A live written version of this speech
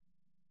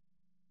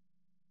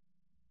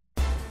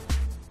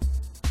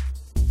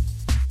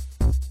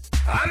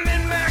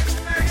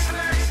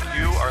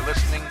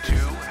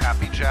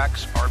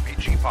Jack's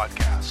RPG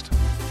Podcast.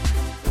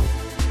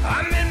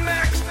 I'm in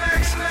Max.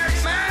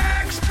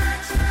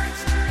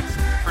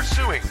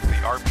 Pursuing the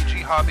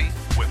RPG hobby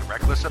with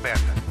reckless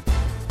abandon.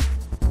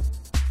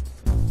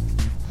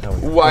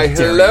 Why,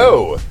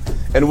 hello,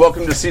 and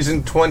welcome to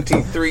Season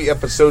 23,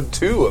 Episode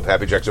 2 of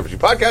Happy Jack's RPG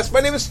Podcast.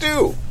 My name is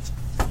Stu.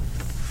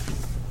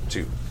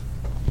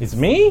 It's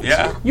me?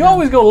 Yeah. You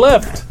always go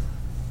left.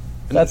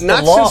 That's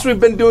Not the law. since we've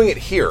been doing it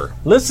here.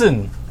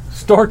 Listen,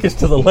 Stork is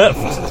to the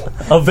left.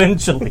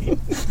 Eventually.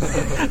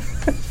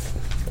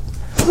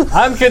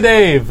 I'm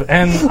Kadave,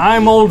 and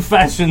I'm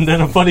old-fashioned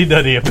and a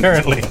fuddy-duddy,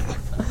 apparently.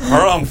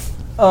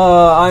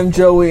 I'm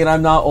Joey, and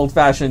I'm not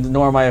old-fashioned,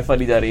 nor am I a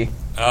fuddy-duddy.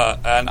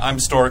 And I'm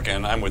Stork,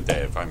 and I'm with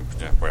Dave.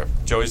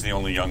 Joey's the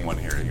only young one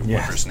here. You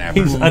whippersnapper.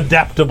 He's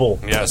adaptable.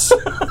 Yes.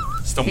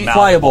 Still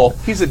Pliable.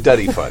 He's a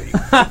duddy fuddy.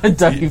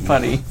 Duddy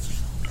funny.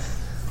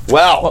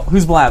 Well,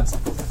 Who's Blabs?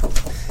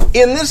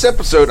 in this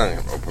episode, I'm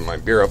going to open my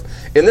beer up.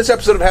 In this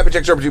episode of Happy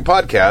Jack's RPG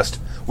Podcast,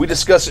 we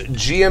discuss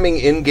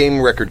GMing in-game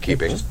record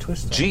keeping.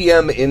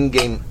 GM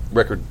in-game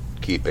record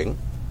keeping.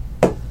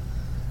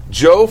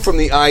 Joe from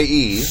the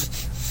IE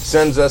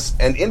sends us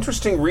an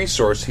interesting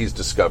resource he's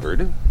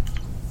discovered.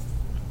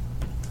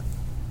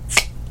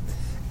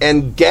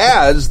 And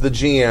Gaz, the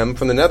GM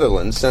from the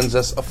Netherlands, sends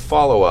us a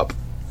follow-up.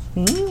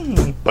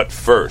 But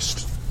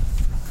first,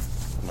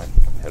 my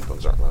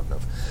headphones aren't loud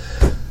enough.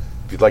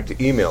 If you'd like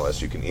to email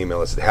us, you can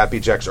email us at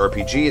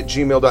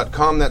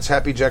happyjacksrpg@gmail.com. That's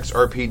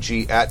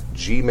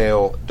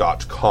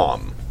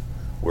happyjacksrpg@gmail.com.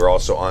 We're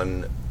also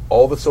on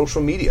all the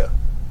social media.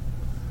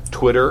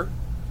 Twitter,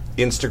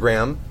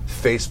 Instagram,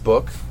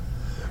 Facebook,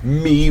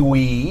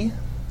 MeWe,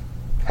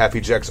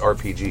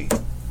 happyjacksrpg.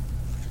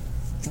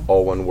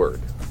 All one word.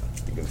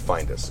 You can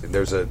find us.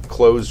 There's a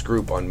closed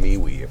group on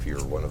MeWe if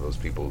you're one of those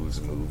people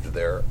who's moved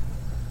there.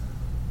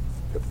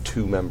 We have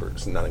 2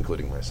 members, not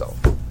including myself.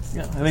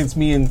 Yeah, I think it's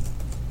me and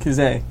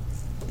Kazay.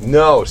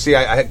 No, see,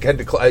 I had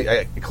to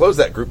I closed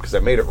that group because I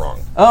made it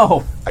wrong.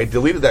 Oh, I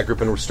deleted that group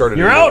and started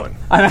You're a new out. one.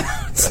 I'm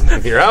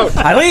out. You're out.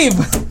 I leave.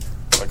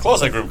 I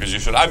closed that group because you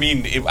should. I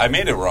mean, I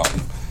made it wrong.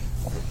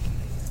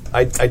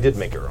 I did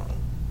make it wrong.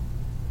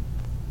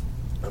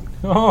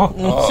 She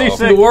The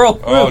said, world.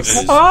 Oh,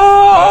 jeez.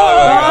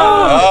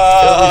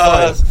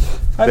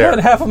 I've There. had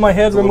half of my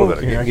head A little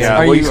removed bit here. again. Yeah,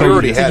 Are well, you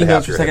already had taking half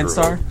notes for your second head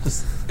star? removed.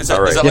 Just, Is that,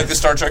 All right. is that like the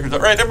Star Trek?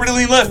 Right, everybody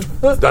lean left.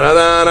 except that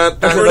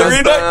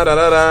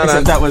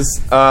was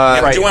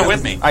But you went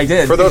with me. I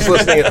did. For those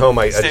listening at home,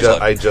 I Stage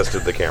left.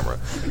 adjusted the camera.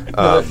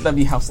 That'd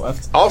be house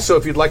left. Also,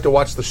 if you'd like to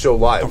watch the show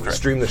live, we Okay.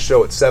 stream the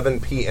show at 7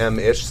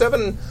 p.m.-ish,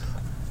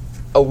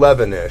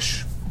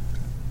 7:11-ish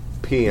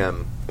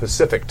p.m.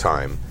 Pacific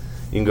time.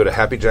 You can go to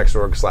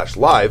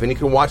happyjacks.org/live, and you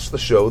can watch the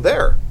show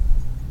there.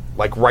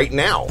 Like right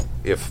now,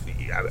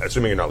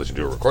 assuming you're not listening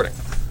to a recording.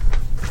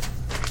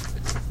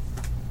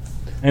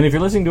 And if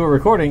you're listening to a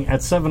recording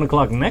at 7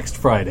 o'clock next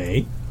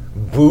Friday,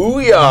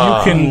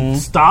 Booyah! you can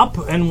stop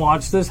and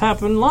watch this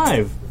happen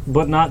live.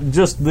 But not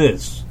just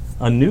this.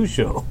 A new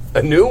show.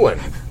 A new one.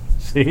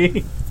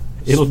 See?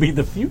 It'll be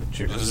the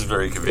future. This is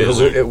very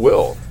convenient. It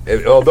will.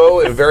 Although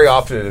it very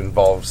often it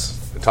involves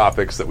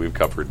topics that we've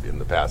covered in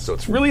the past. So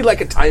it's really like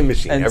a time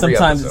machine And every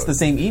sometimes episode. it's the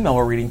same email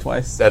we're reading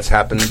twice. That's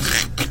happened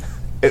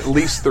at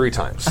least 3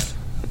 times.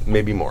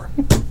 Maybe more.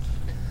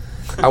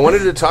 I wanted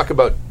to talk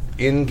about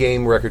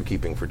in-game record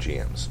keeping for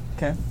GMs.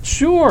 Okay.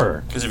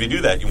 Sure. Because if you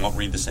do that, you won't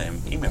read the same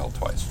email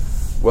twice.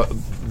 Well,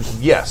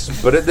 yes,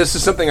 but this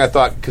is something I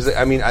thought, because,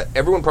 I mean,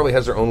 everyone probably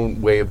has their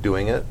own way of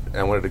doing it, and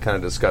I wanted to kind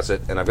of discuss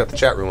it, and I've got the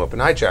chat room open.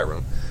 Hi, chat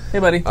room. Hey,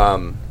 buddy.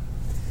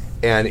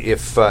 And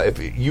if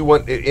you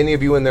want, any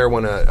of you in there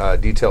want to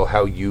detail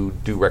how you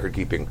do record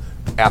keeping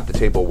at the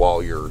table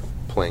while you're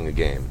playing a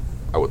game,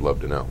 I would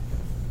love to know.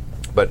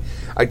 But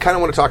I kind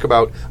of want to talk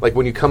about, like,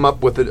 when you come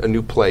up with a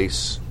new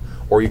place,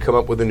 or you come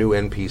up with a new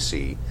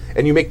NPC,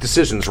 and you make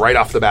decisions right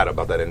off the bat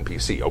about that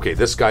NPC. Okay,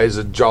 this guy's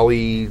a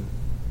jolly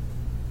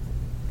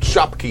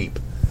shopkeep,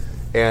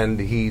 and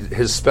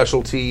his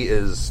specialty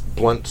is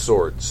blunt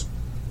swords,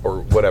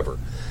 or whatever.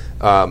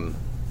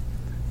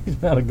 He's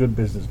not a good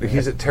businessman.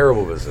 He's a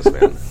terrible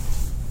businessman.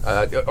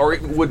 Or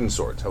wooden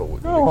swords. How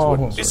about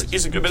wooden swords?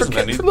 He's a good For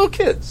businessman. kids, for little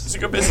kids. He's a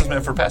good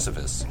businessman for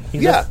pacifists.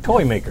 He's Yeah. a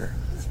toy maker.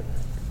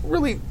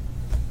 Really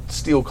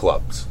steel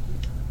clubs.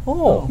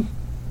 Oh.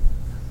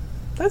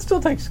 That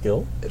still takes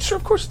skill. Sure,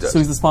 of course it does. So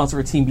he's the sponsor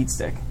of Team Beat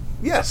Stick.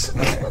 Yes.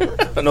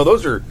 No,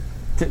 those are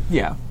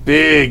Yeah.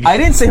 big. I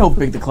didn't say how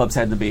big the clubs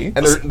had to be.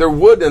 And they're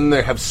wood, and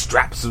they have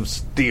straps of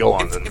steel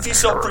on them. If you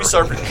sell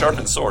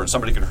pre-sharpened swords,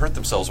 somebody can hurt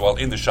themselves while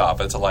in the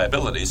shop. It's a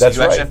liability. So That's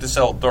you actually right. have to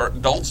sell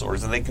dull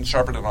swords, and they can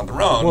sharpen it on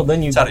their own. Well,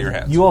 then it's out of your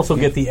hands. You also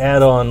get the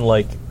add-on,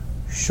 like,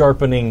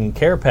 sharpening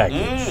care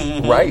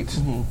package. Right.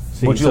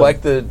 See, Would you so-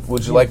 like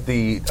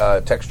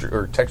the texture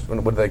or text?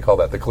 What do they call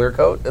that? The clear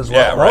coat as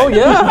well. Yeah, right. Oh,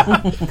 yeah.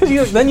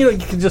 Because then you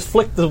can just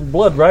flick the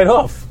blood right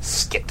off.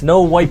 Skit.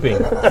 No wiping.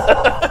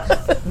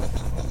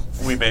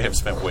 We may have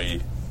spent way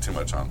too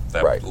much on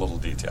that Right. little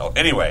detail.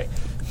 Anyway,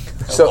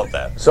 love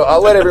that. So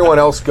I'll let everyone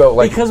else go.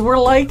 Like, Because we're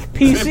like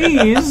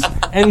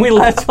PCs, and we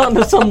latch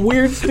onto some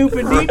weird,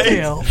 stupid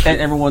detail. And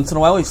every once in a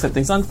while, we set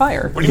things on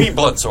fire. What do you mean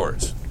blood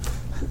swords?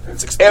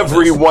 It's explosives.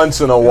 every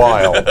once in a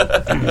while.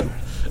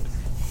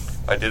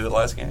 I did it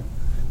last game.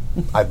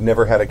 I've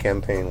never had a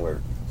campaign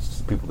where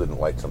people didn't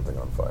light something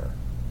on fire.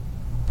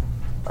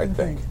 I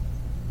think.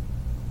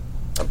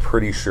 I'm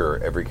pretty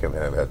sure every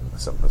campaign I've had,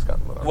 something has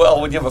gotten lit on fire.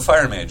 Well, when you have a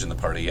fire mage in the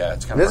party, yeah,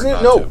 it's kind of Doesn't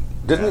hard it? not No.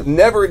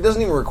 to. It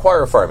doesn't even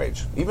require a fire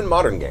mage. Even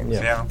modern games.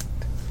 Yeah.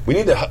 We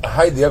need to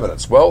hide the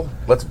evidence. Well,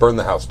 let's burn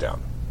the house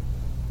down.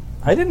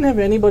 I didn't have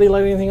anybody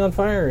light anything on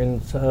fire in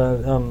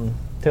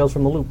Tales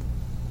from the Loop.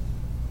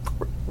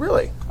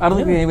 Really? I don't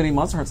think we had anybody in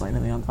Monster Hearts lighting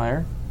anything on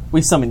fire.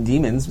 We summon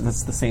demons, but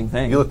that's the same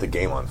thing. You lit the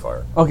game on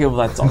fire. Okay, well,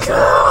 that's also...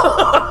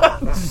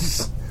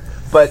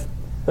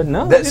 But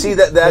no, that, they see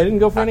didn't- that they didn't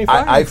go for any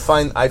fire. I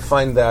find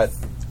that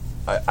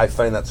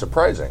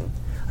surprising.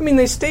 I mean,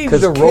 they staged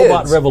Because a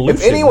robot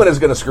revolution. If anyone is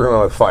going to screw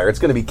around with fire, it's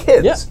going to be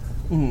kids.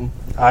 Yeah.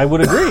 I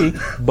would agree,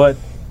 but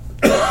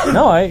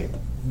no,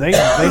 they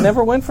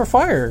never went for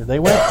fire. They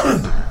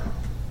went.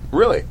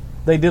 Really?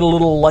 They did a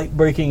little light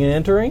breaking and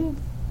entering.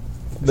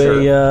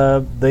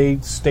 They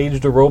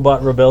staged a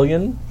robot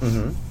rebellion.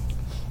 Did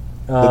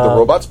the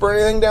robots burn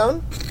anything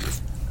down?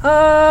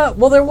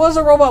 Well, there was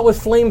a robot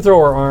with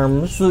flamethrower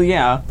arms. So,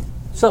 yeah.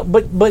 So,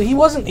 but he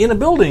wasn't in a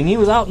building. He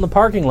was out in the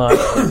parking lot.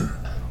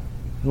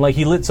 Like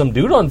he lit some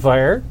dude on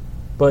fire,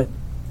 but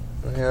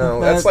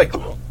That's like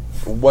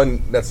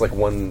one. that's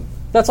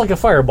like a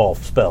fireball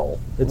spell.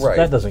 Right.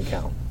 That doesn't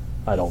count.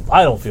 I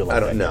don't feel like I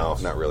don't that know.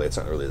 counts. Not really. It's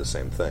not really the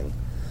same thing.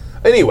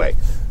 Anyway,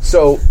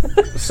 so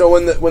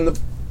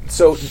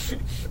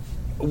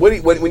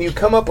when you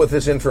come up with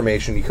this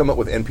information, you come up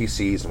with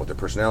NPCs and what their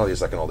personality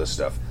is like and all this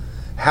stuff.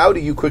 How do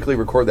you quickly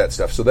record that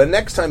stuff? So the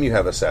next time you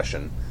have a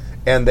session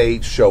and they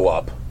show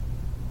up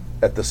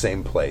at the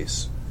same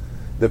place,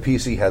 the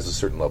PC has a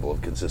certain level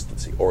of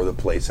consistency, or the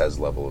place has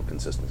a level of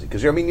consistency.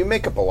 Because you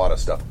make up a lot of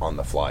stuff on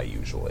the fly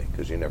usually,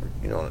 because you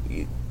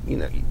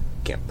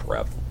can't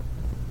prep.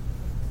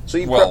 So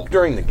you prep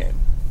during the game.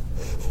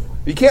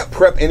 You can't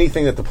prep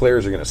anything that the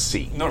players are going to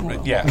see.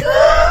 No,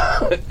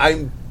 yeah.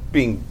 I'm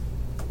being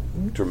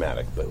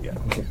dramatic, but yeah.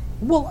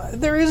 Well,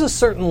 there is a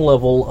certain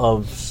level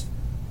of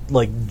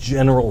like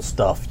general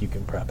stuff you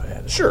can prep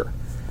ahead of. Sure.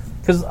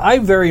 Because I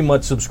very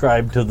much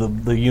subscribe to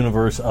the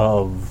universe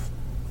of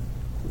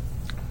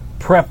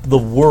prep the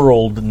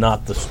world,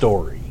 not the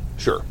story.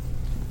 Sure.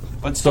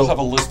 But still have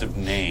a list of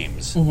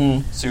names,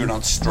 so you're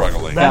not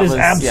struggling. That is was-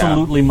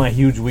 absolutely my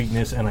huge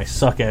weakness, and I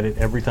suck at it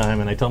every time.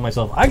 And I tell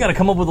myself, I got to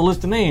come up with a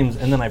list of names,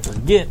 and then I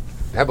forget.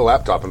 Have a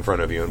laptop in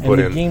front of you and And put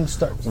the in game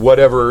starts.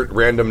 whatever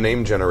random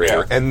name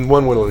generator, Yeah. and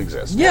one will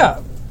exist.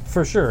 Yeah,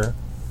 for sure.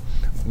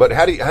 But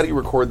how do you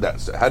record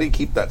that stuff? How do you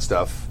keep that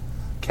stuff,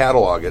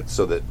 catalog it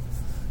so that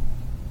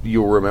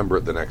you'll remember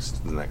it the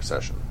next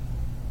session?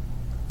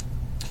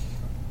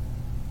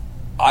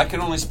 I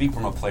can only speak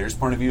from a player's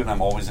point of view, and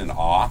I'm always in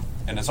awe.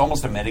 And it's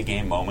almost a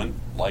metagame moment.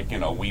 Like,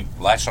 we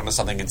latched onto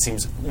something that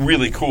seems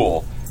really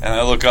cool, and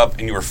I look up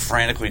and you are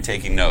frantically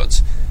taking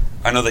notes.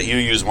 I know that you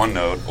use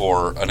OneNote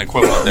or an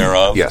equivalent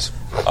thereof. Yes.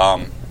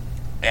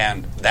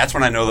 And that's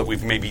when I know that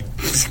we've maybe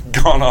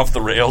gone off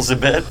the rails a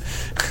bit,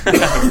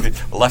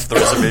 left the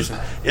reservation.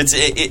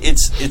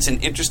 It's an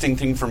interesting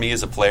thing for me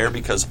as a player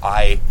because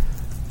I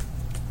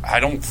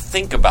don't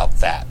think about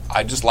that.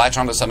 I just latch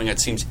onto something that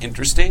seems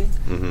interesting,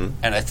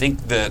 and I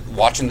think that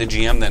watching the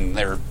GM, then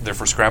they're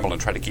for scramble and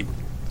try to keep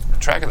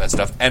track of that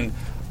stuff. And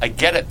I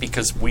get it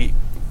because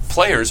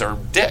players are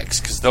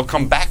dicks because they'll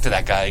come back to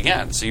that guy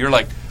again. So you're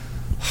like,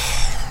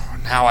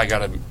 now I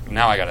gotta.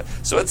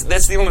 So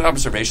that's the only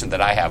observation that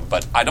I have.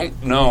 But I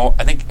don't know.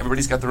 I think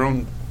everybody's got their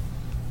own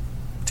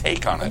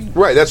take on it.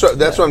 Right. That's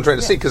what I'm trying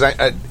to see, because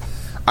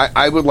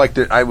I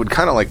would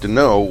kind of like to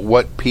know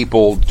what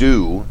people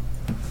do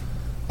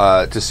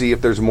to see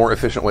if there's more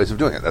efficient ways of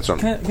doing it. That's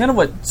what I'm... Kind of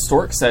what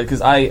Stork said,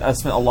 because I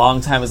spent a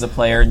long time as a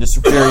player and just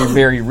very,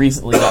 very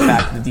recently got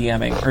back to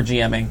DMing or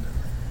GMing.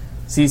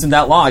 See, it's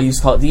that long, I used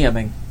to call it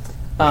DMing.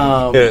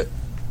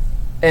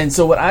 And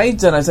so what I've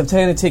done is I've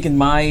kind of taken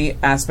my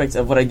aspect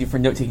of what I do for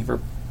note-taking for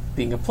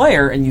being a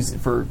player and use it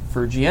for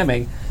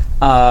GMing.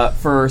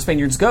 For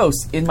Spaniard's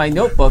Ghost, in my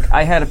notebook,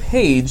 I had a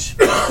page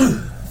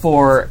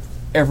for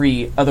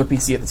every other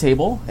PC at the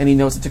table, any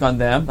notes I took on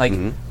them. Like,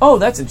 oh,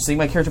 that's interesting,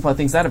 my character probably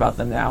thinks that about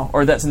them now.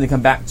 Or that's something to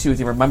come back to as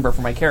they remember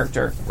for my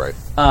character. Right.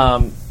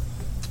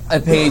 A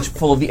page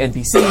full of the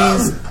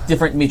NPCs,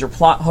 different major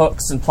plot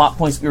hooks and plot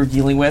points we were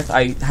dealing with.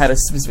 I had a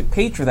specific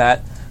page for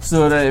that,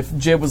 so that if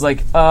Jib was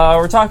like,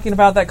 we're talking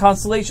about that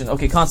constellation.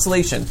 Okay,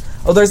 constellation.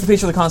 Oh, there's the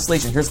page for the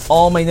constellation. Here's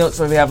all my notes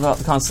that we have about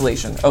the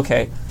constellation.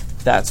 Okay,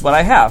 that's what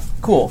I have.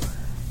 Cool.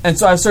 And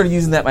so I've started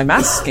using that in my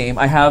Masks game.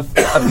 I have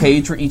a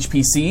page for each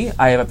PC.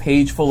 I have a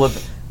page full of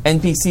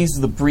NPCs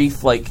with a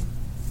brief,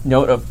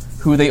 note of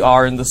who they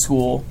are in the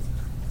school.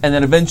 And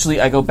then eventually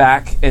I go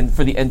back, and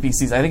for the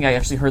NPCs, I think I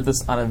actually heard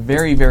this on a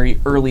very, very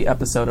early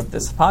episode of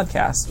this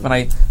podcast. When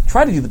I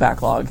try to do the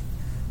backlog,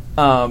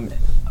 I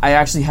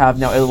actually have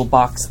now a little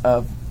box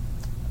of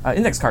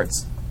index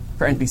cards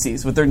for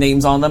NPCs with their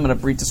names on them and a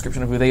brief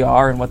description of who they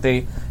are and what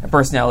their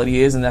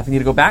personality is. And if I need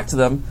to go back to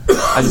them,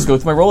 I just go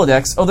to my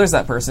Rolodex. Oh, there's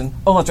that person.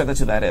 Oh, that's right, that's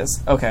who that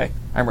is. Okay,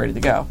 I'm ready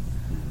to go.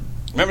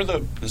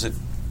 Remember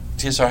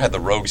TSR had the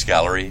Rogues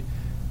Gallery,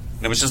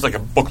 and it was just like a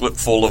booklet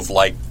full of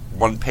like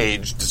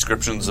one-page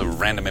descriptions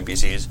of random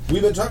NPCs.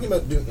 We've been talking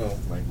about doing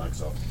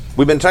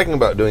We've been talking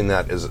about doing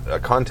that as a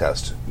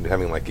contest,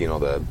 having like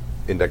the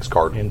index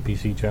card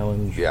NPC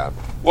challenge. Yeah.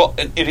 Well,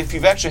 and if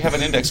you actually have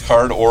an index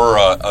card or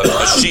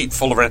a sheet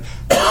full of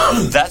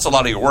that's a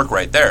lot of your work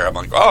right there. I'm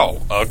like,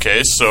 oh,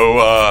 okay,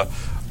 so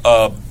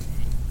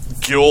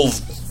Gil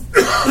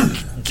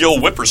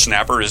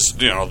Whippersnapper is,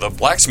 the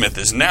blacksmith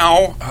is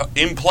now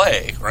in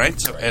play, right?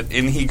 So,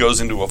 and he goes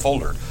into a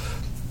folder.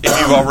 If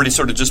you've already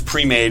sort of just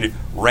pre-made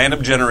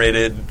random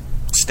generated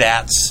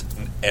stats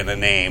and a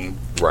name,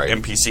 right,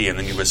 NPC, and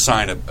then you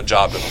assign a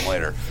job to them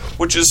later,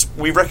 which is,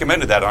 we've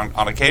recommended that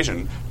on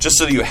occasion, just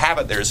so that you have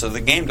it there so the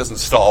game doesn't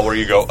stall where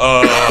you go,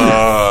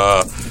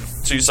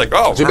 so you're just like,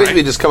 oh, so you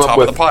basically just come up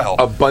with pile.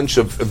 A bunch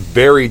of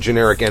very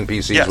generic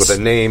NPCs with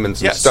a name and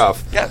some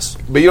stuff. Yes.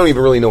 But you don't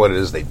even really know what it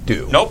is they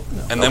do. Nope.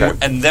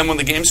 And then when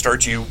the game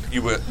starts, you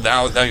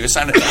now you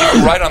assign it. You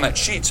can write on that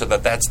sheet so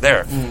that that's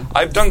there.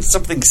 I've done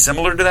something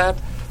similar to that,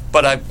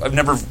 but I've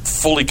never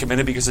fully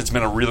committed because it's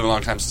been a really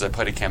long time since I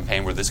played a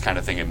campaign where this kind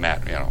of thing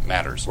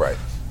matters. Right.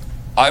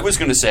 I was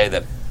going to say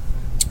that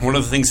one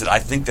of the things that I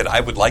think that I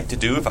would like to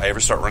do if I ever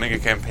start running a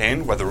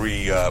campaign, whether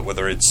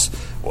it's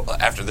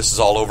after this is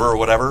all over or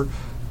whatever,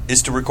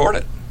 is to record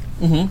it.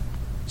 Mm-hmm.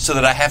 So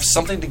that I have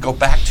something to go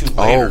back to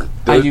later.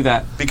 I do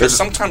that. Because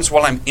sometimes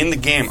while I'm in the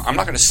game, I'm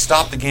not going to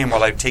stop the game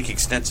while I take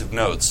extensive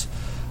notes.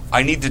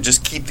 I need to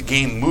just keep the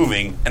game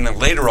moving, and then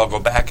later I'll go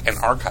back and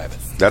archive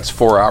it. That's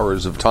 4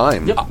 hours of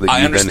time. Yep. That I you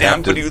then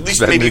understand, have to but at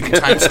least maybe you can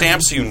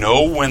timestamp so you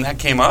know when that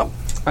came up.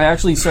 I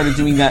actually started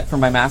doing that for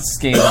my Masks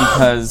game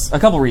because a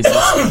couple reasons.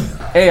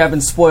 A, I've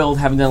been spoiled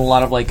having done a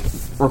lot of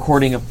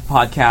recording of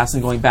podcasts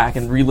and going back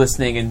and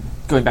re-listening and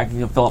going back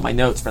and fill out my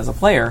notes as a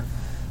player.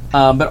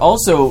 But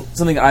also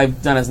something that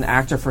I've done as an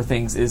actor for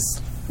things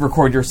is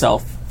record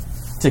yourself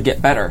to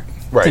get better.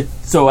 Right.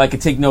 So I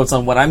could take notes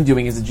on what I'm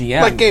doing as a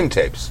GM. Like game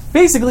tapes.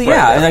 Basically, Right,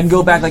 yeah. yeah. And I can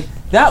go back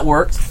that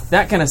worked.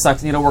 That kind of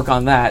sucked. Need to work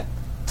on that.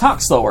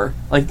 Talk slower.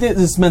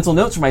 This mental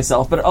notes for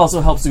myself, but it also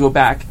helps to go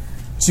back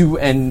to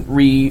and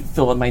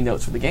refill in my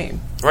notes for the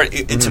game. Right.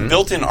 It's a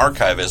built-in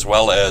archive as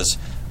well as,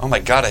 oh my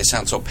God, I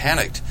sound so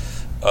panicked.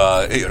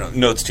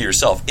 Notes to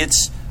yourself.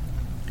 It's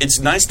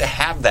nice to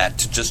have that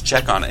to just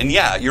check on. And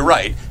yeah, you're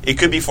right. It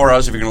could be 4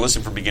 hours if you're going to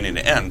listen from beginning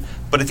to end.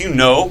 But if you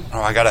know,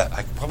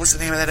 what was the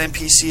name of that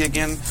NPC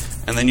again?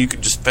 And then you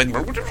could just figure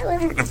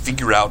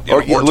out,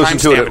 Or you listen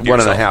to it at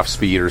yourself. 1.5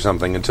 speed or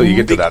something until you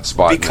get to that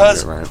spot.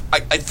 Because right.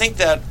 I think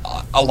that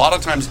a lot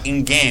of times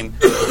in game,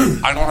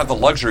 I don't have the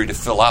luxury to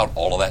fill out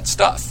all of that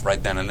stuff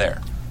right then and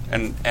there.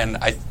 And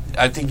I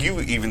think you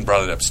even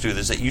brought it up, Stu,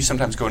 is that you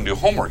sometimes go and do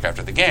homework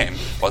after the game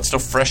while it's still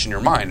fresh in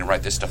your mind and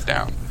write this stuff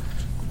down.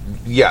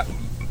 Yeah.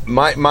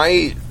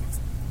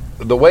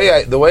 The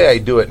way I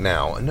do it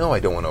now. No, I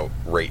don't want to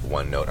rate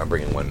one note. I'm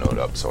bringing one note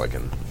up so I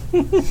can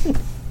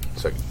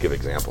give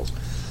examples.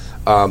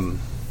 I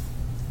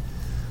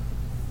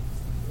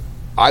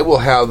will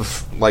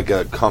have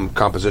a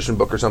composition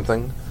book or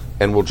something,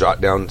 and we'll jot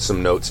down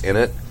some notes in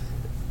it.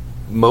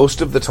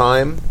 Most of the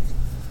time,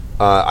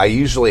 I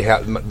usually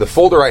have the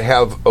folder I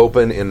have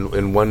open in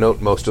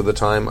OneNote most of the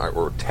time,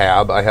 or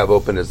tab I have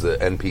open is the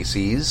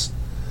NPCs,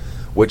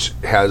 which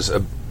has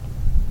a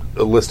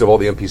list of all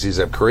the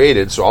NPCs I've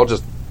created, so I'll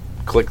just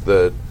click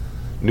the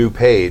new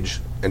page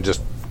and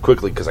just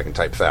quickly, because I can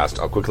type fast,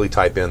 I'll quickly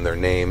type in their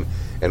name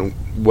and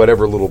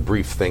whatever little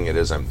brief thing it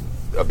is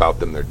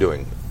about them they're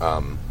doing.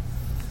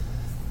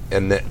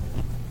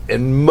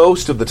 And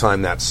most of the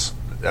time that's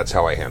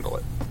how I handle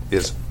it.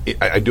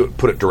 I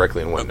put it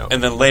directly in OneNote.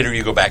 And then later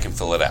you go back and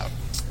fill it out.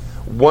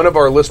 One of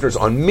our listeners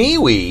on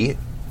MeWe,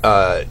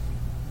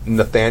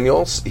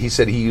 Nathaniel, he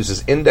said he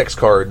uses index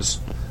cards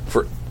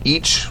for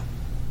each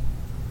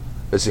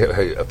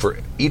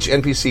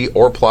NPC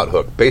or plot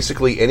hook,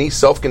 basically any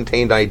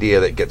self-contained idea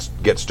that gets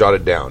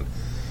jotted down,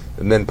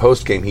 and then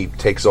post game he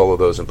takes all of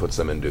those and puts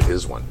them into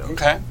his OneNote.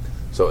 Okay.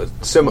 So it's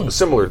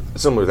similar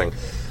thing.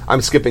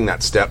 I'm skipping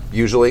that step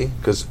usually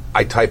because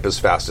I type as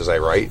fast as I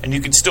write, and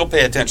you can still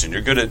pay attention. You're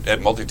good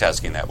at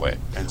multitasking that way.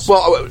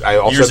 Well, I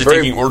also years have of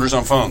taking orders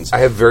on phones. I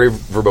have very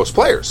verbose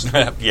players.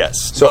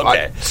 Yes. So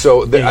okay.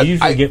 You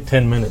usually get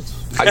 10 minutes.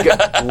 I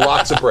get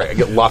lots of break.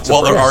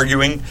 While they're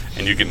arguing,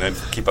 and you can then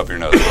keep up your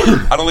notes.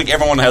 I don't think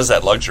everyone has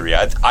that luxury.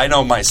 I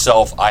know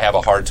myself, I have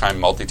a hard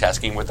time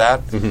multitasking with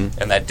that,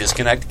 and that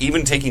disconnect.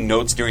 Even taking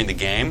notes during the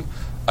game,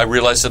 I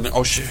realize something,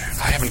 oh shit,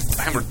 I haven't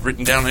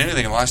written down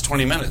anything in the last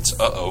 20 minutes.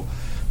 Uh-oh.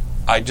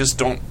 I just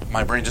don't,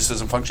 my brain just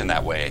doesn't function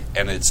that way,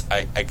 and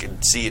I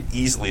can see it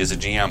easily as a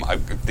GM. I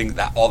think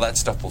that all that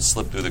stuff will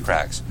slip through the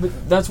cracks.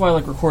 But that's why I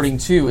like recording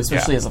too,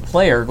 especially as a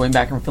player, going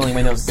back and filling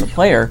my notes as a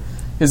player.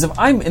 Because if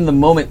I'm in the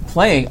moment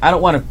playing, I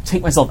don't want to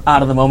take myself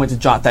out of the moment to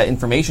jot that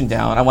information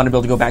down. I want to be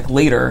able to go back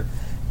later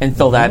and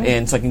fill that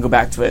in so I can go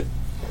back to it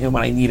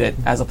when I need it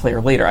as a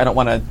player later. I don't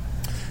want to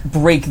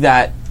break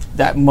that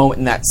moment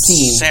in that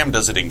scene. Sam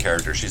does it in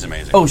character. She's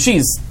amazing. Oh,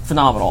 she's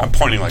phenomenal. I'm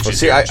pointing like she's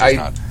see, here. She's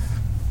not.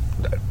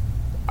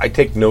 I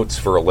take notes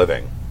for a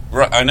living.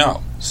 Right, I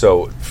know.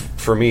 So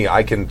for me,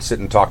 I can sit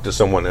and talk to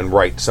someone and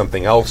write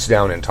something else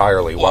down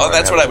entirely. Well, while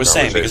that's I'm what I having was a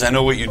saying, because I conversation.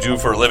 know what you do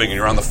for a living, and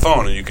you're on the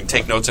phone, and you can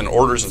take notes and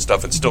orders and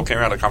stuff and still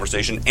carry on a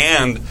conversation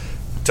and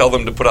tell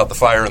them to put out the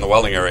fire in the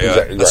welding area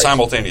Exactly, right.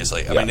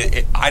 simultaneously. I Yeah.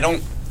 mean,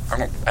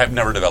 I've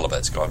never developed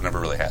that skill. I've never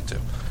really had to.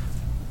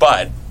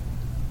 But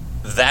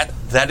that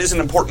is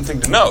an important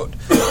thing to note.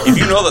 If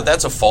you know that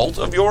that's a fault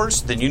of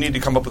yours, then you need to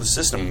come up with a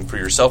system for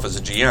yourself as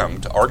a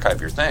GM to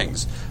archive your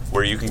things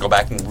where you can go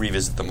back and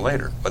revisit them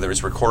later, whether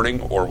it's recording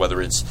or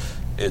whether it's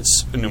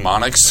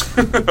mnemonics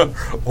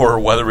or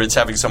whether it's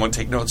having someone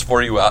take notes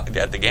for you out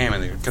at the game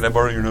and they go, "Can I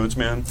borrow your notes,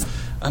 man?"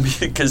 I mean,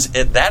 because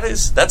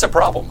that's a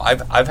problem.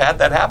 I've had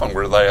that happen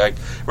where like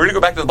we're gonna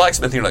go back to the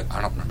blacksmith and you're like,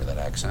 I don't remember that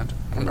accent.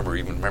 I don't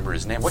remember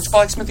his name. Which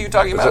blacksmith are you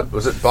talking about?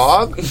 Was it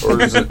Bob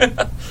or is it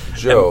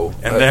Joe?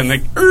 And then the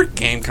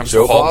game comes to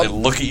Joe a halt. Bob? They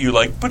look at you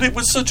like, but it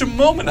was such a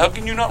moment. How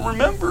can you not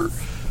remember?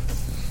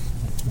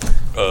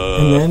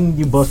 And then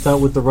you bust out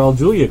with the Raul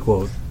Julia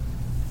quote.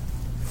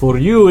 For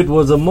you, it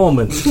was a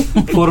moment.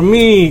 For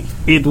me,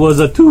 it was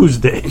a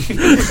Tuesday.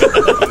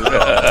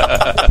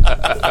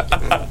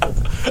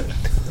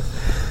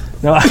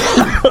 Now,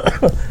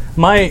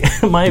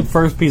 my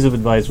first piece of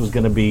advice was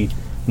going to be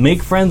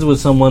make friends with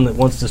someone that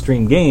wants to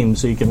stream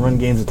games so you can run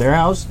games at their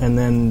house, and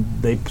then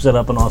they set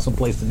up an awesome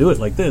place to do it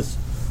like this.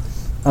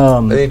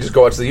 And then you just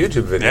go watch the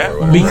YouTube video Yeah. or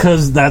whatever.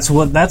 Because that's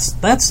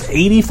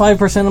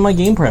 85% of my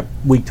game prep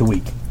week to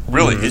week.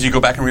 Really? Did you go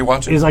back and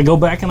rewatch it? Is I go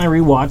back and I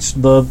rewatch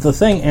the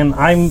thing, and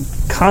I'm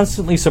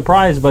constantly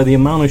surprised by the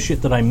amount of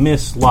shit that I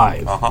miss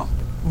live. Uh-huh.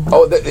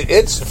 Oh,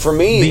 it's for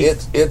me.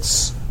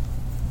 It's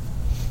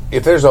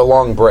if there's a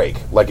long break,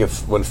 like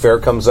when Fair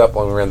comes up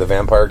when we ran the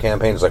vampire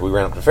campaign, it's like we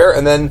ran up to Fair,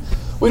 and then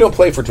we don't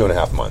play for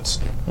 2.5 months,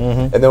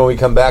 and then when we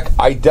come back,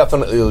 I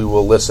definitely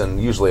will listen,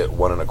 usually at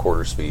 1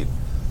 1/4 speed,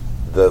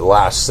 the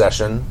last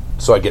session,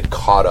 so I get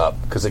caught up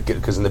because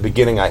in the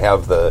beginning I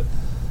have the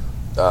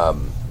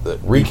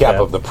recap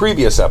of the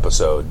previous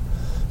episode,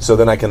 so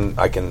then I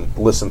can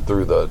listen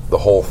through the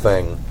whole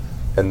thing,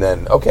 and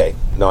then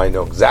now I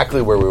know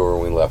exactly where we were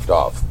when we left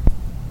off.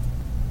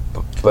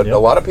 But Yep. a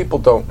lot of people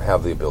don't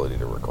have the ability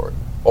to record,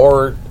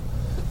 or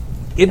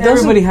It doesn't.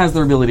 Everybody has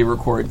their ability to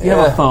record. If you have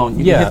Yeah. a phone,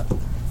 you Yeah. can hit,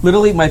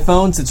 literally, my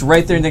phone sits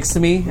right there next to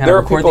me, and there I are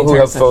record people the who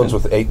entire have phones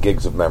session. with 8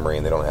 gigs of memory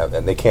and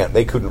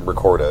they couldn't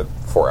record a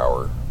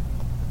 4-hour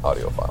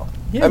audio file.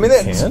 Yeah, I mean, you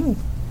it's, can.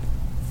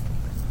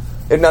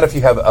 and not if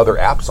you have other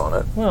apps on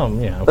it. Well,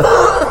 yeah.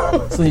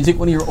 So you take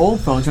one of your old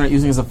phones you're not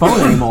using as a phone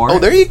anymore. Oh,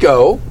 there you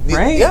go.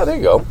 Right? Yeah, there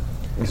you go.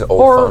 It's an old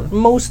Or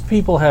phone. most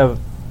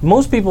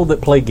people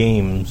that play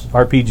games,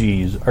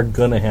 RPGs, are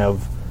gonna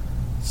have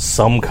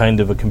some kind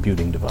of a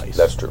computing device.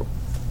 That's true.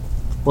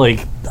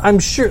 Like, I'm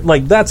sure,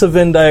 like, that's a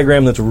Venn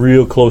diagram that's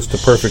real close to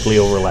perfectly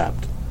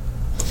overlapped.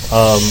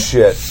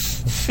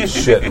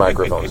 Shit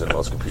microphones in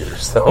most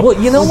computers, though.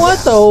 Well, you know what,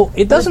 though?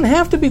 It doesn't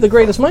have to be the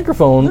greatest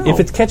microphone if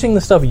it's catching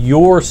the stuff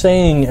you're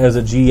saying as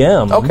a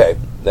GM. Okay.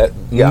 Maybe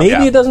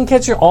Yeah. it doesn't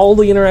catch all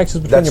the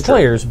interactions between That's your true.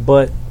 players,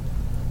 but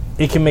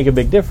it can make a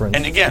big difference.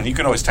 And again, you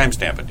can always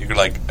timestamp it. You could,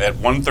 like, at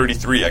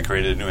 1:33, I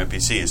created a new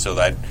NPC so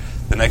that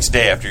the next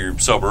day after you're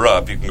sober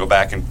up, you can go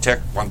back and check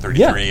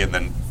 133 and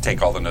then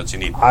take all the notes you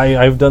need.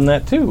 I've done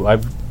that, too.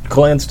 I've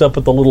glanced up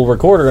at the little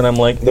recorder, and I'm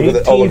like, Look at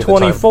the- oh, look at the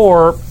time.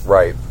 1824...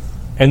 Right.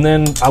 And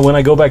then when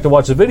I go back to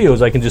watch the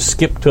videos, I can just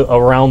skip to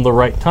around the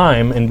right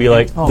time and be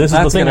like, Oh, this is the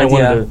that's a thing good I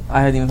wanted idea. to... I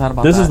hadn't even thought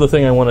about This that. is the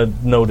thing I want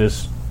to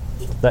notice.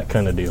 That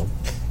kind of deal.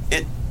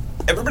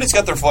 Everybody's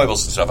got their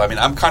foibles and stuff. I mean,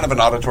 I'm kind of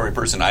an auditory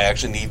person. I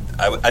actually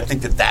I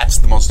think that that's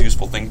the most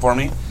useful thing for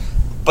me.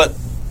 But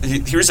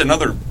here's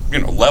another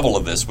level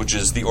of this, which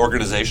is the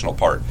organizational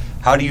part.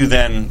 How do you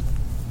then...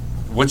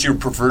 What's your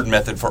preferred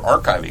method for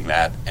archiving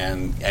that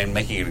and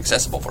making it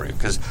accessible for you?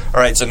 Because, all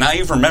right, so now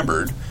you've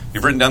remembered,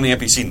 you've written down the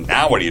NPC,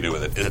 now what do you do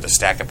with it? Is it a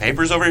stack of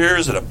papers over here?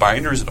 Is it a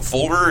binder? Is it a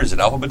folder? Is it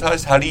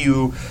alphabetized? How do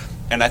you...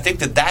 And I think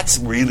that that's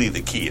really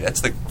the key.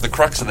 That's the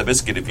crux of the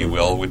biscuit, if you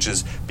will, which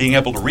is being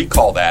able to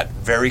recall that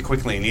very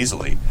quickly and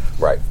easily.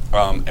 Right.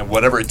 And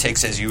whatever it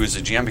takes as you as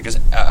a GM, because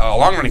a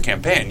long-running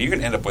campaign, you can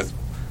end up with,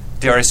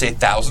 dare I say,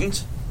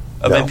 thousands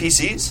of No.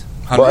 NPCs?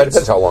 Well, it Hundreds?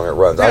 depends how long it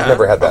runs. Yeah, I've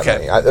never had that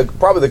okay. many.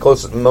 Probably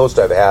the most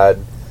I've had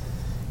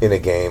in a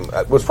game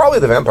was probably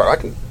the vampire. I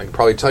can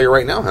probably tell you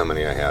right now how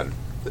many I had.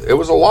 It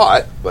was a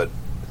lot, but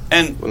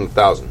And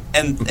 1,000.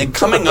 and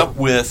coming up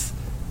with,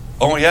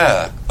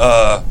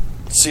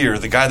 Sear,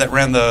 the guy that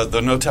ran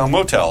the No-Tell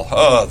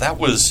Motel, that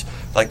was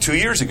like 2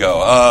 years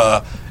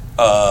ago.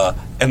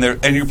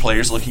 And your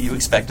players look at you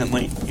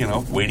expectantly,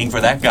 waiting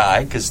for that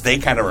guy because they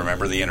kind of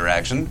remember the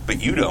interaction,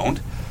 but you don't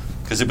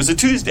because it was a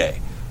Tuesday.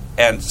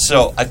 And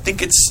so I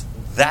think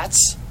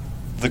that's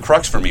the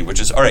crux for me, which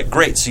is, all right,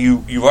 great, so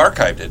you've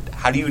archived it.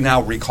 How do you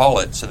now recall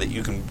it so that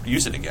you can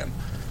use it again?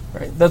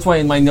 Right. That's why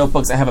in my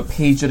notebooks I have a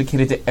page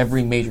dedicated to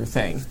every major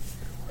thing.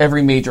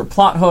 every major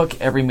plot hook,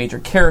 every major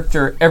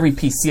character, every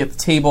PC at the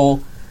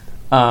table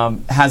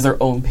has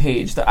their own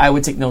page that I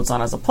would take notes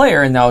on as a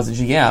player, and now as a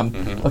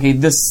GM. Okay,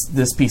 this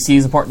PC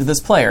is important to this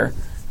player.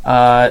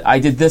 I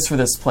did this for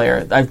this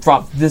player. I've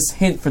dropped this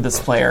hint for this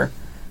player.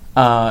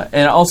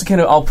 And also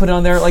I'll put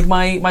on there like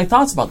my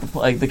thoughts about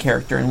the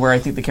character and where I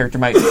think the character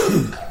might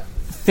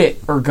fit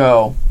or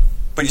go.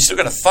 But you still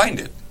got to find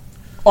it.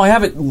 Oh, I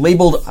have it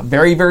labeled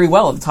very, very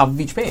well at the top of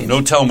each page.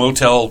 No-tell,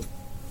 motel,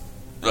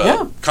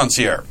 Yeah.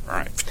 concierge. All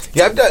right.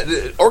 Yeah, I've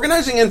done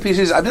organizing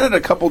NPCs. I've done it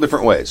a couple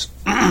different ways.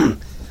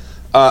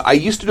 I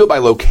used to do it by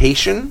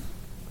location,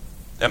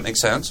 That makes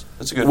sense.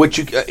 That's a good. which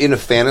in a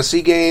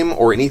fantasy game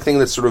or anything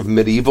that's sort of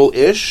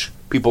medieval-ish,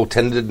 people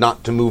tended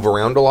not to move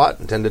around a lot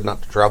and tended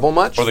not to travel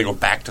much. Or they go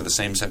back to the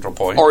same central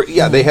point. Or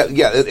they have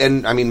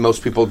and I mean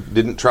most people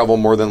didn't travel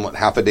more than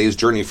half a day's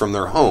journey from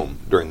their home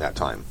during that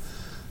time.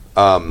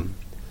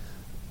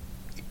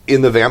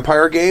 In the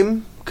vampire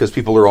game, because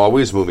people are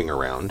always moving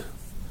around,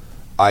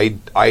 I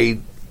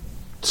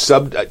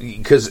subbed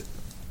because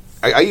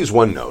I use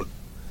OneNote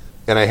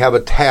and I have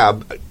a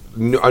tab.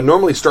 I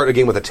normally start a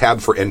game with a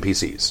tab for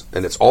NPCs,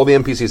 and it's all the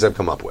NPCs I've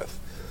come up with.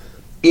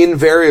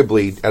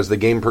 Invariably, as the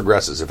game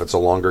progresses, if it's a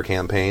longer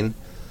campaign,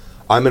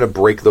 I'm going to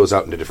break those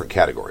out into different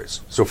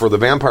categories. So for the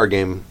vampire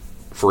game,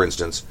 for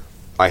instance,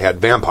 I had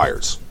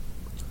vampires.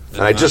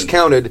 And I just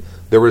counted,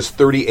 there was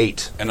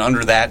 38. And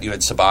under that, you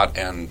had Sabbat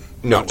and...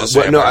 No, just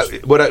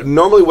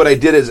normally what I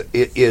did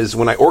is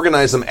when I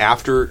organize them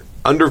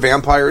under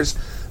vampires,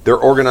 they're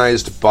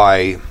organized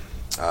by,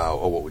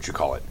 what would you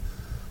call it?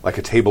 Like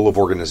a table of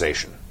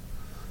organization.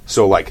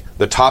 So like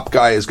the top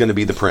guy is going to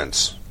be the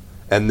prince.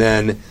 And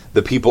then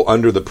the people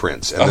under the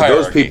prince. And The then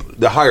those hierarchy. people,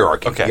 the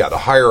hierarchy. Okay. Yeah, the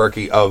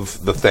hierarchy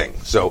of the thing.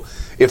 So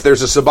if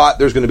there's a Sabbat,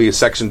 there's going to be a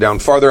section down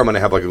farther. I'm going to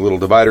have like a little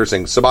divider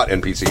saying Sabbat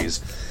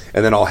NPCs.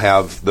 And then I'll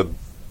have the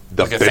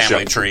Like a bishop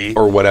family tree.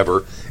 or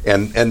whatever.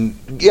 And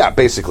yeah,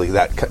 basically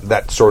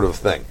that sort of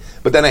thing.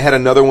 But then I had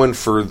another one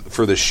for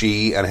the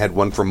She, and I had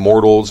one for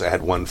mortals. I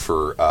had one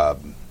for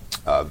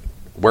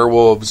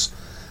werewolves.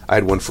 I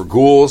had one for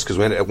ghouls, because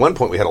at one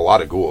point we had a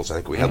lot of ghouls. I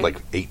think we had like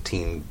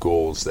 18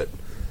 ghouls that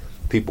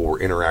people were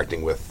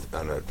interacting with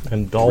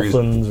And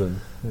dolphins And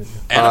a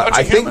bunch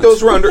I of think humans.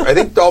 those were under. I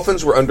think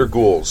dolphins were under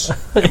ghouls.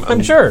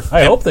 I'm sure.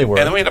 I hope they were.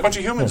 And then we had a bunch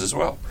of humans as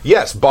well.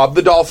 Yes, Bob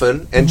the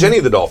dolphin and Jenny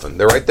the dolphin.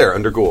 They're right there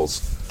under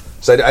ghouls.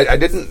 So I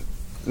didn't,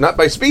 not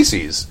by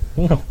species,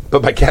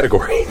 but by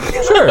category.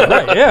 Sure,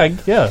 right,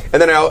 yeah.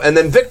 And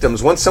then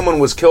victims. Once someone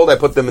was killed, I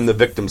put them in the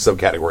victim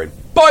subcategory.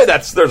 Boy,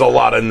 there's a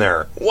lot in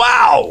there.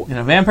 Wow. In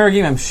a vampire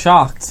game, I'm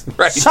shocked.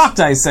 Right. Shocked,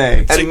 I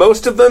say. And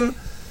most of them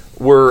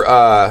were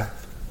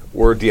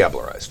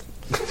diablerized.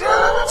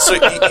 So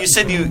you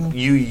said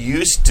you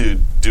used to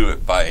do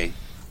it by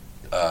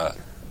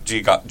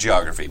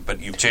geography, but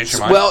you've changed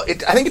your mind? Well,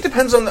 I think it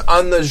depends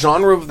on the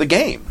genre of the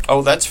game.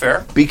 Oh, that's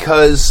fair.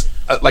 Because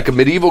like a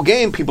medieval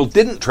game, people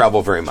didn't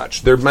travel very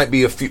much. There might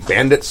be a few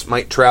bandits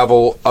might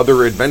travel,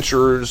 other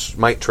adventurers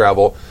might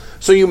travel.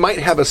 So you might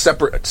have a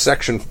separate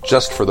section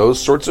just for those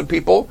sorts of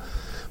people.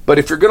 But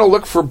if you're going to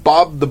look for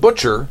Bob the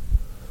Butcher,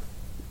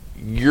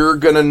 you're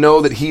going to know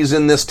that he's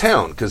in this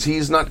town, because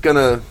he's not going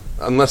to,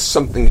 unless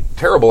something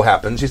terrible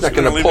happens, he's not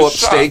going to leave pull his up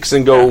shop. stakes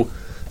and go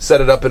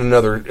set it up in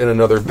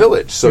another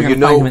village. So You're you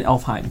gonna know, find him in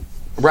Elfheim.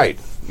 right?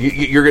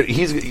 You're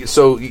gonna,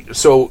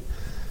 so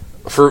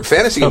for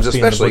fantasy games Tough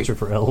being the especially, butcher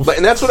for elves.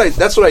 and that's what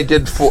I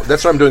did for.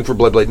 That's what I'm doing for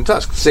Bloodblade and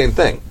Tusk. Same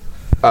thing.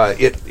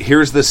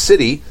 Here's the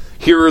city.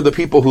 Here are the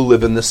people who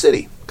live in the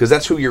city, because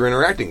that's who you're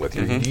interacting with.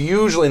 You're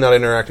usually not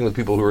interacting with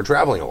people who are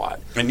traveling a lot.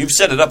 And you've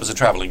set it up as a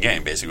traveling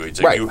game, basically. It's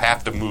like Right. you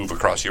have to move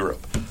across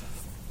Europe.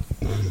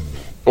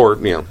 Or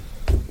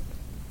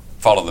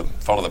Follow the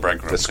a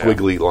breadcrumbs.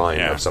 squiggly line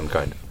Yeah. of some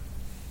kind.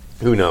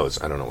 Who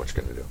knows? I don't know what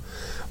you're going to do.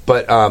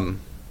 But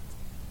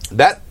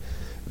that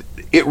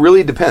it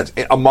really depends.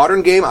 A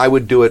modern game, I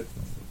would do it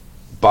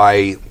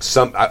by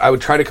some. I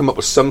would try to come up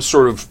with some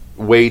sort of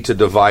way to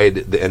divide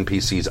the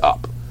NPCs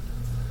up.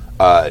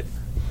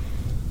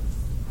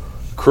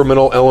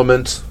 Criminal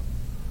element,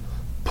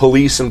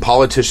 police and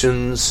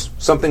politicians,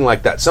 something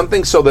like that.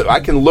 Something so that I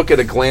can look at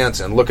a glance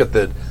and look at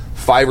the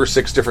 5 or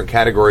 6 different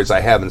categories I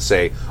have and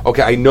say,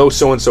 okay, I know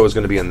so-and-so is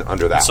going to be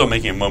under that. So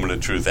making a moment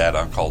of truth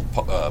add-on called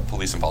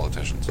Police and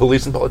Politicians.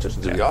 Police and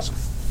politicians would be awesome.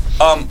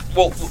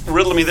 Well,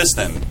 riddle me this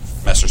then,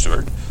 Master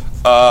Stewart.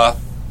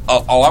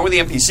 Along with the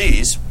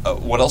NPCs,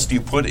 what else do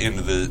you put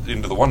into the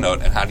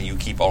OneNote, and how do you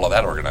keep all of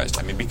that organized?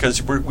 I mean,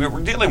 because we're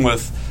dealing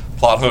with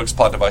plot hooks,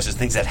 plot devices,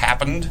 things that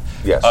happened,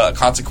 Yes.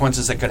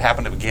 consequences that could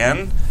happen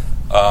again.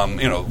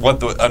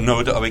 A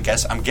node of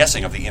I'm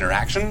guessing of the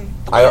interaction.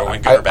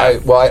 Going good or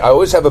bad. I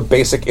always have a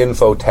basic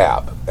info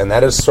tab, and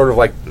that is sort of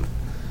like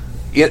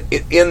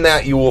in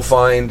that you will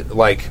find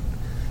like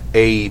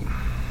a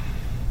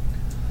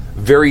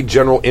very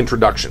general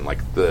introduction, like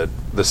the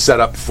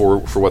setup for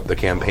what the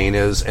campaign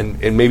is, and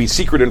maybe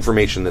secret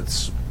information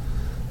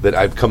that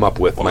I've come up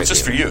with. Well, it's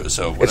just for you,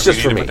 so whatever it's just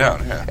you for need me. to put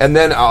down. Yeah. And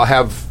then I'll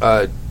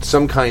have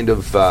some kind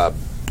of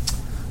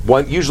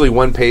usually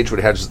one page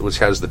which has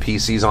the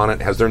PCs on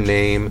it, has their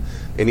name,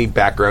 any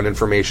background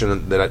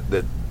information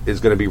that is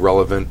going to be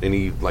relevant,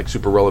 any like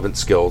super relevant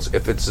skills.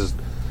 If it's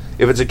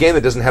a game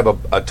that doesn't have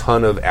a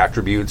ton of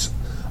attributes,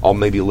 I'll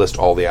maybe list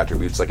all the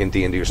attributes. Like in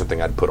D&D or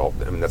something, I'd put all.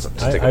 I mean, that's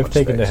to take I've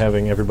taken space. to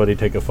having everybody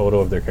take a photo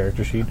of their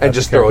character sheet And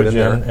just throw it in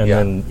there, and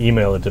then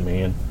email it to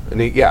me, and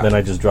then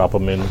I just drop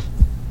them in.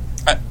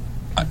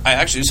 I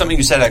actually, something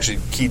you said actually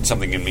keyed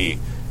something in me,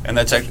 and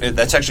that's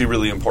actually a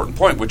really important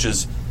point, which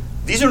is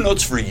these are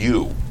notes for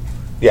you.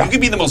 Yeah. You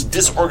could be the most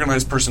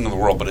disorganized person in the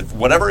world, but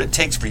whatever it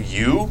takes for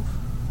you,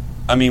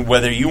 I mean,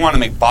 whether you want to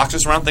make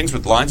boxes around things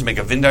with lines, make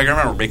a Venn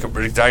diagram, or make a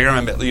brick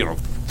diagram,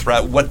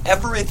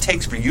 whatever it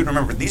takes for you to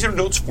remember, these are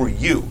notes for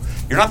you.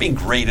 You're not being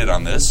graded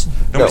on this.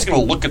 Nobody's going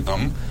to look at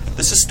them.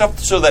 This is stuff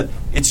so that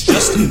it's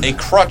just a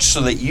crutch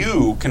so that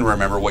you can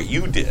remember what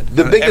you did.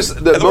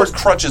 The word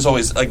crutch is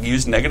always like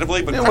used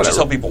negatively, but crutches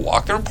help people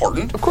walk. They're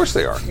important. Of course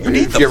they are. You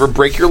need if them. you ever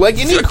break your leg,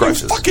 you need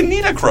crutches. You fucking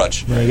need a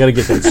crutch. You got to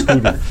get that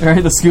scooter.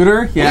 Right, the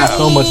scooter? Yeah.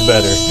 So much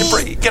better.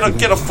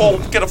 Get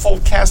a full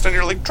cast on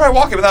your leg. Try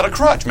walking without a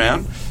crutch,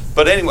 man.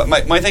 But anyway,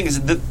 my thing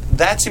is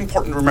that's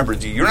important to remember.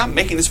 You're not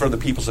making this for other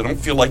people, so don't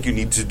feel like you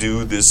need to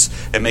do this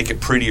and make it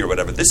pretty or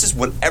whatever. This is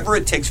whatever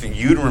it takes for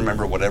you to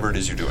remember whatever it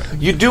is you're doing.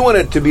 You do want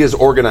it to be as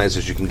organized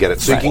as you can get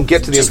it, so you can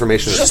get to the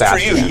information as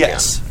fast for you, as you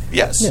yes. can.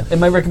 Yes. Yeah. And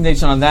my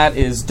recommendation on that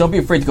is don't be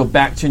afraid to go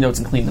back to your notes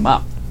and clean them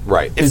up.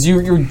 Right. Because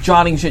you're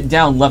jotting shit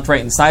down left, right,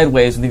 and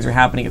sideways when things are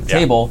happening at the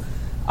table.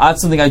 That's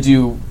something I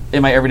do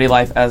in my everyday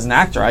life as an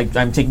actor.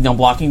 I'm taking down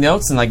blocking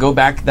notes, and I go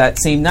back that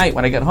same night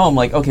when I get home,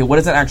 like, okay, what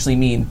does that actually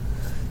mean?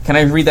 Can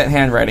I read that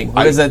handwriting?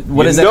 What is that?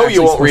 What is that? No,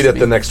 you won't read it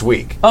the next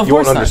week. Of you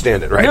course won't not.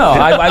 understand it, right? No,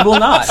 I will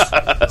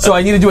not. So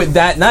I need to do it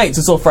that night, so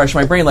it's still fresh in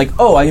my brain. Like,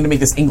 oh, I need to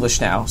make this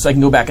English now, so I can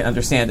go back and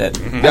understand it.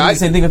 I do the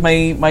same thing with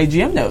my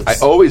GM notes.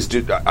 I always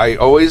do. I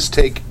always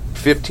take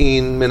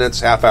 15 minutes,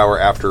 half hour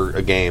after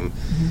a game,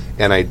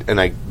 and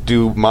I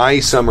do my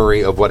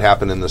summary of what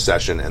happened in the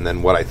session, and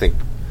then what I think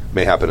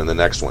may happen in the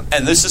next one.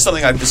 And this is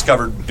something I've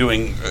discovered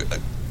doing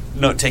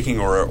note-taking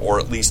or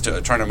at least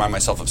trying to remind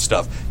myself of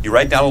stuff. You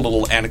write down a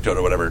little anecdote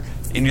or whatever,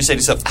 and you say to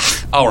yourself,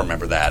 I'll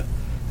remember that.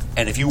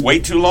 And if you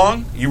wait too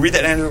long, you read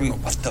that anecdote and go,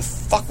 what the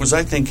fuck was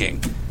I thinking?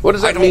 What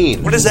does that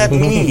mean? What does that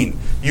mean?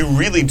 You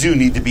really do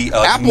need to be...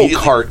 Apple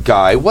cart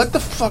guy, what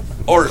the fuck?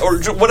 Or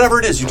whatever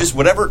it is. You just,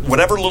 whatever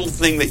little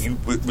thing that you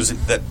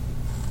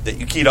that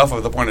you keyed off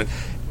of the point of,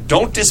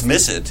 don't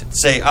dismiss it.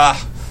 Say,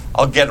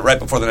 I'll get it right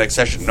before the next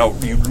session. No,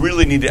 you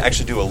really need to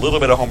actually do a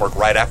little bit of homework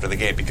right after the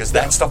game because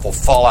that stuff will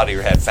fall out of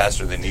your head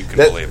faster than you can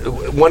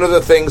believe. One of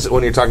the things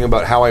when you're talking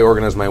about how I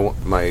organize my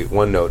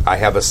OneNote, I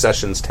have a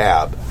sessions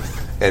tab,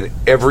 and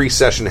every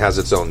session has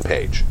its own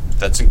page.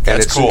 That's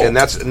cool. And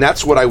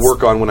that's what I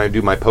work on when I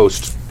do my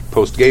post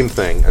game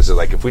thing. I said,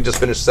 like, if we just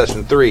finished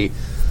session 3,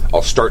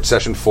 I'll start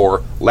session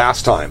 4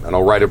 last time, and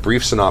I'll write a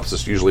brief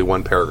synopsis, usually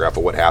one paragraph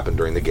of what happened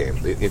during the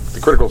game. The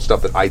critical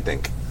stuff that I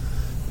think.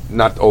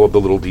 Not all of the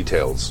little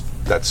details.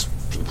 That's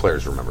the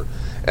players remember,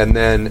 and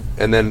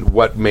then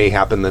what may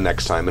happen the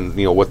next time,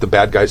 and what the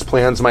bad guys'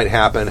 plans might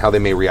happen, how they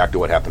may react to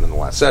what happened in the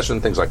last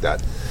session, things like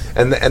that,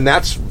 and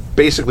that's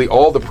basically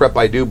all the prep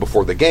I do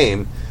before the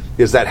game.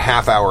 Is that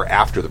half hour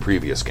after the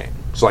previous game?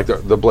 So like the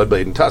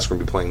Bloodblade and Tusk, we're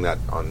going to be playing that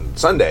on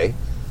Sunday.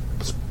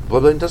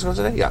 Bloodblade and Tusk on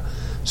Sunday, yeah.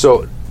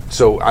 So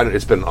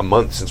it's been a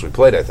month since we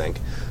played, I think,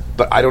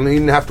 but I don't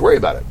even have to worry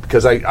about it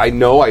because I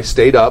know I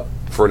stayed up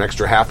for an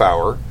extra half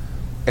hour.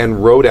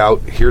 And wrote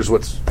out here's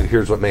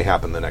what may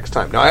happen the next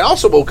time. Now I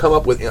also will come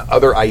up with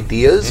other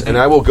ideas, and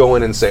I will go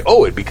in and say,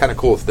 oh, it'd be kind of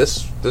cool if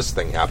this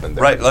thing happened.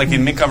 There. Right, like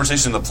in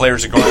mid-conversation, the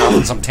players are going off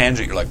on some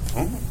tangent. You're like,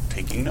 oh,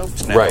 taking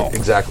notes now. Right,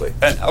 exactly.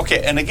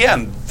 And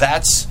again,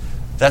 that's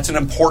an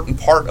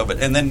important part of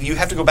it. And then you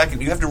have to go back and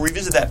you have to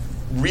revisit that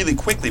really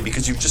quickly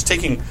because you've just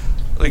taken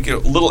like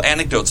little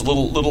anecdotes,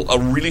 a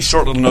really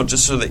short little note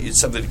just so that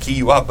it's something to key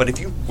you up. But if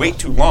you wait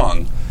too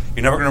long,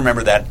 you're never going to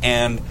remember that,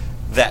 and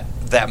that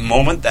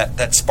moment,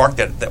 that spark,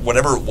 that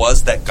whatever it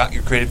was that got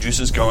your creative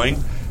juices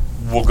going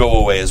will go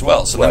away as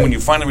well. So then when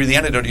you finally read the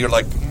anecdote, you're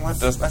like,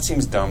 that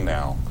seems dumb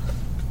now.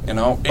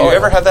 You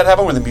ever had that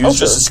happen where the muse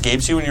just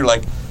escapes you and you're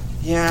like,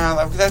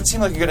 yeah, that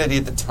seemed like a good idea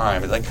at the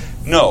time. It's like,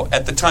 no,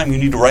 at the time you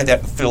need to write that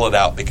and fill it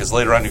out because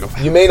later on you go...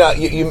 You may not,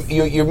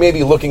 you may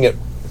be looking at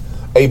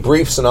a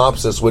brief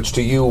synopsis, which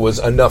to you was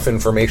enough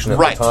information at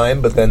the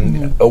time, but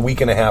then a week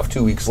and a half,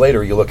 2 weeks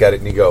later, you look at it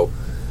and you go...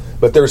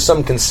 But there's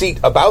some conceit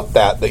about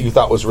that you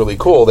thought was really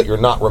cool that you're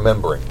not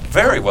remembering.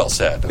 Very well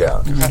said.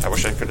 Yeah. God, I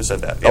wish I could have said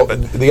that. Yeah,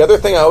 but the other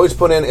thing I always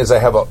put in is I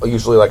have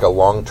usually like a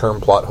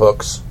long-term plot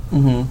hooks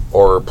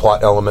or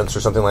plot elements or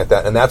something like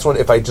that. And that's when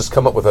if I just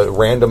come up with a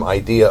random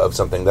idea of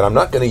something that I'm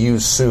not going to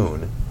use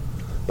soon,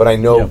 but I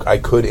know I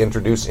could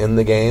introduce in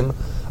the game,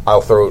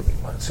 I'll throw,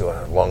 let's see,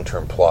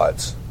 long-term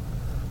plots.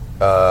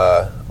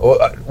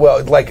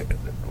 Well, like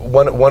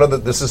one of the,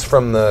 this is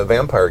from the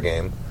vampire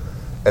game.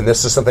 And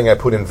this is something I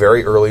put in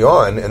very early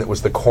on, and it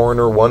was the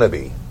coroner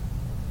wannabe.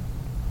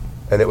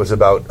 And it was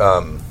about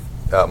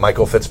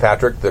Michael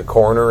Fitzpatrick, the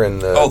coroner in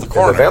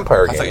the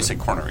vampire game. I thought you said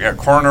coroner. Yeah,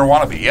 coroner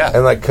wannabe, yeah.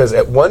 And because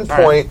at one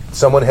point,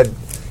 someone had...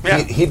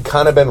 He'd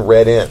kind of been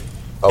read in.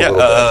 little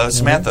bit.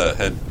 Samantha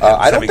had.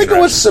 I don't think it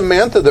was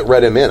Samantha that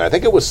read him in. I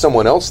think it was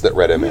someone else that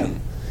read him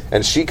in,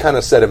 and she kind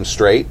of set him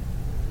straight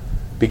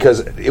because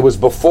it was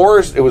before.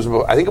 I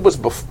think it was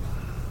before.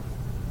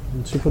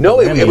 No,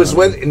 it was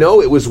when.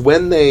 No, it was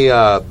when they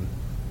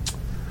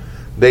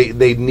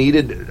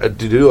needed to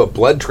do a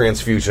blood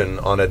transfusion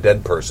on a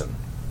dead person.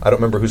 I don't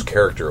remember whose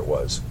character it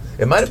was.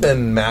 It might have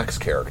been Mac's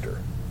character.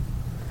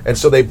 And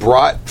so they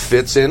brought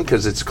Fitz in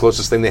because it's the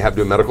closest thing they have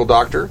to a medical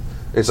doctor.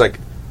 And it's like,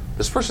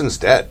 this person's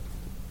dead.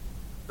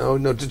 Oh,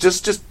 no,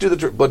 just do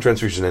the blood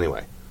transfusion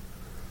anyway.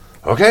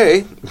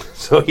 Okay.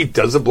 So he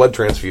does the blood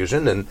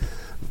transfusion, and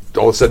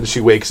all of a sudden she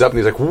wakes up, and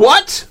he's like,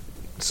 what?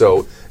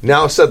 So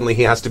now suddenly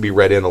he has to be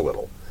read in a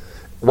little.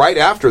 Right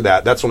after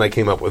that, that's when I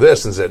came up with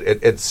this and said,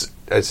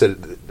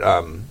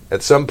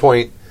 at some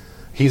point,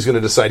 he's going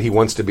to decide he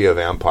wants to be a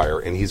vampire,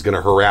 and he's going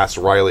to harass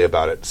Riley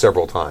about it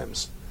several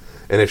times.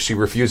 And if she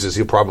refuses,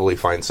 he'll probably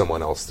find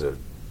someone else to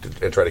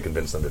try to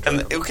convince them to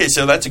try. Okay,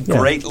 so that's a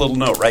great little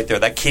note right there.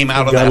 That came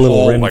out of got that a little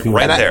whole, like,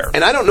 right there.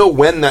 And I don't know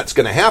when that's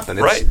going to happen.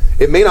 Right.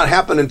 It may not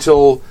happen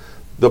until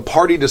the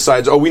party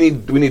decides, oh, we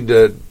need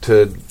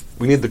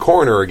the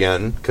coroner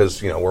again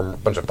because we're a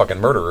bunch of fucking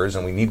murderers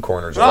and we need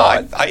coroners a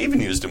lot. I even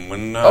used him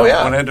when Oh,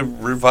 yeah. when I had to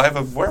revive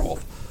a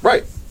werewolf.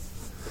 Right.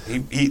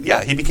 He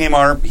became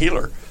our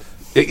healer.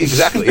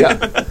 Exactly.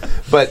 Yeah.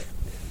 But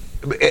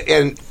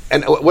and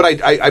what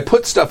I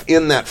put stuff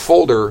in that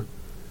folder,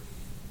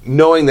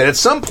 knowing that at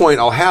some point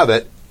I'll have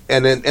it,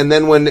 and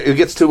then when it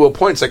gets to a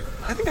point, it's like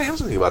I think I have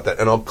something about that,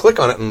 and I'll click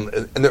on it,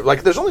 and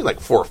there's only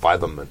like 4 or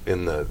 5 of them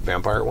in the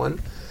vampire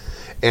one,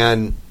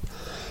 and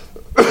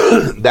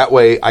that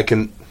way I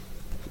can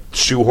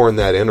shoehorn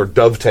that in or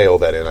dovetail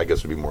that in. I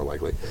guess would be more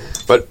likely.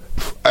 But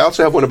I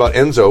also have one about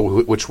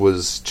Enzo, which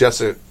was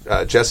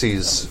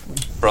Jesse's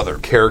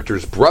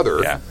character's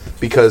brother. Yeah.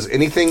 Because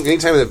anytime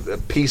that a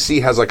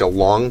PC has like a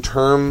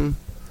long-term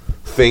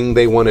thing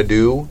they want to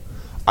do,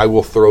 I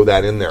will throw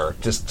that in there,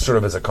 just sort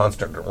of as a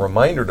constant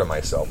reminder to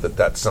myself that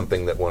that's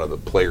something that one of the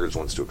players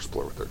wants to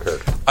explore with their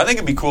character. I think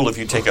it'd be cool if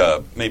you take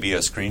maybe a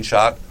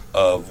screenshot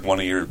of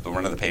one of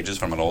the pages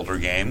from an older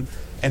game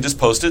and just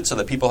post it so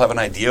that people have an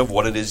idea of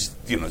what it is,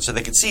 so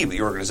they can see the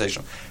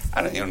organization.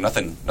 I don't,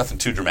 nothing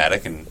too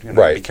dramatic, and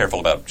right. Be careful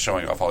about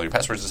showing off all your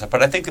passwords and stuff.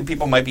 But I think that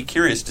people might be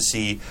curious to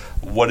see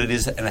what it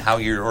is and how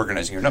you're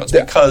organizing your notes,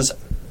 because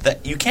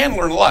that you can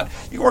learn a lot.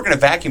 You can work in a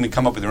vacuum and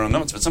come up with your own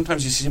notes, but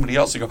sometimes you see somebody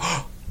else and go,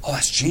 oh,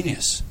 that's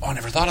genius. Oh, I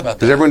never thought about that.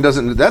 Because everyone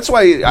doesn't. That's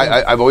why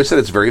I've always said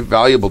it's very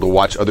valuable to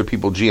watch other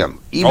people GM.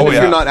 Even if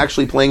you're not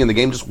actually playing in the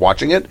game, just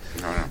watching it,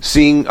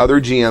 seeing other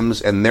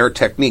GMs and their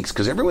techniques,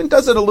 because everyone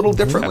does it a little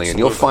differently, and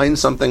you'll find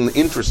something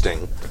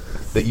interesting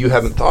that you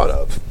haven't thought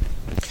of.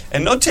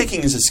 And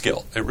note-taking is a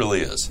skill. It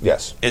really is.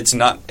 Yes. It's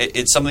not.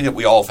 It's something that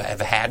we all have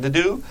had to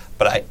do,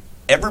 but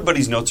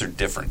everybody's notes are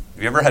different.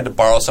 Have you ever had to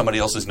borrow somebody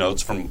else's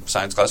notes from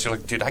science class? You're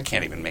like, dude, I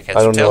can't even make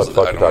heads or tails of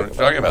that. I don't know what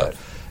you're talking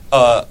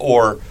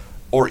about.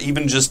 Or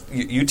even just,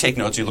 you take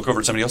notes, you look over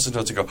at somebody else's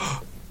notes and go,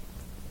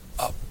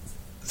 oh,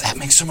 that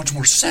makes so much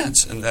more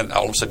sense. And then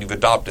all of a sudden you've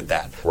adopted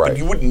that. Right. But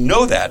you wouldn't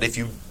know that if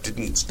you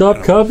didn't.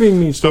 Stop copying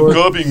me, Stop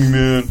copying me,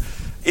 man.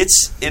 It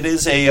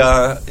is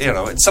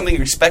it's something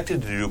you're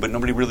expected to do, but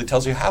nobody really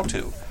tells you how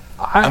to.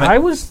 I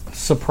was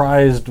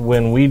surprised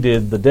when we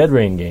did the Dead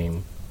Rain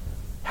game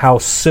how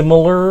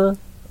similar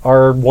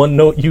our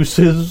OneNote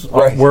uses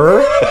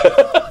were.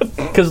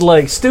 Because,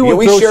 like, Stu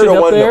would throw shit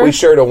up there. We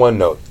shared a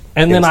OneNote.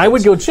 And then I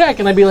would go check,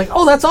 and I'd be like,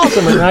 oh, that's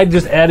awesome. And I'd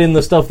just add in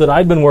the stuff that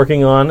I'd been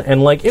working on,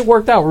 and, like, it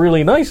worked out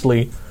really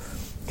nicely.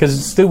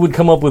 Because Stu would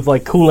come up with,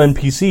 like, cool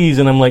NPCs,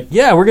 and I'm like,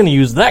 yeah, we're going to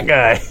use that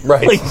guy.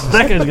 Right. Like,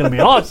 that guy's going to be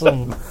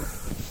awesome.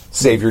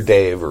 Savior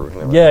Dave or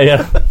whatever.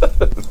 Yeah.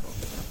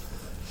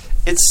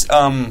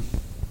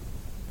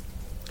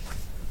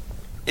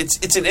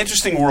 It's an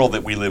interesting world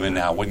that we live in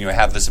now when you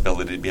have this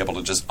ability to be able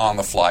to just on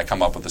the fly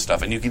come up with the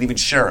stuff, and you can even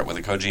share it with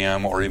a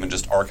CoGM or even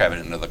just archive it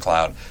into the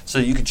cloud so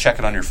you can check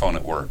it on your phone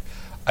at work.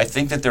 I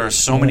think that there are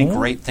so many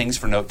great things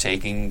for note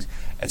taking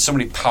and so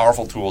many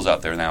powerful tools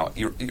out there now.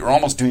 You're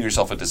almost doing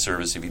yourself a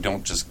disservice if you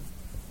don't just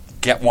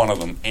get one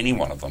of them, any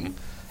one of them,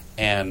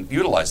 and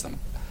utilize them.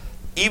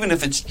 Even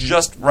if it's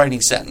just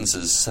writing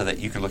sentences so that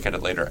you can look at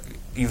it later.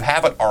 You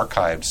have it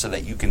archived so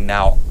that you can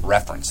now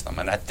reference them,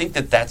 and I think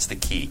that that's the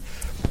key.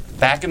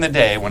 Back in the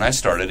day when I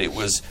started, it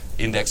was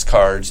index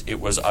cards. It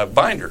was a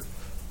binder,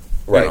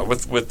 right,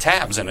 with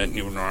tabs in it. And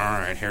you all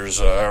right, here's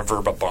a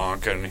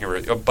VerbaBonk, and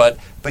here. But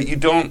you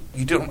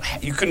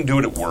couldn't do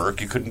it at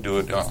work. You couldn't do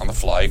it on the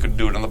fly. You couldn't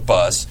do it on the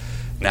bus.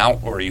 Now,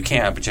 or you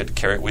can, but you have to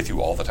carry it with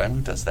you all the time.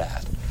 Who does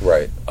that?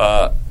 Right.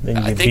 I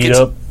think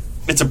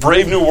it's a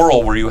brave new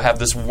world where you have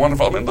this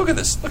wonderful. I mean, look at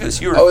this.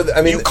 You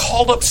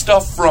called up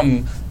stuff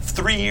from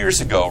 3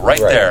 years ago, right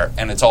there,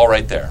 and it's all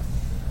right there.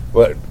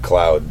 What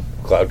cloud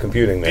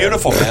computing, man.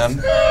 Beautiful, man.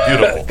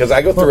 Beautiful. Because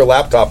I go through a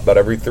laptop about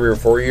every 3 or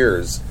 4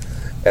 years,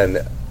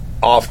 and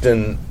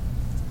often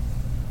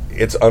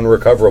it's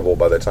unrecoverable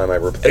by the time I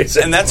replace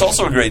it. And that's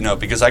also a great note,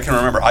 because I can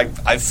remember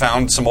I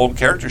found some old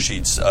character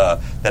sheets that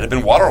had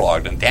been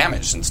waterlogged and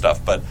damaged and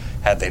stuff, but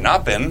had they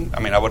not been, I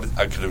mean,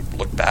 I could have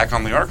looked back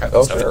on the archive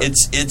and stuff. Sure.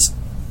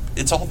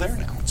 It's all there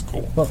now. It's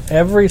cool. Well,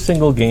 every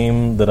single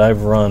game that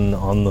I've run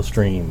on the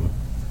stream,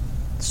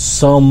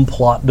 some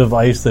plot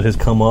device that has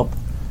come up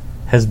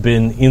has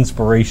been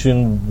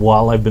inspiration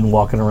while I've been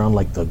walking around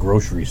like the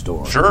grocery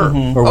store. Sure.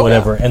 Or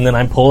whatever. Yeah. And then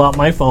I pull out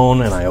my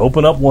phone and I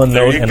open up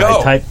OneNote and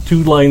I type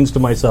 2 lines to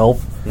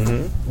myself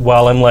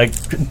while I'm like,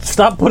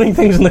 stop putting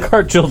things in the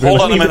cart, children.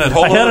 Hold on a minute.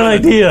 I had an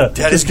idea.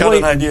 Daddy's got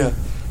an idea.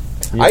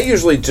 I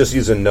usually just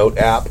use a note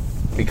app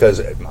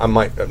because I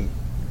might.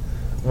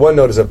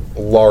 OneNote is a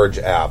large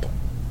app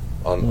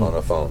on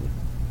a phone.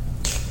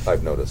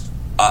 I've noticed.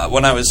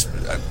 When I was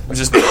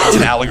just it's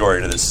an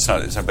allegory to this.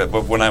 It's not,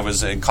 but when I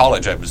was in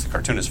college, I was the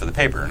cartoonist for the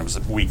paper, and it was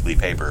a weekly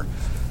paper.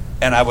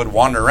 And I would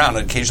wander around,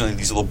 and occasionally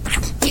these little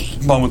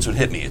moments would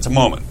hit me. It's a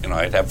moment,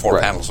 I'd have 4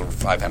 panels or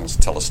 5 panels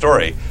to tell a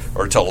story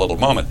or tell a little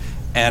moment,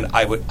 and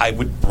I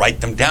would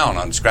write them down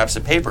on scraps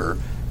of paper,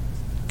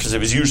 because it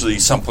was usually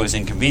someplace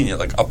inconvenient,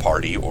 like a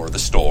party or the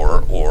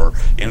store or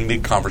in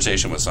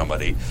mid-conversation with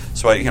somebody.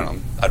 So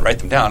I'd write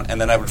them down,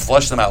 and then I would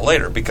flush them out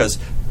later, because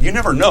you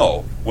never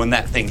know when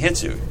that thing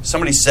hits you.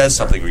 Somebody says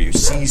something, or you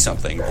see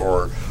something,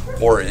 or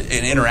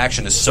an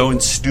interaction is so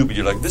stupid,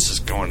 you're like, this is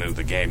going into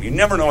the game. You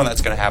never know when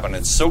that's going to happen.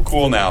 It's so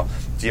cool now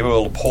to be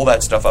able to pull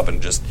that stuff up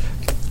and just,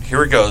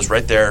 here it goes,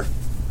 right there.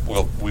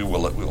 We'll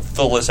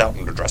fill this out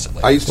and address it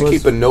later. I used to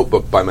keep a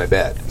notebook by my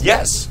bed.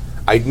 Yes.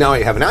 Now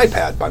I have an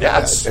iPad by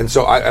my bed. And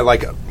so I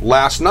like,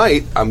 last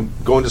night, I'm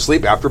going to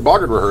sleep after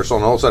Boggart rehearsal,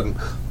 and all of a sudden,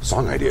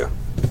 song idea.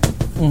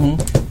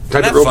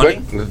 Type it real quick,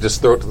 and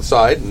just throw it to the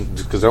side,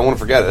 because I don't want to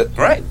forget it.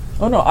 Right.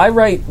 Oh, no, I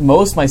write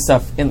most of my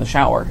stuff in the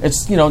shower.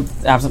 It's,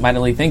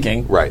 absent-mindedly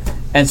thinking. Right.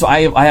 And so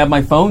I have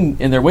my phone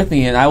in there with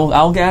me, and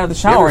I'll get out of the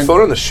shower. You have your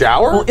phone in the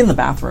shower? Well, in the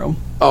bathroom.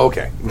 Oh,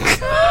 okay.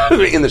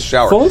 In the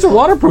shower. Phones are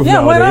waterproof Yeah,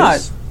 nowadays. why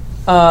not?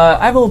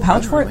 I have a little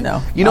pouch for it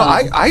now.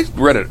 I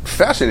read a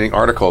fascinating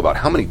article about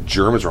how many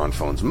germs are on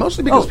phones,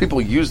 mostly because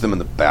people use them in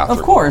the bathroom.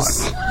 Of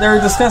course.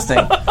 They're disgusting.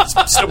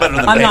 Still better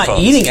than I'm not payphones.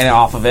 eating it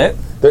off of it.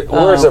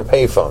 Where's a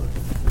payphone?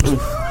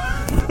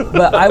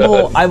 But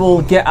I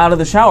will get out of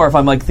the shower if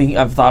I'm like thinking,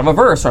 I've thought of a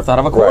verse or I've thought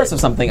of a chorus of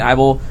something. I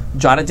will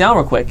jot it down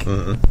real quick.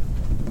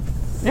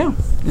 Mm-hmm. Yeah.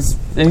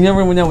 And you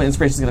never know when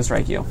inspiration is going to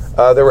strike you.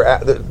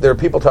 There are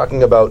people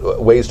talking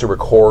about ways to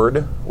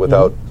record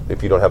without,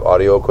 if you don't have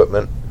audio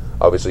equipment.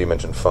 Obviously, you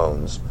mentioned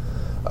phones.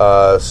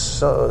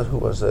 So, who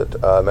was it?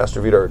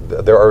 Master Vita.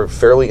 There are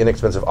fairly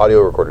inexpensive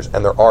audio recorders,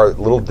 and there are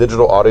little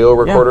digital audio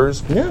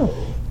recorders. Yeah.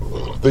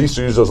 They used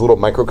to use those little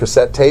micro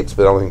cassette tapes,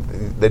 but I don't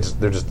think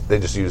they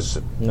just use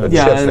chips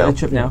now. A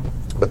chip now.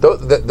 But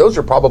those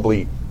are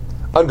probably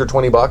under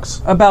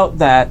 $20. About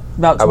that,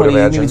 about 20,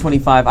 imagine. maybe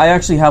 25. I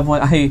actually have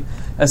one. I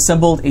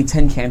assembled a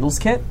 10 candles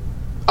kit,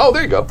 Oh,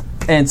 there you go.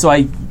 and so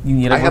you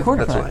need a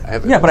recorder for that's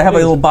that. right. Yeah, but I have a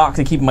little box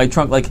to keep in my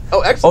trunk. Like,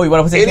 Oh, excellent. oh, you want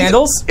to put some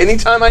candles?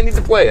 Anytime I need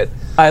to play it.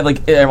 I have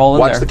like it all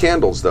in Watch there. the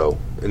candles, though,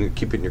 and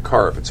keep it in your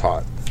car if it's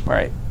hot.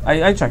 Right.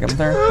 I check them.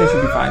 They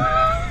should be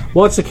fine.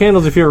 Watch the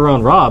candles if you're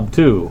around Rob,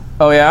 too.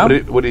 Oh yeah.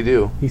 What do you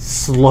do? He's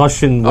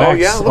slushing Oh, wax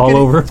yeah, look all at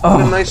over.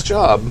 What a nice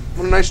job.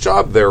 What a nice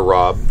job there,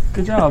 Rob.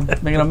 Good job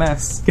making a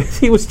mess.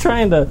 He was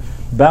trying to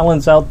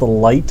balance out the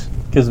light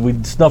because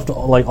we snuffed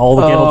like all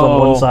the candles on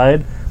one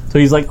side. So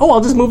he's like, "Oh,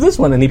 I'll just move this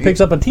one," and he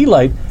picks up a tea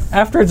light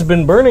after it's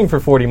been burning for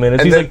 40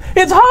 minutes. And He's then- like,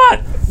 "It's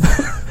hot."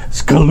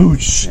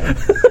 Skaloosh.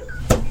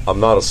 I'm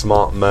not a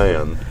smart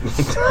man.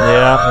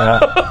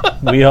 Yeah.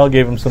 We all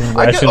gave him some.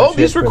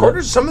 These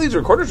recorders. Some of these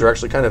recorders are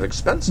actually kind of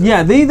expensive.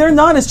 Yeah, they're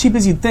not as cheap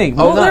as you'd think.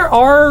 Well, there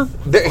are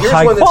Here's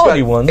high one that's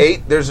quality got ones.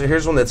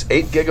 Here's one that's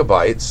 8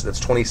 gigabytes. That's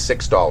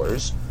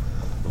 $26.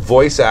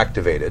 Voice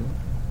activated,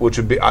 which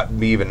would be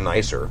even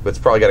nicer. But it's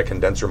probably got a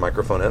condenser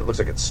microphone in it. It looks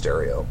like it's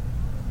stereo.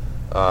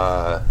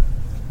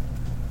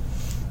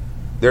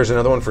 There's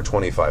another one for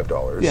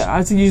 $25. Yeah,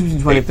 I'd say use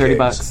between 20 and 30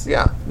 bucks.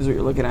 Yeah. Is what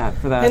you're looking at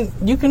for that.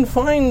 And you can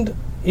find,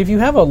 if you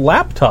have a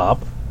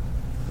laptop,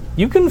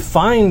 you can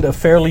find a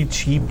fairly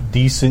cheap,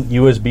 decent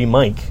USB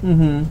mic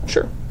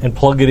Sure. and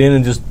plug it in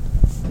and just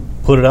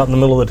put it out in the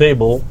middle of the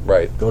table.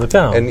 Right. Go to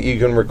town. And you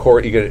can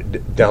record. You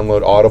can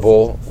download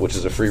Audible, which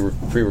is a free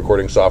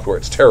recording software.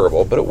 It's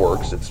terrible, but it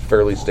works. It's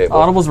fairly stable.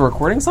 Audible's a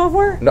recording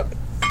software? No,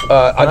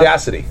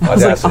 Audacity. I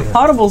was Audacity. like,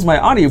 Audible's my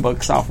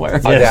audiobook software.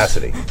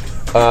 Audacity.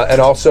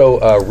 And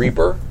also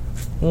Reaper.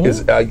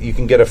 Is you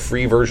can get a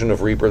free version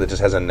of Reaper that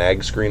just has a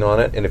nag screen on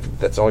it, and if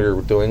that's all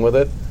you're doing with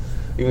it,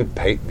 you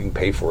can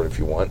pay for it if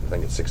you want. I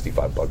think it's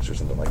 $65 or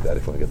something like that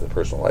if you want to get the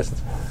personal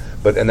license.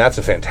 And that's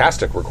a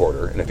fantastic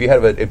recorder. And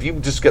if you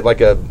just get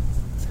like a,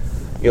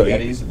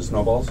 Yetis and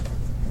snowballs.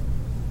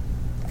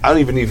 I don't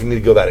even need to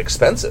go that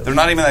expensive. They're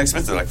not even that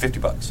expensive. They're like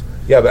 $50.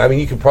 Yeah, but I mean,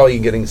 you could probably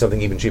getting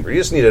something even cheaper. You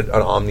just need an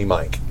Omni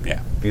mic.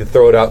 Yeah. If you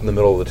throw it out in the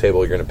middle of the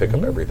table, you're going to pick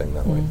up everything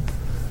that way.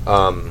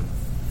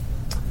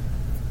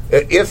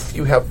 If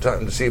you have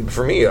time to see,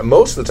 for me,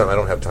 most of the time I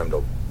don't have time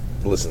to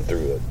listen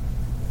through it,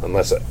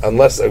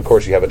 unless of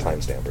course you have a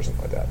timestamp or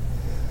something like that.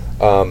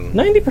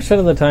 90%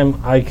 of the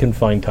time, I can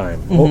find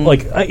time. Well,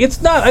 like,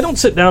 it's not. I don't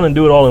sit down and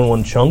do it all in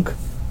one chunk,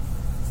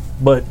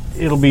 but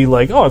it'll be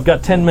like, oh, I've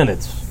got 10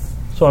 minutes,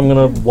 so I'm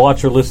going to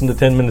watch or listen to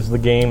 10 minutes of the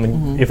game,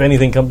 and if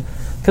anything comes,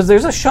 because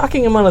there's a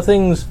shocking amount of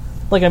things,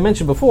 like I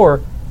mentioned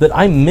before, that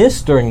I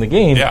miss during the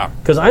game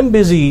because I'm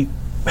busy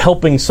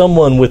helping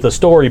someone with a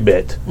story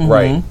bit,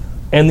 right?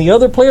 And the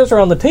other players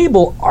around the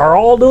table are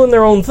all doing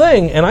their own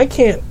thing, and I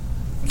can't.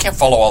 You can't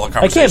follow all the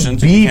I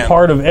conversations. can't be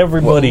part of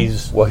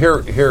everybody's. Well,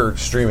 here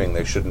streaming,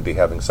 they shouldn't be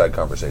having side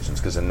conversations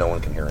because then no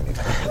one can hear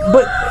anything.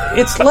 But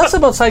it's less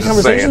about side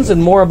conversations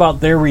and more about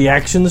their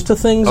reactions to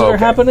things that are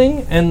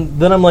happening. And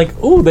then I'm like,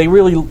 ooh, they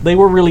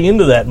were really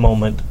into that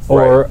moment,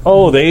 or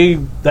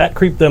that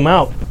creeped them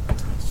out.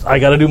 I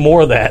got to do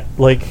more of that.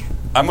 Like,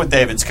 I'm with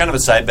Dave. It's kind of a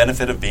side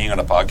benefit of being on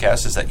a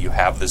podcast is that you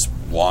have this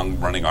long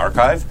running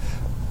archive.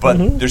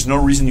 But there's no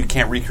reason you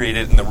can't recreate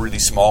it in the really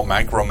small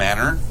micro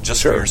manner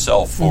just for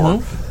yourself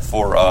for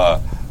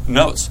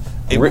notes.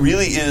 It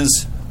really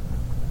is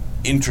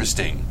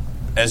interesting,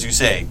 as you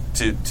say,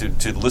 to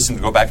listen,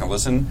 to go back and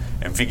listen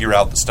and figure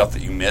out the stuff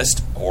that you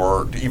missed,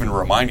 or to even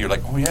remind you,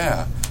 like, oh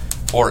yeah,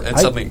 or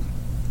it's something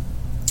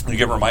you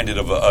get reminded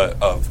of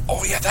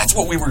oh yeah, that's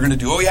what we were going to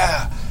do. Oh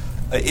yeah.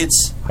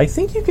 I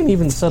think you can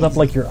even set up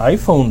like your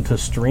iPhone to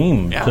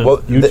stream to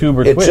YouTube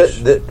or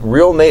Twitch.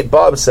 Real Nate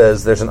Bob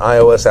says there's an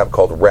iOS app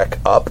called Rec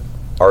Up,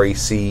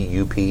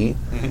 RECUP,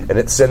 and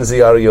it sends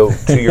the audio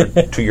to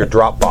your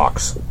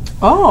Dropbox.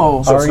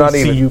 Oh, so it's not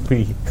even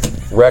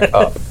RECUP. Rec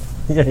Up.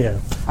 Yeah.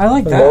 I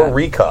like that. Or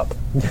Recup.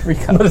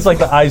 But it's like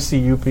the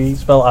ICUP.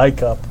 Spell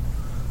iCup.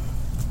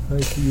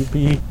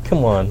 ICUP.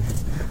 Come on.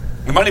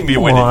 There might even be a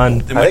way I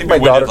think my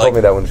daughter told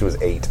me that when she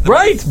was 8.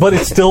 Right, but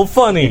it's still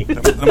funny.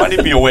 There might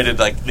even be a way to,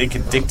 like, they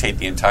could dictate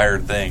the entire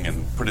thing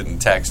and put it in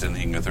text, and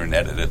you can go through and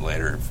edit it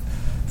later.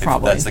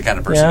 If that's the kind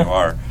of person you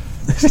are.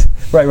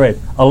 Right.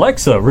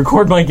 Alexa,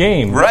 record my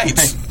game. Right.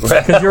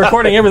 Because you're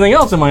recording everything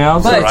else in my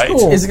house. But that's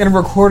cool. Is it going to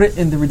record it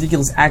in the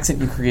ridiculous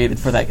accent you created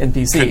for that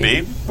NPC? Could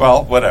be.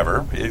 Well,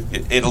 whatever.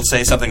 It'll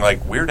say something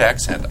like, weird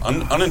accent,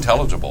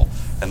 unintelligible.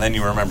 And then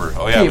you remember,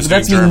 oh yeah, I was but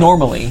that's doing me German.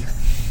 normally.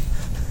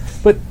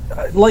 But,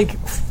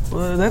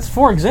 that's,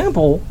 for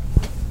example,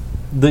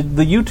 the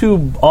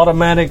YouTube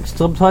automatic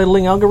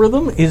subtitling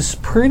algorithm is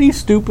pretty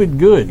stupid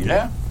good.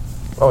 Yeah.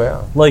 Oh,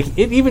 yeah. Like,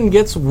 it even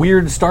gets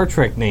weird Star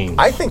Trek names.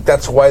 I think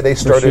that's why they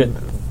started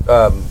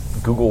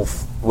Google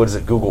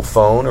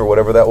Phone or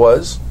whatever that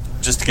was.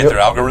 Just to get their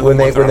algorithm. When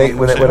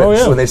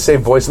they say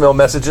voicemail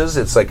messages,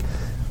 it's like,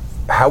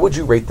 how would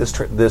you rate this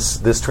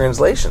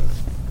translation?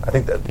 I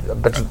think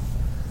that.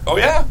 Oh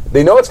yeah.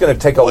 They know it's going to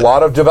take a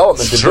lot of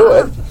development to do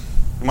it.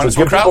 You might as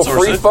so well give people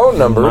free phone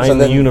numbers and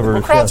then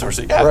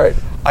crowdsource it. Yeah. Right.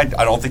 I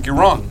don't think you're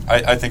wrong.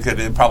 I think that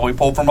it probably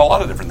pulled from a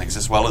lot of different things,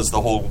 as well as the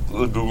whole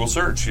Google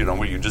search.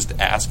 Where you just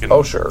ask and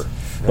all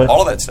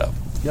of that stuff.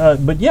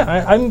 But yeah,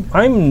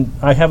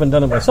 I haven't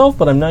done it myself,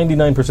 but I'm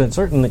 99%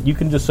 certain that you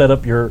can just set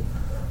up your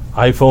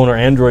iPhone or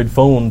Android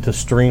phone to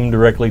stream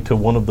directly to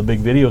one of the big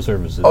video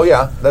services. Oh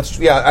yeah,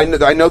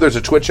 I know there's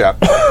a Twitch app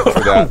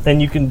for that,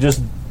 and you can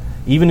just,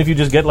 even if you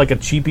just get like a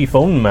cheapy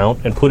phone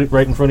mount and put it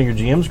right in front of your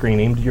GM screen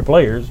aimed at your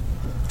players.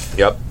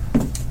 Yep.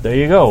 There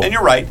you go. And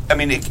you're right. I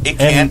mean, it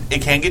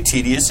can get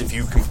tedious if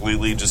you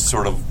completely just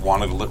sort of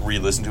want to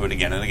re-listen to it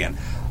again and again.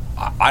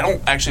 I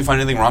don't actually find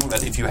anything wrong with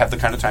that if you have the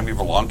kind of time, you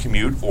have a long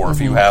commute, or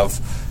if you have,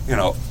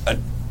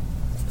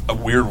 a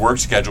weird work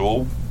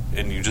schedule,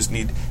 and you just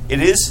need.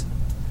 It is.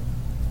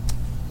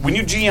 When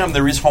you GM,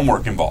 there is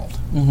homework involved.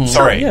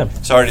 Sorry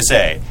to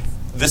say.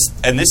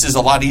 This is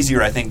a lot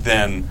easier, I think,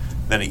 than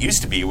it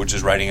used to be, which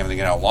is writing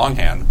everything out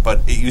longhand.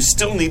 But you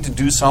still need to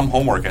do some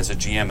homework as a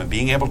GM, and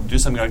being able to do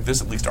something like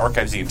this at least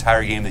archives the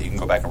entire game that you can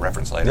go back and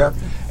reference later.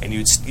 Yeah. And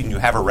you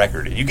have a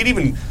record. And you can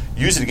even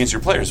use it against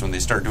your players when they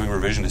start doing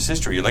revisionist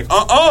history. You're like,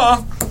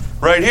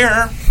 right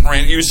here,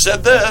 right? You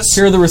said this.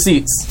 Here are the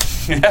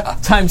receipts. Yeah.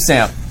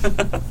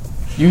 Timestamp.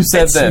 You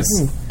said this.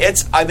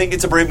 I think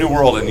it's a brave new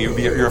world, and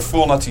you're a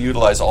fool not to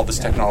utilize all this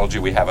technology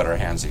we have at our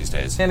hands these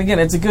days. And again,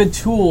 it's a good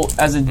tool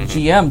as a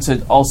GM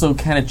to also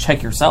kind of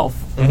check yourself.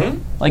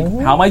 Like,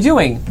 how am I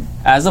doing?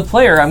 As a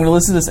player, I'm going to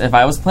listen to this. If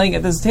I was playing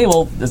at this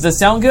table, does this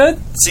sound good?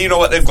 See, you know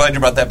what? I'm glad you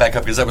brought that back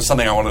up, because that was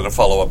something I wanted to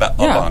follow up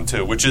on,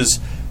 too, which is,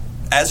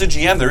 as a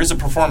GM, there is a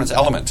performance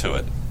element to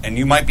it, and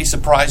you might be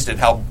surprised at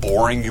how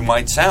boring you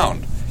might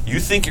sound. You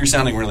think you're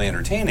sounding really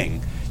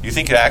entertaining. You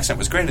think your accent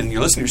was great, and you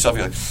listen to yourself,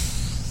 you're like...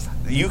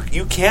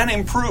 You can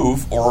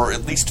improve or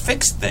at least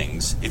fix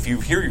things if you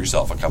hear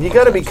yourself a couple of times. You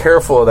got to be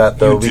careful of that,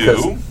 though,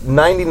 because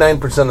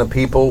 99% of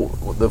people,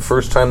 the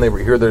first time they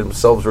hear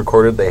themselves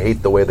recorded, they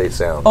hate the way they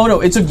sound. Oh,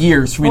 no, it took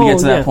years for me to get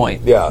to that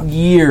point. Yeah.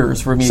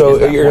 Years for me to get to that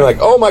point. So you're like,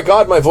 oh my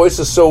God, my voice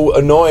is so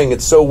annoying,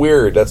 it's so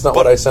weird. That's not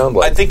what I sound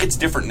like. I think it's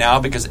different now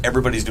because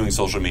everybody's doing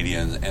social media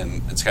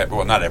and Skype.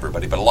 Well, not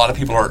everybody, but a lot of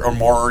people are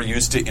more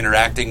used to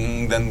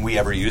interacting than we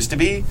ever used to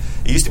be.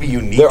 It used to be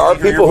unique. There are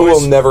people who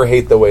will never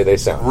hate the way they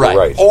sound.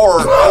 Right.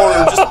 Or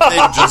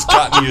they've just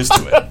gotten used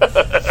to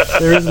it.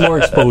 There is more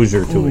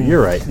exposure to it.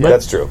 You're right.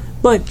 That's true.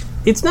 But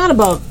it's not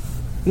about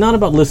not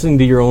about listening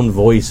to your own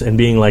voice and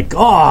being like,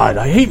 God,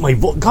 I hate my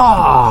voice.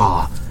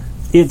 God,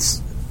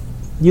 it's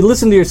you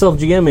listen to yourself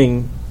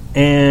GMing,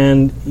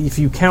 and if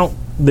you count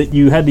that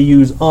you had to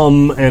use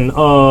and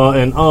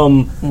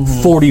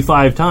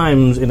 45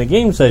 times in a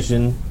game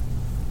session,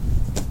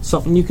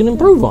 something you can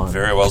improve on.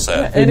 Very well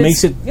said. It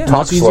makes it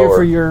much easier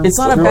for your. It's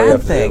not a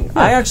bad thing.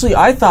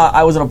 I thought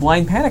I was in a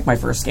blind panic my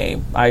first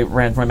game. I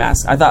ran for my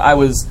mask. I thought I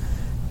was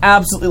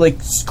absolutely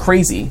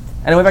crazy,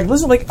 and I went back and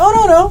listened. I'm like,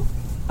 oh no,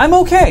 I'm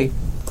okay.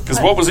 Because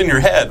what was in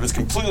your head was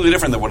completely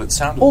different than what it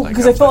sounded like.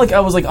 Because I felt like I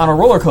was on a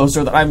roller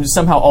coaster that I'm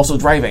somehow also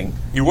driving.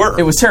 You were.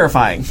 It was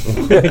terrifying.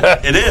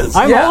 It is.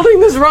 I'm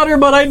holding this rudder,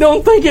 but I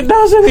don't think it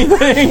does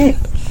anything.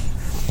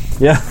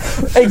 Yeah.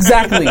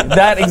 Exactly.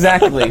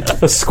 Exactly.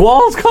 The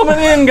squall's coming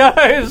in,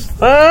 guys.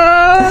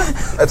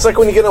 It's like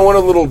when you get on one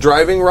of the little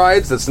driving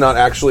rides that's not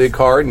actually a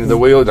car, and the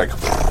wheel is like...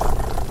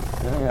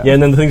 Yeah,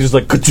 and then the thing's just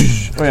like...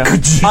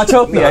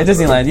 Autopia at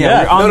Disneyland,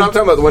 yeah. No, I'm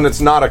talking about when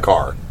it's not a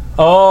car.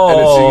 Oh.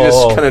 And you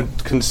just kind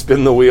of can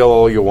spin the wheel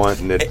all you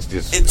want, and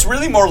it's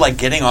really more like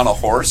getting on a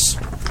horse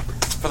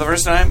for the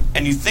first time,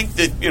 and you think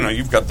that,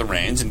 you've got the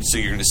reins, and so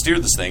you're going to steer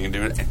this thing and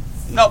do it.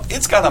 No,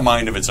 it's got a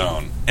mind of its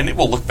own, and it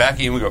will look back at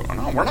you and go,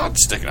 "No, we're not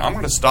sticking. I'm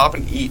going to stop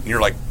and eat." And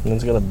you're like, and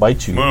it's going to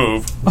bite you.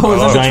 Move. Oh, is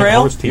that the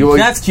trail? Like,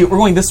 that's cute. We're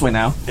going this way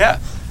now. Yeah.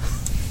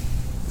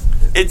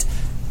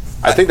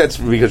 I think that's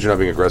because you're not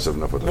being aggressive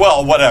enough with it.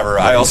 Well, whatever.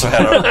 I also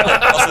had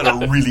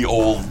a really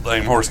old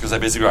lame horse because I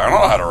basically I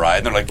don't know how to ride.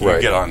 And they're like,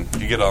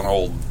 you get on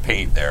old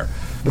paint there.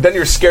 But then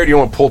you're scared you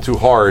don't want to pull too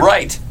hard.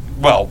 Right.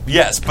 Well,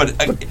 yes, but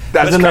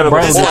that's kind of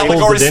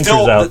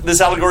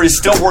this allegory is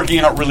still working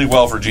out really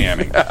well for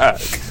GMing.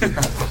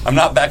 I'm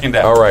not backing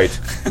down. All right.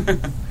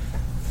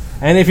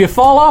 And if you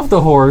fall off the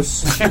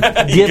horse,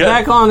 get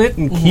back on it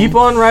and keep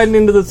on riding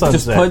into the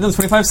sunset. Just put those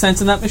 25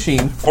 cents in that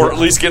machine. Or at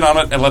least get on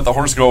it and let the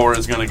horse go where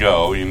it's going to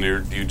go.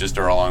 You just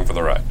are along for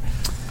the ride.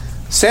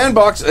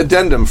 Sandbox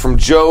addendum from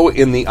Joe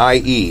in the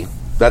IE.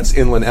 That's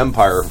Inland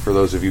Empire, for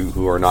those of you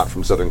who are not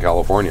from Southern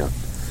California.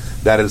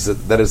 That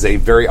is a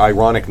very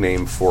ironic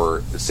name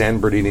for San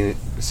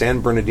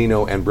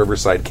Bernardino and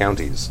Riverside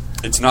counties.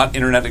 It's not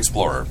Internet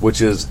Explorer.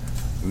 Which is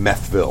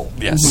Methville.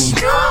 Yes.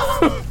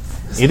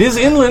 It is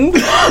inland,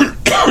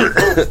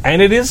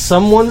 and it is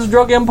someone's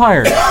drug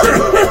empire.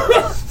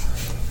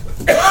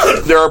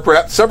 There are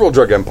perhaps several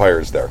drug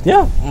empires there.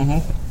 Yeah.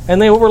 And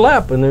they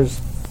overlap, and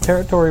there's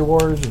territory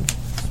wars, and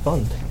it's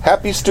fun.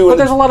 Happy Stew. But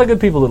there's a lot of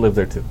good people that live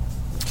there, too.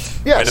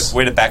 Yes.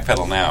 Way to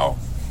backpedal now.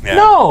 Yeah.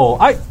 No,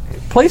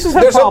 places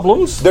have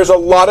problems. There's a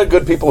lot of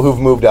good people who've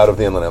moved out of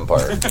the Inland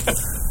Empire.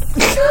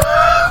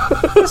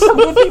 There's some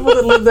good people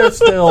that live there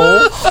still.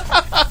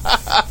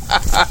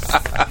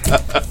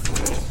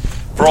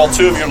 For all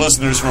two of your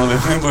listeners from the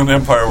Inland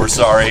Empire, we're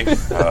sorry.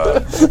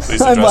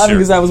 Please I'm laughing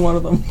because I was one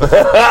of them.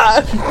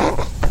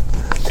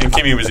 And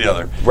Kimmy was the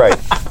other. Right.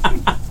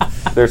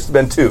 There's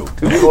been two.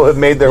 Two people have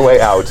made their way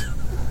out.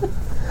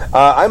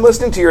 I'm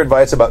listening to your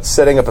advice about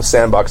setting up a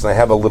sandbox, and I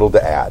have a little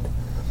to add.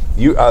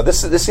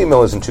 This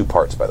email is in two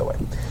parts, by the way.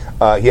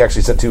 He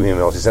actually sent two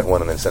emails. He sent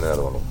one and then sent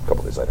another one a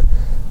couple days later.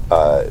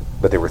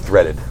 But they were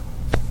threaded.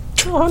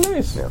 Oh,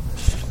 nice. Yeah.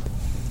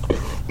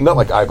 Not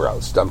like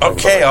eyebrows.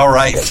 Okay, all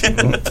right.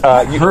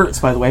 It hurts,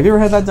 by the way. Have you ever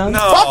had that done? No.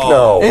 Fuck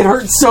no. It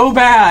hurts so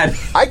bad.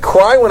 I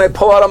cry when I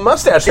pull out a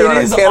mustache hair on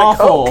a can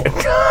awful. of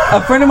Coke.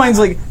 A friend of mine's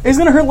like, it's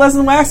going to hurt less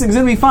than waxing. It's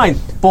going to be fine.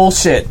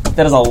 Bullshit.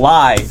 That is a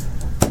lie.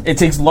 It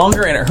takes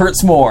longer and it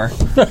hurts more.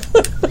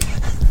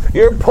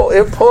 You pull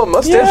a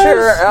mustache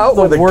hair out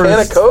with a can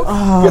of Coke?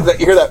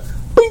 You hear that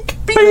bink,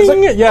 bink.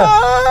 Bing, like,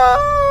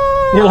 yeah.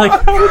 You're like,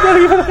 how did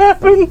that even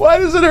happen? Why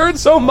does it hurt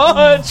so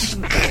much?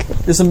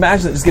 Just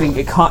imagine it just getting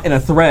it caught in a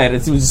thread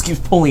and it just keeps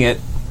pulling it.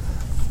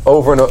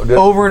 Over and over.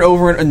 Over and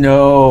over and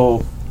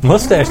no.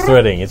 Mustache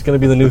threading. It's going to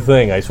be the new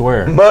thing, I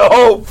swear.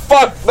 Oh,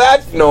 fuck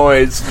that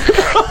noise.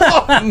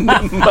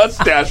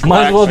 Mustache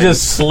Might as well waxing.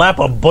 just slap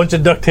a bunch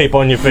of duct tape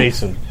on your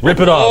face and rip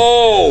it off.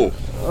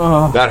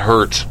 Oh! That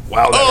hurts.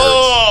 Wow,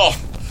 that hurts.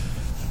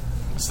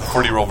 It's the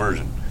 40-year-old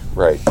version.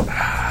 Right.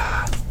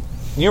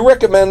 You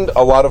recommend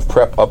a lot of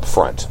prep up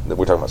front.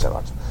 We're talking about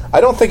Sandbox. I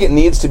don't think it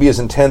needs to be as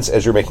intense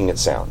as you're making it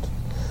sound.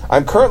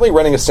 I'm currently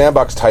running a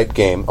Sandbox-type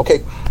game.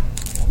 Okay.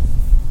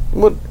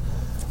 You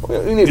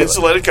need Just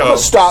let it go.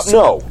 Stop.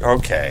 No.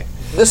 Okay.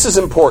 This is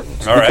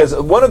important. All because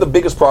right. one of the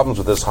biggest problems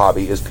with this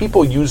hobby is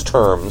people use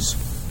terms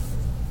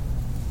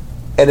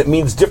and it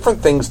means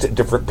different things to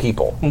different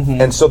people.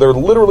 Mm-hmm. And so they're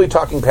literally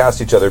talking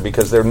past each other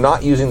because they're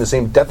not using the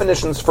same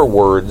definitions for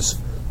words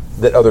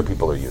that other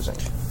people are using.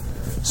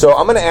 So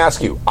I'm going to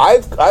ask you,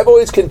 I've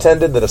always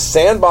contended that a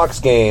sandbox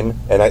game,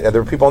 and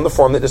there are people on the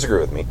forum that disagree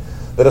with me,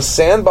 that a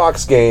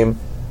sandbox game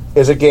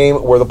is a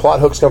game where the plot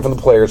hooks come from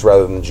the players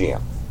rather than the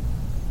GM.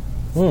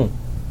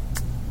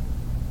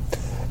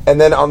 And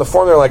then on the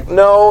forum they're like,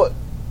 no,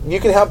 you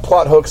can have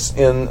plot hooks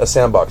in a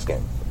sandbox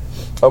game.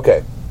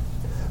 Okay.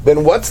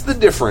 Then what's the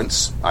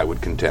difference, I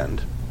would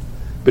contend,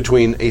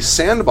 between a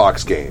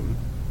sandbox game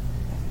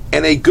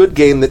and a good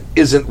game that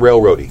isn't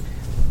railroady?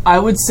 I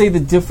would say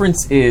the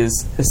difference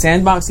is the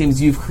sandbox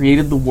games, you've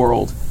created the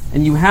world.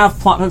 and you have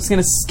plot hooks kind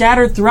of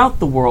scattered throughout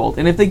the world.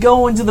 And if they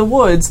go into the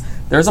woods,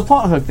 there's a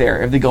plot hook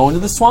there. If they go into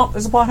the swamp,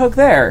 there's a plot hook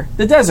there.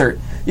 The desert.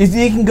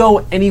 They can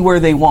go anywhere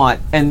they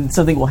want, and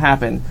something will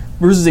happen.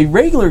 Versus a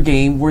regular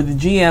game where the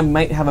GM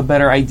might have a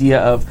better idea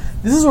of,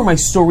 this is where my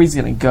story's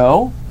going to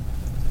go.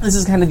 This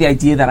is kind of the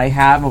idea that I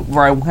have,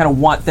 where I kind of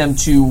want them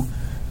to,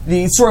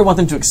 the story I want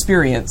them to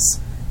experience,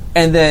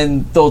 and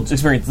then they'll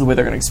experience the way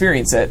they're going to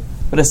experience it.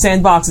 But a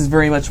sandbox is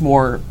very much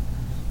more,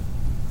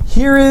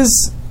 here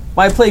is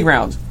my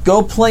playground.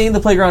 Go play in the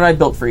playground I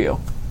built for you.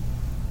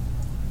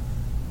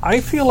 I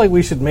feel like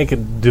we should make a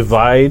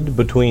divide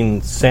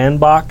between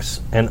sandbox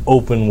and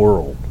open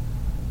world.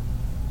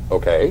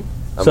 Okay,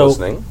 I'm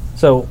listening.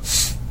 So,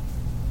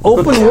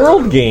 open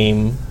world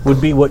game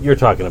would be what you're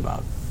talking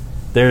about.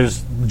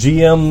 There's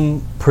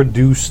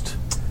GM-produced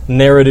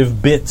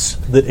narrative bits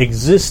that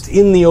exist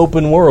in the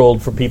open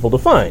world for people to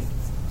find,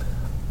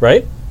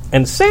 right?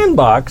 And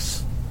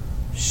sandbox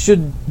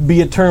should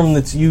be a term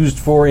that's used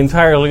for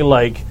entirely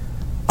like,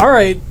 all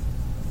right,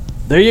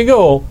 there you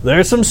go.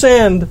 There's some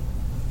sand.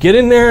 Get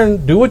in there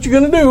and do what you're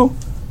going to do.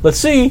 Let's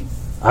see.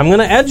 I'm going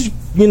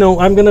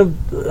to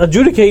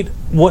adjudicate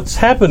what's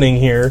happening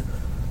here,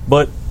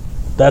 but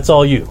that's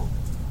all you.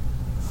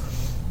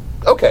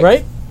 Okay.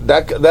 Right?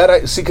 That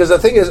I see, because the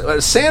thing is,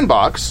 a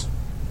sandbox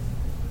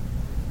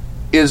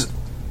is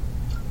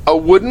a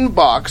wooden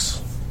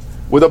box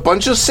with a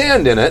bunch of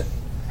sand in it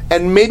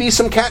and maybe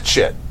some cat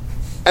shit.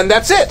 And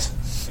that's it.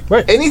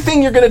 Right.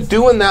 Anything you're going to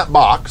do in that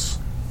box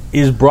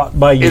is brought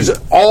by you. Is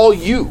all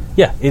you.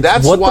 Yeah, it's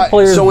that's what why, the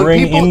players so when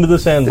bring people, into the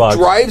sandbox. It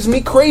drives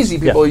me crazy.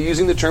 People Yeah. are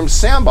using the term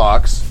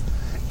sandbox,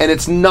 and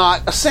it's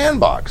not a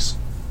sandbox.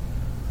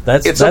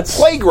 It's a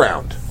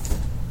playground.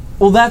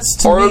 Well, that's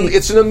to me.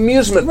 It's an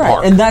amusement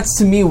park. And that's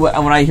to me, when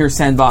I hear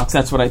sandbox,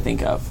 that's what I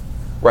think of.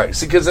 Right.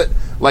 See, because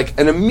like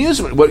an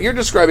amusement, what you're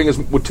describing is,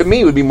 to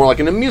me, would be more like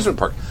an amusement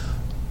park.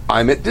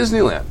 I'm at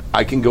Disneyland.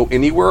 I can go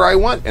anywhere I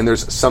want, and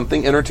there's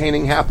something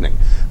entertaining happening.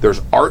 There's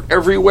art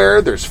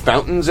everywhere. There's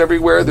fountains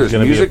everywhere. There's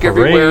music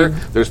everywhere.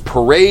 There's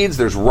parades.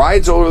 There's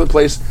rides all over the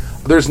place.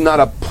 There's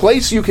not a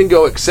place you can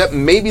go except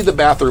maybe the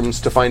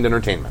bathrooms to find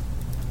entertainment.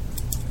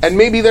 And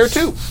maybe there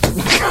too.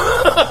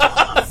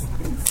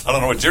 I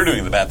don't know what you're doing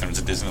in the bathrooms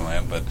at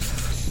Disneyland, but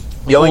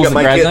yelling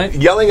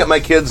at my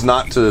kids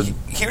not to.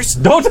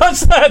 Don't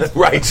touch that.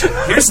 Right.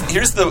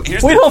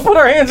 We don't put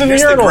our hands in the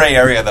urinal. Here's the gray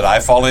area that I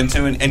fall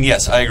into, and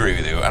yes, I agree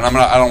with you. And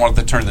I don't want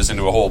to turn this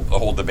into a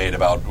whole debate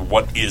about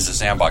what is a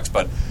sandbox,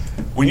 but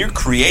when you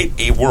create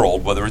a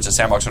world, whether it's a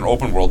sandbox or an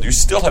open world, you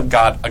still have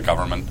got a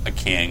government, a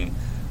king,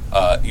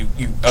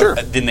 sure.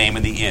 The name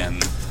of the inn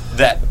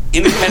that,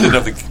 independent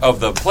of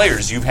the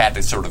players, you've had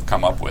to sort of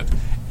come up with,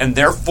 and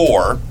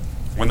therefore,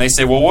 when they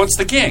say, well, what's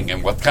the king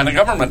and what kind of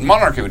government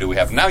monarchy do we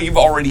have? Now you've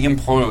already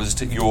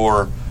imposed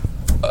your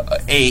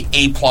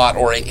a plot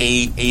or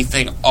a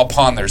thing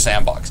upon their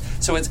sandbox.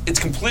 So it's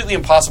completely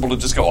impossible to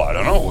just go, I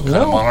don't know, what kind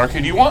of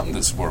monarchy do you want in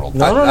this world?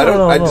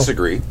 I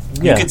disagree.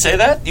 Yeah. You could say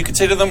that. You could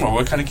say to them, well,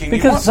 what kind of king do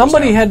you want? Because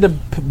somebody had to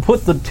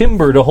put the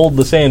timber to hold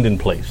the sand in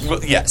place.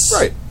 Well, yes.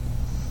 Right.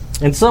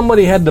 And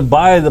somebody had to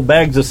buy the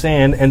bags of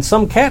sand, and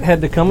some cat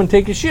had to come and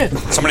take a shit.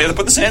 Somebody had to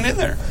put the sand in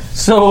there.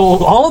 So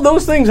all of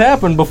those things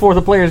happen before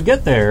the players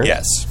get there.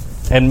 Yes.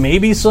 And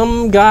maybe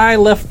some guy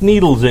left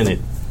needles in it.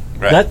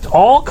 Right. That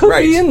all could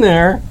be in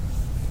there,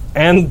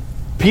 and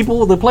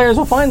the players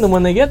will find them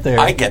when they get there.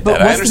 I get But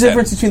that. what's the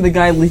difference between the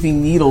guy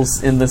leaving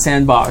needles in the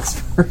sandbox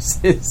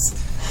versus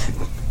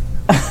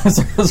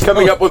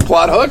coming up with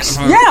plot hooks?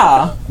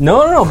 Yeah.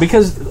 No,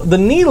 because the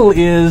needle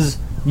is,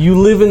 you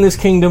live in this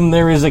kingdom,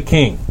 there is a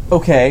king.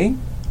 Okay.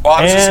 Well,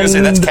 I was just going to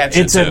say, that's catch it,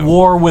 it's at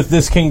war with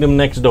this kingdom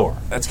next door.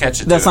 That's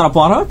catch it, That's not a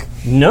plot hook?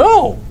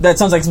 No. That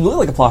sounds completely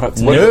like a plot hook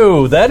to me.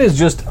 No, that is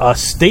just a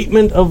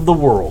statement of the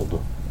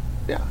world.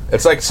 Yeah,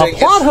 it's like saying a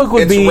plot hook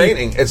would be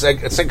raining. It's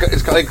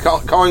like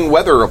calling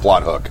weather a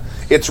plot hook.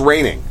 It's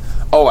raining.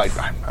 Oh,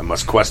 I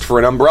must quest for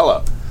an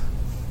umbrella.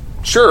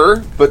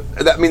 Sure, but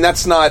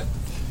that's not.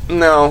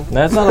 No,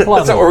 that's not a plot.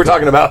 That's not what we're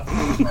talking about.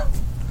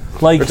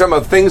 Like, we're talking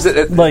about things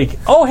that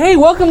oh, hey,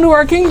 welcome to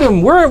our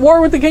kingdom. We're at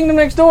war with the kingdom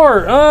next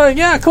door.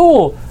 Yeah,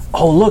 cool.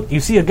 Oh, look, you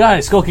see a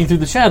guy skulking through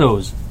the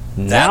shadows.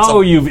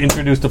 Now you've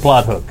introduced a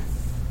plot hook.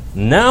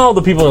 Now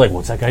the people are like,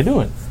 what's that guy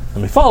doing?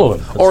 Let me follow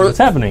him. Let's see what's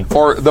happening.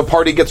 Or the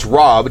party gets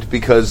robbed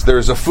because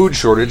there's a food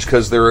shortage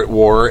because they're at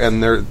war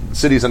and their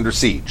city's under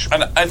siege.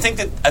 And I think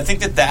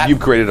that you've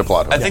created a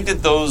plot hook. I think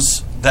that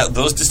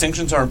those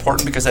distinctions are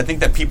important, because I think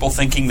that people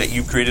thinking that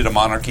you've created a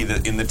monarchy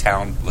in the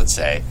town, let's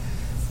say,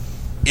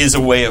 is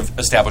a way of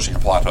establishing a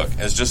plot hook,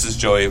 as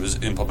Joey was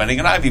implementing,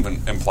 and I've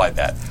even implied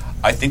that.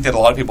 I think that a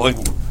lot of people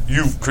think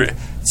you've created.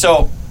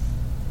 So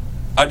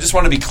I just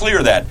want to be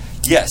clear that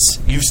yes,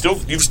 you've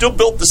still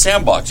built the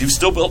sandbox, you've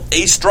still built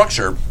a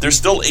structure. There's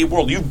still a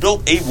world. You've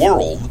built a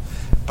world,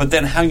 but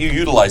then how you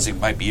utilize it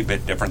might be a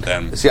bit different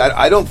than. See,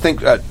 I don't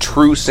think a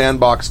true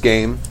sandbox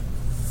game.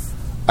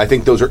 I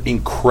think those are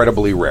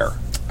incredibly rare.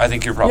 I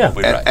think you're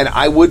probably right. And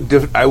I would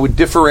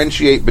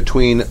differentiate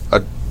between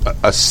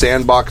a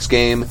sandbox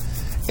game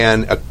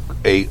and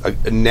a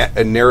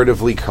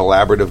narratively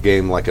collaborative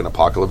game like an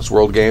Apocalypse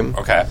World game.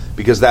 Okay.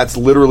 Because that's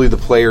literally the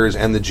players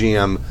and the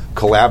GM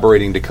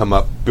collaborating to come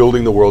up,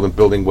 building the world and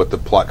building what the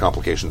plot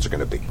complications are going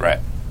to be. Right.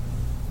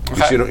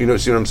 Okay. You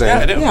see what I'm saying?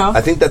 Yeah, I do. Yeah.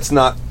 I think that's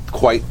not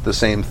quite the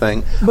same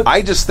thing. But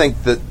I just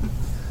think that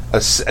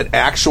an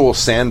actual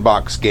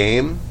sandbox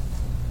game,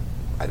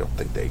 I don't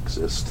think they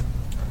exist.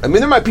 I mean,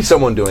 there might be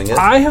someone doing it.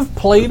 I have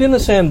played in a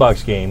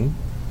sandbox game,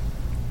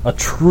 a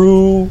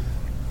true.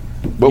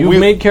 You've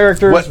made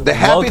characters. What the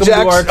Happy welcome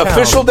Jacks to our town.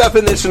 official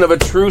definition of a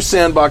true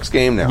sandbox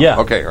game now? Yeah.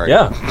 Okay. All right.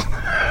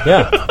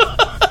 Yeah.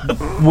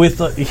 With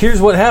here's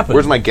what happened.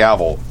 Where's my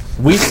gavel?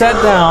 We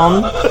sat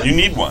down. You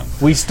need one.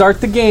 We start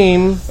the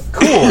game.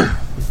 Cool.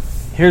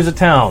 Here's a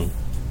town.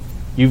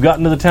 You've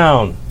gotten to the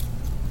town.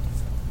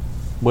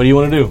 What do you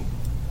want to do?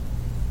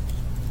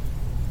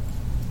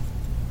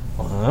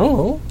 Well, I don't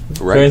know. Is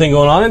there anything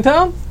going on in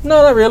town?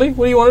 No, not really.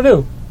 What do you want to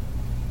do?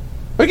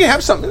 We can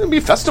have something. It'll be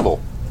a festival.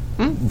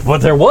 But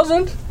there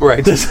wasn't.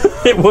 Right.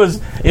 It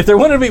was. If there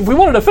wanted to be, if we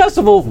wanted a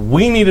festival,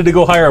 we needed to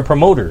go hire a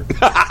promoter.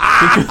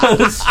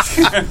 Because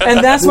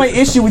And that's my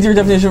issue with your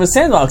definition of a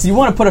sandbox. You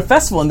want to put a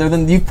festival in there,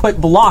 then you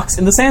put blocks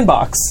in the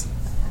sandbox.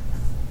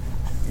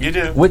 You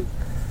do. what,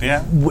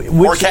 Yeah. which,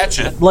 Or catch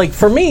it. like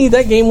for me,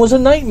 that game was a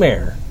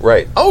nightmare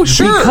Right. Oh,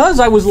 sure. because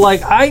I was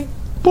like,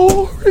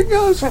 boring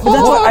as But that's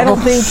why I don't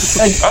think.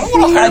 Like, I don't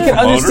want to hire I can a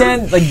promoter.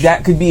 understand like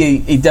that could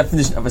be a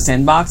definition of a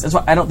sandbox. That's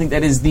why I don't think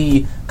that is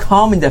the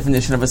common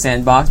definition of a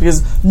sandbox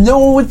because no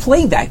one would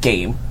play that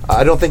game.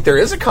 I don't think there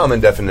is a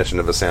common definition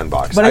of a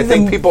sandbox. But I I think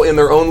think- people in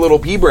their own little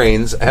pea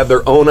brains have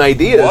their own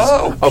ideas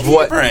Whoa, of pea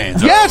what.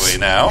 brains, Yes, are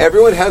we now?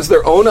 everyone has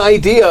their own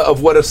idea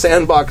of what a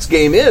sandbox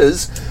game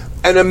is,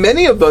 and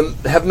many of them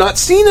have not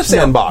seen a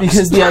sandbox.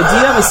 Because the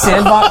idea of a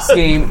sandbox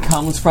game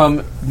comes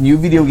from new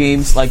video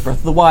games like Breath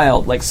of the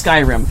Wild, like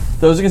Skyrim.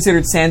 Those are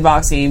considered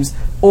sandbox games,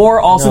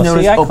 or also known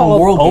as I open call it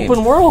world games.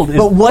 open world. Is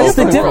But what's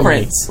the open world.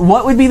 difference?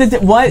 What would be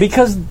the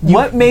Because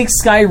what makes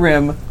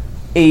Skyrim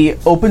a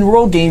open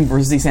world game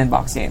versus a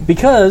sandbox game?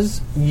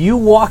 Because you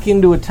walk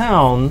into a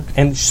town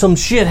and some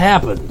shit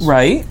happens,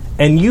 Right?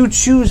 and you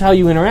choose how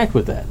you interact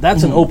with that.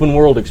 That's an open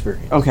world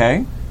experience.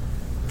 Okay.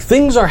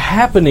 Things are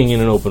happening in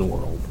an open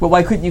world But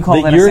why couldn't you call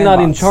that that a you're sandbox?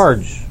 not in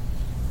charge.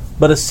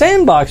 But a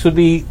sandbox would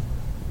be,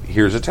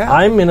 Here's a town.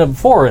 I'm in a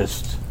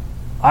forest.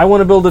 I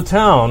want to build a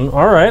town.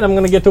 All right, I'm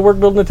going to get to work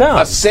building a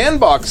town. A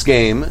sandbox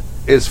game,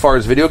 as far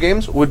as video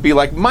games, would be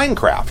like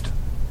Minecraft,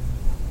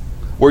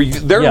 where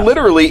there Yeah.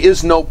 literally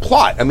is no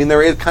plot. I mean,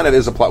 kind of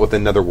is a plot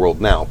within Netherworld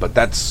now, but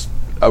that's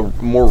a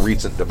more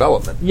recent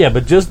development. Yeah,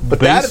 but just But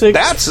basic.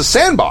 that's a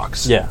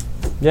sandbox. yeah,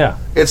 yeah.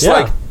 It's Yeah.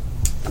 like,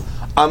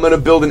 I'm going to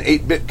build an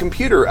 8-bit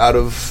computer out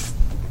of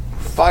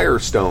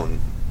Firestone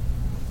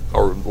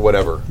or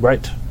whatever.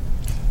 right.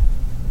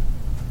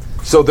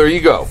 So there you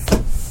go.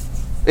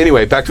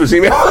 Anyway, back to his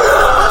email.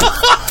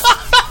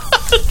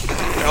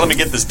 Let me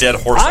get this dead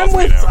horse off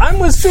me now. I'm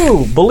with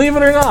Sue. Believe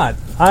it or not,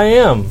 I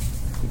am.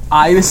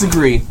 I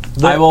disagree.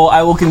 I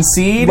will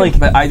concede, Like-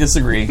 but I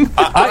disagree.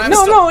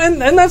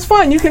 And that's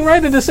fine. You can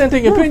write a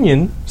dissenting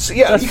opinion, So,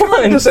 yeah, That's you can write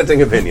a fine.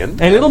 dissenting opinion.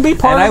 and it'll be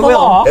part And of I the will.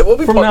 law It will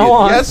be from part- now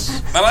on.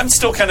 Yes. And I'm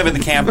still kind of in the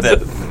camp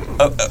that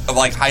of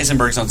like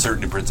Heisenberg's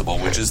uncertainty principle,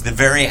 which is the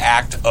very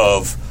act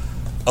of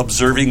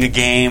observing a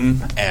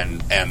game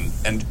and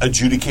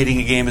adjudicating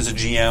a game as a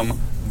GM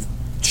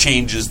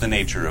changes the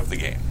nature of the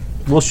game.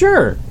 Well,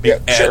 sure. Yeah,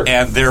 sure.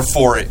 And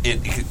therefore, it,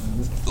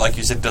 like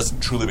you said,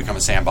 doesn't truly become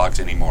a sandbox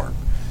anymore,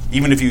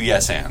 even if you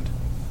yes and.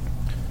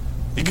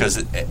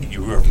 Because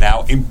you have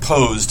now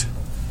imposed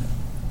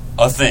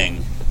a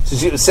thing.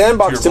 So,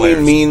 sandbox Pure to me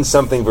players. means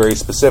something very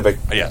specific.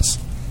 Yes.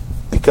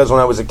 Because when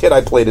I was a kid,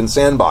 I played in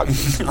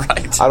sandboxes.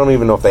 Right. I don't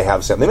even know if they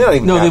have sand. They may not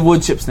even No, have they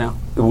wood chips now.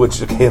 wood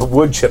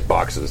chip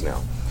boxes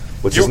now,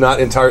 which is You-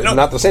 not entirely no,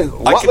 not the same. A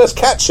I lot could- less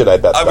cat shit, I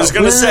bet. I was though.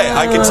 going to say,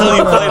 I could tell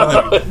you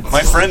played in them.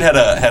 My friend had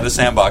a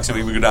sandbox, and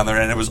we would go down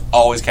there, and it was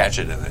always cat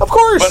shit in it. Of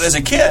course. But as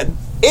a kid,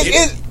 It you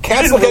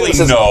cats didn't look at it really and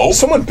says, know.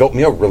 Someone built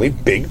me a really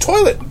big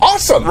toilet.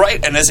 Awesome.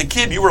 Right, and as a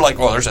kid, you were like,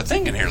 well, there's a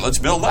thing in here. Let's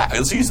build that.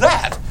 Let's use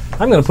that.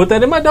 I'm going to put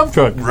that in my dump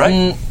truck.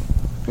 Right?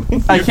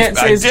 I can't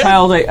say I as a did.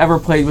 child I ever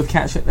played with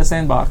cat shit in a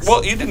sandbox.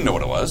 Well, you didn't know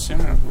what it was. You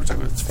know, we're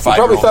talking about You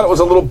probably thought it was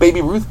a little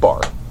Baby Ruth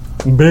bar.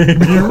 Baby.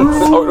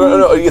 Oh,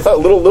 no. You thought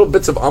little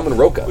bits of almond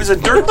roca. It was a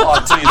dirt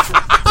clod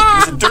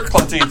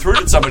till you threw it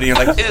at somebody, and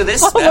you're like, ew,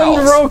 this smells.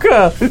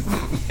 Roca.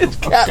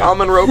 Cat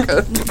almond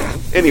roca.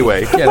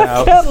 Anyway, get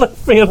out. Can't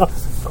let me alone.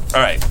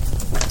 All right.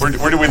 Where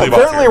do we I'm leave off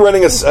currently here?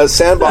 running a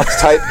sandbox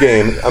type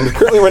game. I'm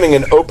currently running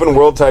an open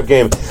world type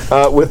game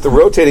with the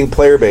rotating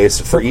player base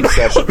for each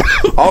session.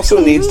 Also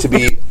needs to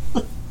be.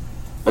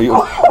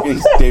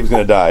 Dave's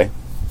going to die.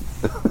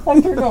 I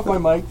turned off my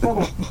mic.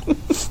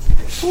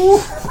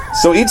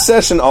 So each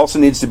session also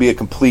needs to be a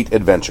complete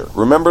adventure.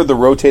 Remember the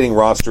rotating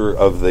roster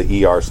of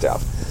the ER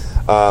staff.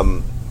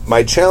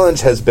 My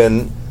challenge has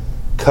been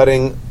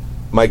cutting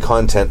my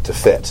content to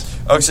fit.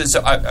 Oh,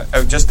 so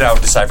I just now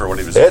decipher what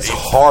he was It's saying.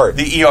 hard.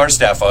 The ER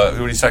staff,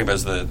 who he's talking about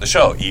is the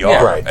show, ER,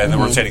 Yeah. Right. and the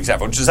rotating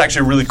staff, which is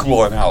actually a really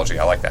cool analogy.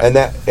 I like that. And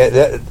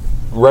that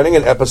running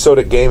an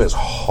episodic game is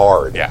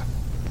hard. Yeah.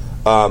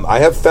 I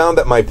have found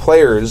that my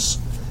players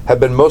have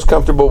been most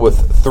comfortable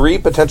with 3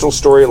 potential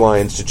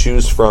storylines to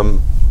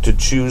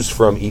choose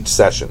from each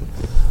session.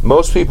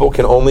 Most people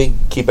can only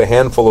keep a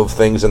handful of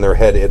things in their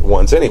head at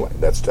once anyway.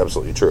 That's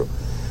absolutely true.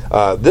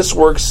 This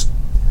works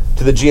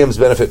to the GM's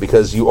benefit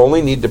because you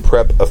only need to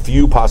prep a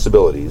few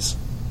possibilities.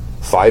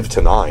 5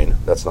 to 9.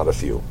 That's not a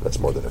few. That's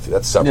more than a few.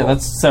 That's several. Yeah,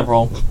 that's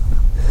several.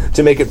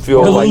 To make it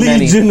feel like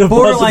legion of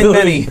borderline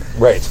many.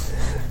 Right.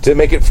 To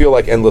make it feel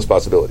like endless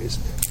possibilities.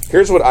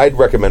 Here's what I'd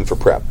recommend for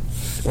prep.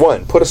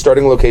 1. Put a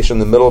starting location in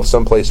the middle of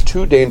someplace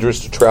too dangerous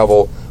to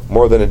travel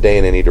more than a day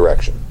in any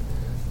direction.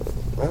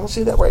 I don't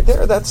see that right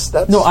there. That's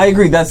No, I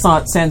agree. That's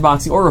not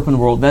sandboxy or open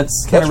world.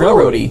 That's kind of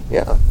railroady.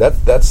 Yeah,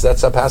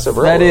 that's a passive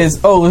railroad. That is.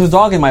 Oh, there's a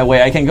dog in my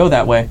way. I can't go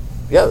that way.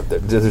 Yeah,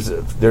 there's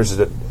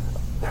a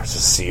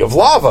sea of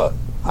lava.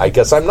 I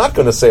guess I'm not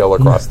going to sail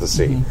across the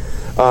sea.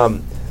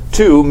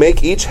 2.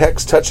 Make each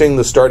hex touching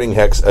the starting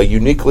hex a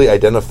uniquely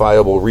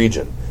identifiable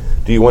region.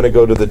 Do you want to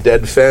go to the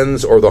dead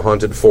fens or the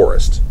haunted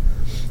forest?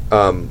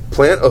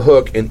 Plant a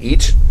hook in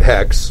each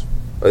hex.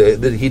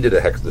 He did a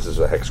hex. This is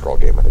a hex crawl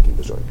game I think he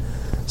was doing.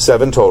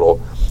 7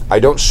 total. I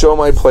don't show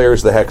my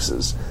players the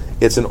hexes.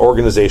 It's an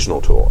organizational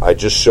tool. I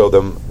just show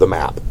them the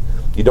map.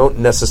 You don't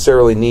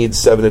necessarily need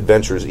 7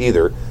 adventures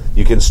either.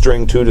 You can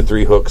string 2 to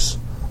 3 hooks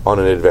on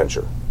an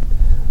adventure.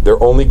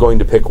 They're only going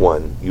to pick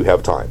one. You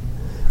have time.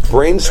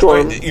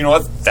 Brainstorm. You know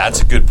what?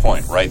 That's a good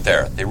point right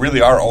there. They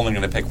really are only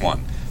going to pick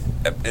one.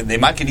 They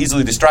might get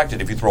easily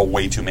distracted if you throw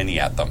way too many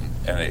at them.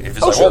 And if it's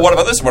sure. well, what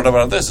about this? What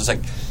about this? It's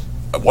like,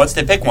 once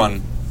they pick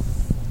one,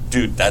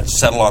 dude, that's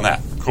settle on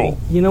that. Cool.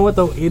 You know what,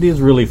 though? It is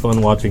really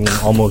fun watching them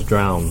almost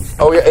drown.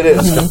 Oh, yeah, it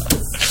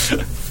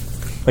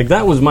is. Like,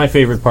 that was my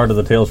favorite part of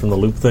the Tales from the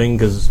Loop thing,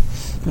 because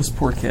Those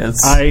poor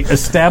kids. I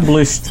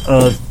established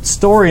a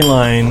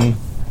storyline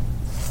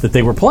that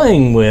they were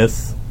playing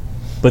with,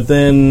 but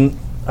then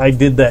I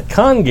did that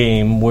con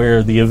game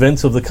where the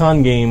events of the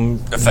con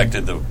game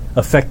affected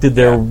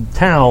their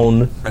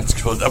town. That's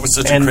cool. That was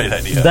such a great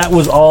idea. That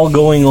was all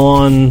going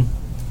on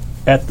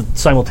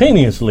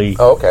simultaneously.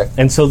 Oh, okay.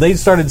 And so they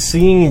started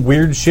seeing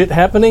weird shit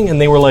happening, and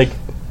they were like,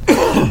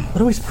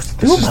 what are we supposed to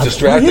do This about is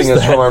distracting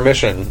us from our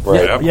mission.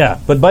 Right. Yeah,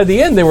 but by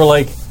the end they were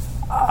like,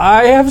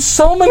 I have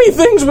so many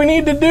things we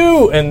need to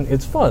do, and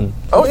it's fun.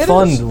 Oh, it's it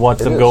fun is. to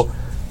watch It them is. go.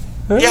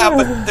 Yeah,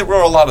 but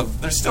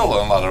there's still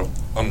a lot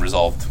of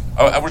unresolved,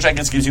 which I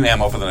guess gives you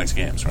ammo for the next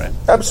games, right?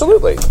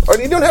 Absolutely. Or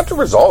you don't have to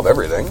resolve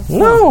everything.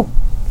 No.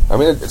 I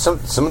mean, it's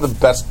some of the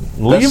best.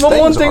 Leave best them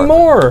things wanting are-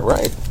 more.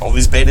 Right. All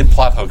these baited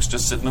plot hooks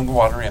just sitting in the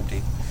water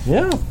empty.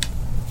 Yeah.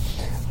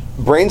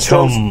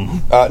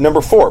 Brainstorm.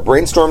 Number 4.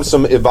 Brainstorm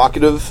some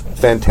evocative,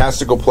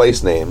 fantastical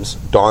place names.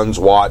 Dawn's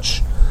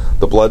Watch,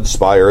 the Blood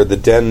Spire, the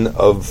Den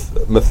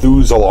of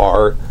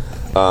Methuselah.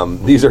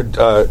 These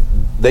are.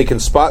 They can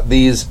spot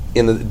these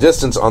in the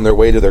distance on their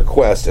way to their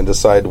quest and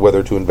decide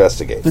whether to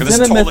investigate. The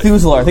Den of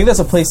Methuselah. I think that's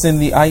a place in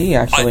the IE,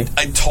 actually.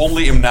 I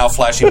totally am now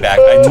flashing back.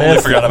 I totally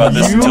forgot about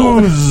this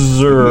until...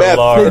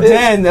 The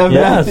Den of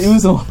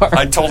Methuselah.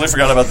 I totally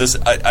forgot about this.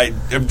 I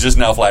am just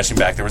now flashing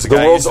back. There was a The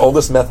guy world's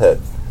oldest meth head.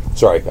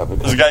 Sorry.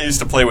 There's a guy I used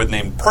to play with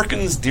named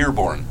Perkins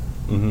Dearborn.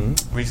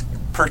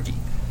 Perky.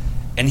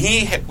 And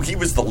he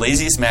was the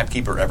laziest map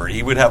keeper ever.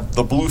 He would have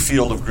the blue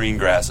field of green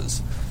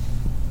grasses.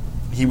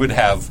 He would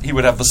have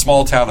the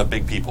small town of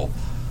big people.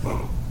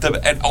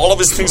 And all of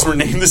his things were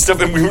named and stuff,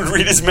 and we would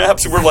read his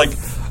maps, and we're like,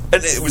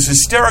 and it was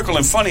hysterical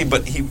and funny,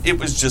 but it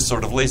was just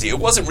sort of lazy. It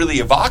wasn't really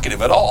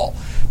evocative at all,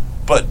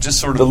 but just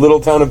sort of... The little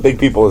town of big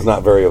people is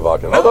not very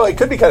evocative. Although it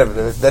could be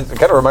that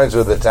kind of reminds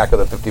me of the Attack of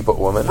the 50-Foot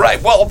Woman.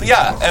 Right, well,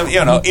 yeah, and,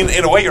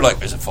 in a way you're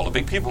like, is it full of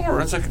big people? Or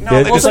it's like, no,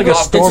 Yeah, they it's just like a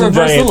storm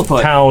giant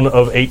Lilliput. town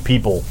of 8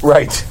 people.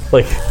 Right.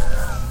 Like,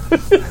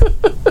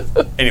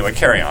 Anyway,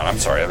 carry on. I'm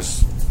sorry. It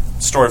was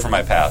a story from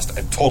my past.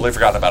 I totally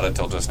forgot about it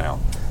until just now.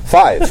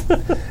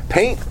 5.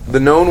 Paint the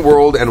known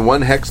world and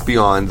 1 hex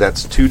beyond.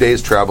 That's 2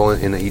 days travel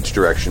in each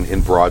direction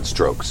in broad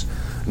strokes.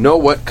 Know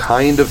what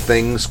kind of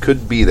things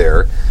could be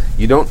there.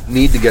 You don't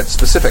need to get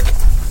specific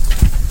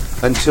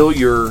until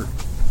you're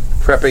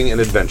prepping an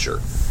adventure.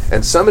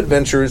 And some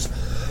adventures,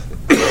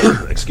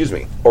 excuse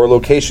me, or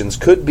locations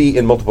could be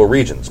in multiple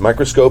regions.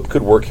 Microscope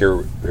could work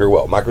here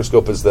well.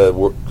 Microscope is the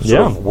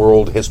sort of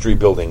world history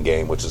building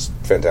game, which is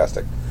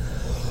fantastic.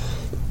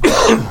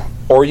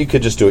 Or you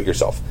could just do it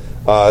yourself.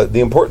 The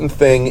important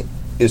thing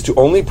is to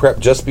only prep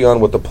just beyond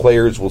what the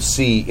players will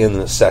see in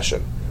the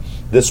session.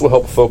 This will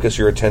help focus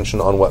your attention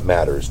on what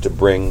matters to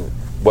bring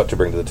to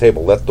the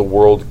table. Let the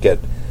world get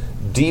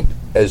deep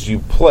as you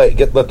play.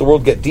 Let the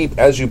world get deep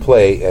as you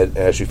play and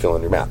as you fill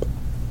in your map.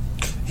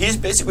 He's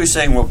basically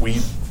saying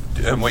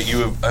what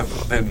you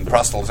have been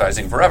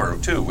proselytizing forever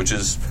too, which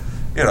is,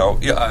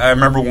 I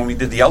remember when we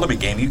did the Element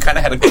game, you kind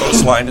of had a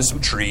coastline to some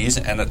trees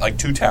and like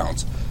 2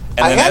 towns.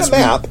 And I then had a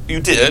map.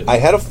 You did. I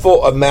had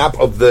a map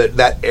of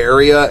that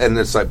area, and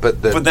it's like,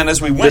 but then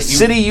as we went, the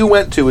city you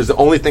went to is the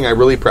only thing I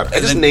really prepped. I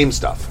just named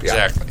stuff.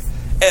 Yeah. Exactly.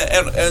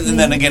 And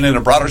then again in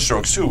a broader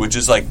strokes too, which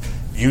is like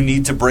you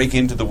need to break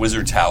into the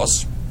wizard's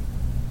house.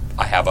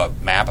 I have a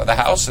map of the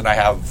house, and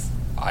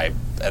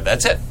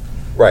that's it.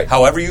 Right.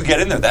 However you get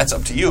in there, that's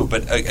up to you.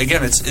 But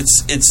again,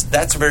 it's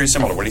that's very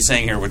similar to what he's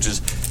saying here, which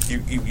is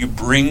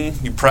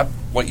you prep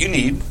what you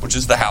need, which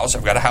is the house.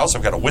 I've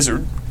got a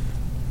wizard,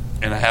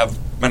 and I have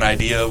an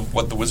idea of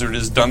what the wizard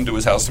has done to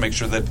his house to make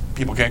sure that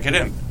people can't get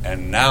in.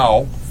 And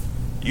now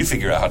you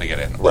figure out how to get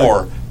in. Right.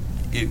 Or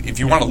if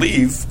you want to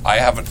leave, I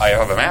have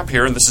a map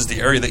here, and this is the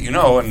area that you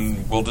know,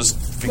 and we'll just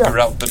figure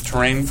out the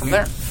terrain from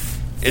there.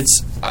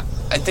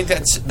 I think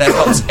that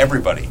helps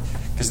everybody.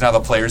 Because now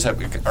the players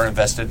are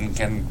invested and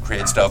can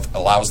create stuff,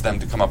 allows them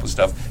to come up with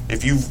stuff.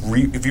 If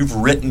you've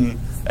written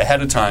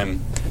ahead of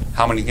time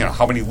how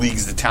many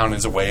leagues the town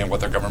is away and what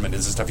their government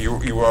is and stuff,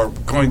 you are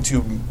going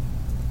to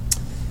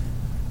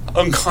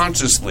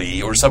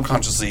unconsciously or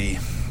subconsciously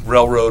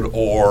railroad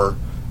or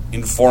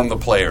inform the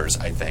players.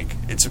 I think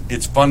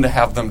it's fun to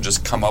have them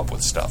just come up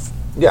with stuff.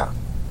 Yeah.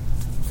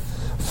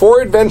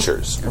 4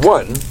 adventures.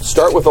 1,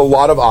 start with a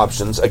lot of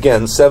options.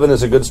 Again, 7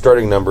 is a good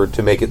starting number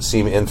to make it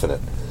seem infinite.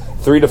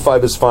 3 to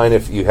 5 is fine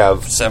if you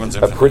have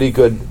a pretty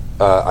good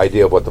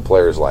idea of what the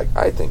players like.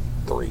 I think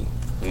 3.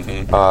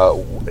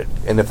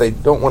 Mm-hmm. And if they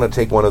don't want to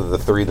take one of the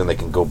 3, then they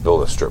can go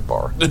build a strip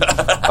bar.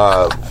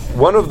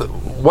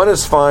 One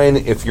is fine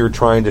if you're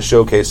trying to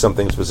showcase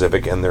something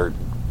specific and they're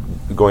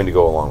going to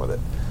go along with it.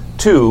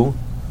 2,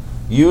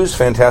 use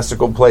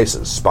fantastical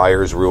places: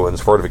 spires,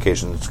 ruins,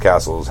 fortifications,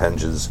 castles,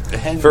 henges,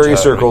 fairy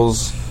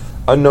circles,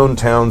 unknown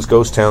towns,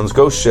 ghost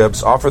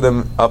ships. Offer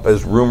them up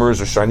as rumors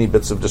or shiny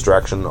bits of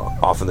distraction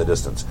off in the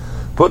distance.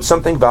 Put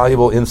something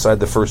valuable inside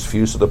the first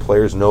few so the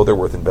players know they're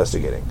worth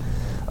investigating.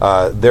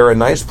 They're a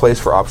nice place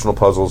for optional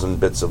puzzles and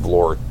bits of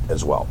lore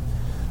as well.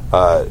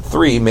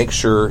 3, make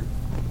sure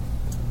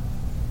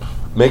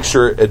each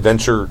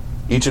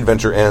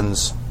adventure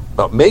ends.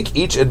 Make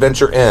each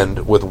adventure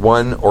end with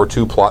 1 or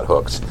 2 plot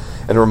hooks,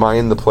 and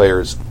remind the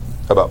players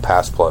about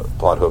past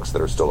plot hooks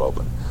that are still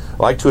open.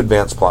 I like to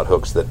advance plot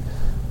hooks that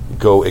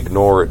go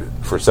ignored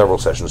for several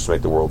sessions to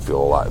make the world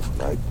feel alive.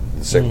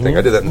 Same thing.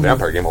 I did that in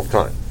Vampire Game all the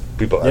time.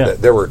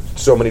 There were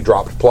so many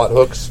dropped plot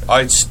hooks.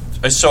 I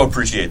so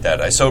appreciate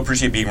that. I so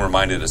appreciate being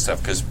reminded of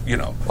stuff because,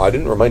 I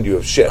didn't remind you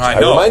of shit. I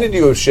reminded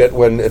you of shit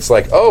when it's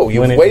like,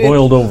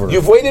 boiled over.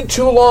 You've waited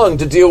too long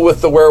to deal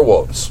with the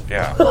werewolves.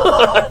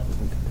 Yeah.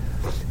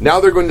 Now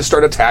they're going to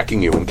start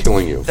attacking you and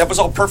killing you. That was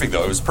all perfect,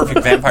 though. It was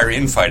perfect vampire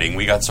infighting.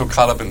 We got so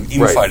caught up in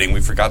infighting, we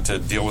forgot to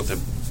deal with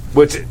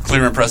the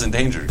clear and present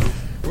danger.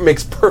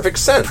 Makes perfect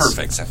sense.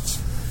 Perfect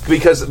sense.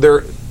 Because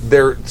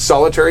they're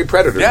solitary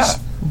predators. Yeah.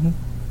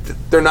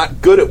 They're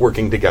not good at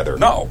working together.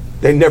 No.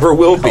 They never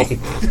will be.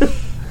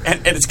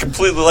 And it's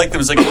completely like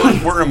them. It's like,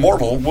 we're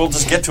immortal. We'll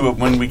just get to it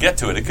when we get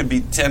to it. It could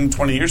be 10,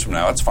 20 years from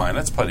now. That's fine.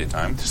 That's plenty of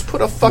time. Just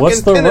put a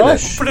fucking pin in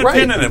it. Put a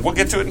pin in it. We'll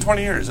get to it in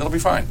 20 years. It'll be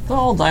fine. They'll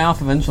all die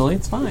off eventually.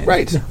 It's fine.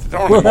 Right.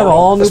 We'll have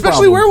all new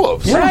Especially problems.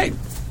 werewolves. Yeah. Right.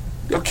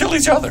 They'll kill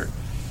each other.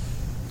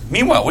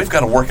 Meanwhile, we've got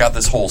to work out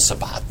this whole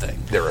Sabbat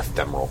thing. They're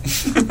ephemeral.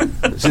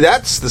 See,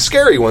 that's the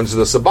scary ones,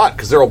 the Sabbat,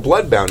 because they're all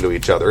bloodbound to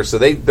each other, so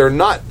they're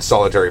not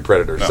solitary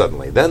predators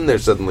suddenly. Then they're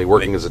suddenly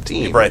working as a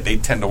team. Right, they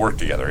tend to work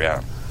together,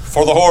 yeah.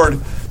 For the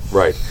Horde.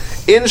 Right.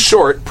 In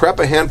short, prep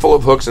a handful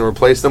of hooks and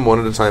replace them one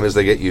at a time as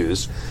they get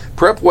used.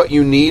 Prep what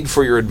you need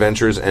for your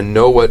adventures and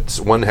know what's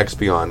one hex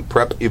beyond.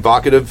 Prep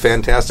evocative,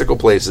 fantastical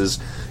places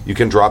you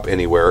can drop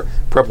anywhere.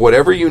 Prep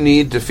whatever you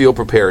need to feel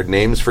prepared.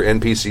 Names for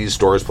NPCs,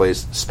 stores,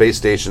 space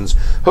stations,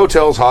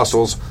 hotels,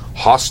 hostels.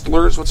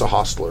 Hostlers? What's a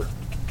hostler?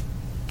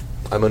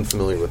 I'm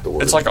unfamiliar with the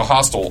word. It's like a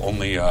hostel,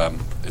 only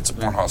it's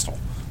more hostile.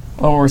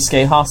 Oh, or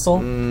Skate Hostel?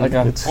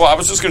 Well, I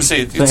was just going to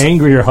say... It's an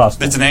angrier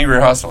hostel. It's an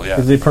angrier hostel, yeah.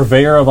 Is the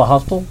purveyor of a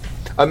hostel?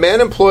 A man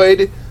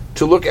employed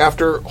to look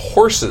after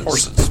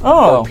horses.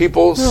 Oh. Or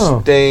people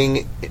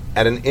staying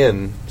at an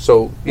inn.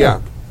 So,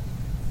 yeah.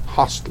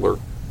 Hostler.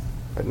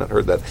 I'd not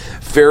heard that.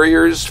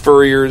 Farriers,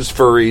 furriers,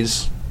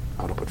 furries.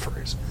 Oh, don't put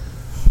furries.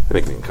 They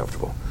make me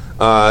uncomfortable.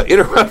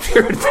 Interrupt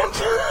your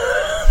adventure.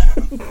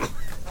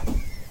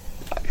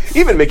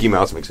 Even Mickey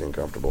Mouse makes me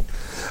uncomfortable.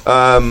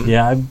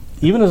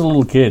 Even as a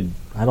little kid,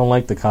 I don't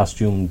like the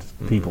costumed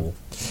people.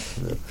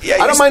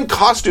 Yeah, I don't mind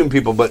costume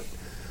people, but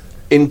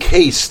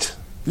encased.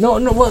 No.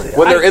 Well,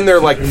 when they're in their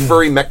like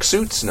furry mech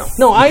suits, no.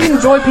 No, I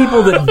enjoy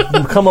people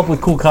that come up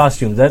with cool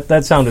costumes.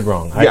 That sounded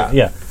wrong.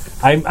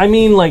 I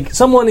mean, like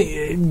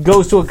someone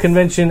goes to a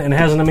convention and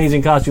has an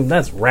amazing costume.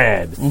 That's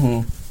rad.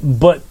 Mm-hmm.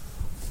 But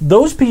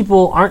those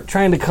people aren't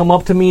trying to come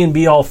up to me and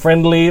be all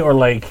friendly or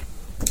like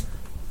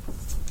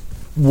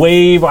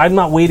wave. I'm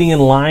not waiting in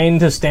line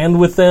to stand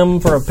with them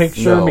for a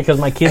picture because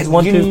my kids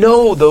want to. You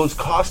know those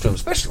costumes,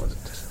 especially when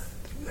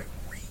they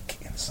reek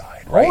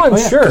inside. Right? Oh,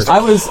 I'm sure.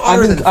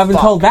 I've been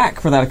called back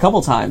for that a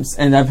couple times,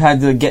 and I've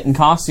had to get in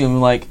costume.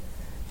 Like,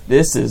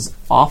 this is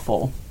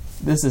awful.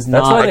 This is not.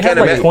 That's why they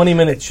have like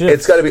 20-minute shifts.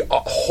 It's got to be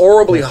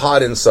horribly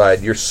hot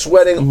inside. You're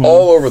sweating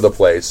all over the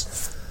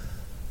place.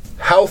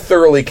 How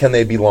thoroughly can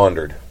they be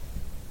laundered?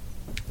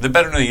 They're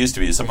better than they used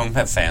to be. Some of them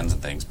have fans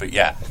and things, but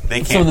yeah, they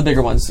can't. Some of the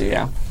bigger ones do,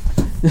 yeah.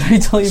 Did I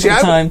tell you the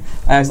time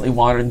I accidentally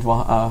wandered into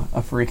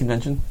a furry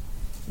convention?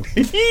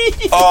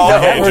 Oh,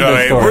 okay, heard this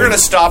Joey, story. we're going to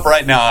stop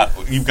right now.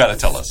 You've got to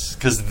tell us.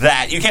 Because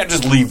you can't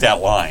just leave that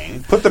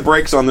lying. Put the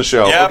brakes on the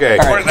show. Yep. Okay.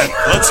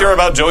 Let's hear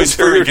about Joey's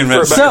furry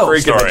convention So,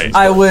 story.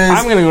 I was.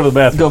 I'm going to go to the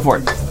bathroom. Go for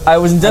it. I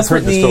was in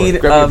desperate the story.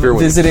 need Grab me a of beer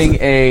with you. visiting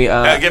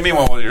a. Give me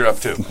one while you're up,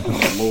 too.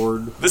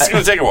 Lord. This is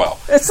going to take a while.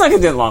 It's not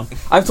going to take long.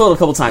 I've told it a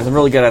couple times. I'm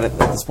really good at it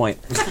at this point.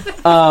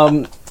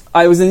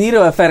 I was in need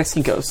of a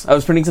FedEx Kinko's. I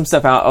was printing some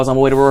stuff out. I was on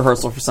my way to a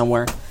rehearsal for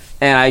somewhere.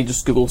 And I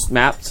just Google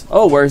mapped.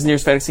 Oh, where's the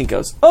nearest FedEx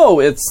Kinko's? Oh,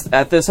 it's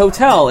at this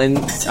hotel in,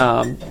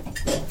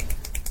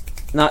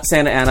 not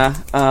Santa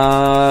Ana,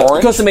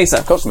 Orange? Costa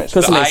Mesa. Costa Mesa.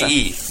 The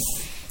IE.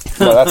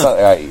 No, that's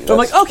not. So I'm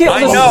like, okay,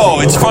 I know,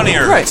 it's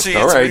funnier. Right. See,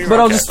 All it's right. But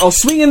I'll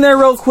swing in there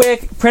real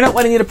quick, print out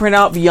what I need to print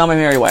out, be on my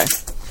merry way.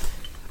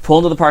 Pull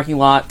into the parking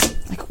lot.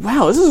 Like,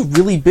 wow, this is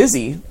really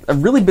busy. A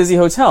really busy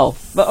hotel.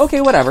 But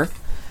okay, whatever.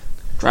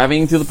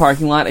 Driving through the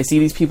parking lot, I see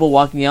these people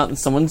walking out, and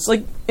someone's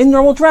like in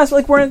normal dress,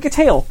 like wearing like a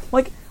tail.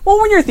 Like, well,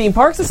 we're near theme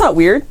parks. That's not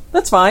weird.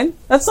 That's fine.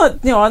 That's not,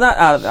 I'm not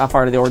out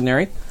of the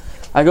ordinary.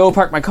 I go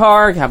park my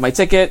car, have my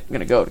ticket. I'm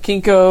gonna go to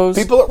Kinko's.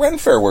 People at Ren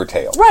Fair wear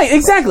tail. Right,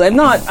 exactly. I'm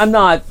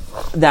not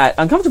that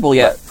uncomfortable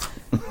yet.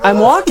 I'm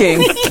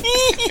walking,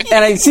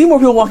 and I see more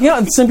people walking out,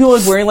 and some people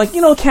are wearing like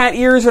cat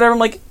ears, or whatever. I'm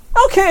like,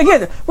 okay,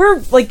 again, we're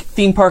like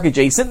theme park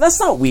adjacent. That's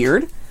not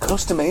weird.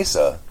 Costa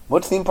Mesa.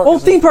 What theme park? Well,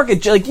 is theme it? park,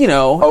 if you're you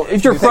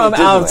from think of Disneyland.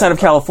 outside of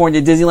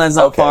California, Disneyland's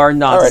not Okay. far,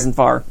 Knott's All right. isn't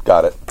far.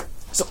 Got it.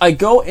 So I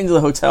go into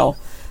the hotel,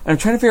 and I'm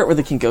trying to figure out where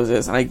the Kinko's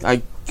is, and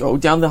I go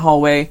down the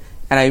hallway,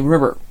 and I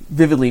remember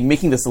vividly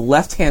making this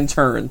left-hand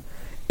turn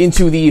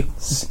into the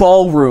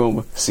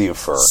ballroom. Sea of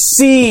fur.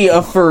 Sea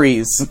of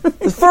furries.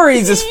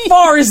 Furries as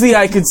far as the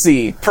eye could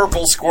see.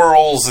 Purple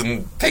squirrels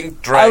and pink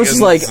I dragons. was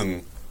just like-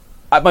 and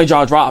My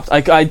jaw dropped.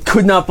 I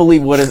could not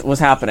believe what was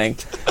happening.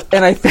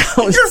 And I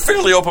found... you're a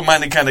fairly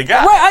open-minded kind of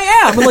guy. Right,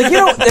 I am. I'm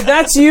like, if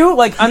that's you,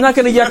 like, I'm not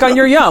going to yuck on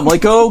your yum.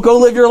 Like, go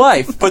live your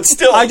life. But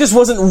still, I just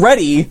wasn't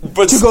ready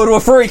to go to a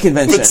furry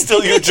convention. But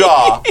still, your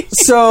jaw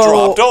So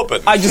dropped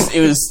open.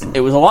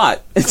 it was a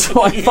lot. And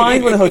so I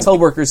find one of the hotel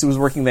workers who was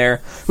working there,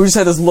 who just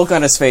had this look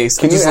on his face.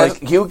 Can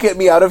you get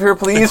me out of here,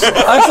 please?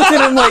 I was looking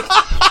at him like,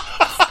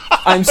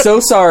 I'm so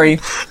sorry.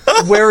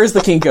 Where is the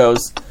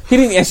Kinko's? He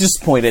didn't answer,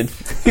 just pointed.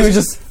 He was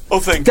just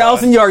thank God.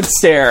 1,000-yard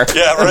stare.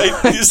 Yeah,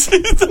 right. You see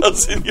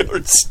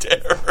 1,000-yard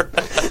stare.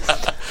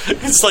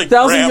 It's like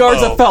 1,000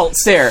 yards Rambo. of felt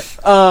stare.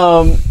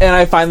 And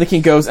I find the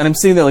Kinko's, and I'm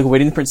sitting there like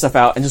waiting to print stuff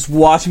out, and just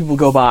watch people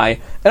go by.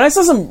 And I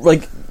saw some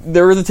like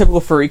there were the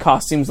typical furry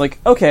costumes, like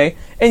okay,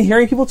 and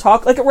hearing people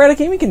talk like we're at a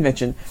gaming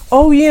convention.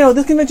 Oh,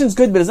 this convention's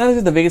good, but it's not as good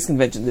as the Vegas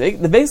convention.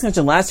 The Vegas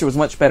convention last year was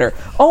much better.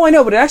 Oh, I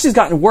know, but it actually has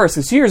gotten worse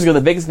because 2 years ago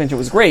the Vegas convention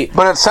was great.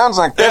 But it sounds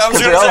like this Yeah, I was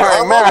because they're gonna all say-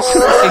 wearing masks.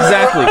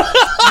 Exactly.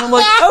 And I'm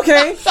like,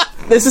 okay,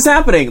 this is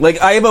happening.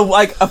 Like I have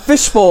a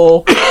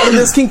fishbowl in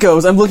this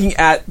Kinko's. I'm looking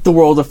at the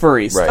world of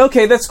furries. Right.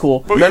 Okay, that's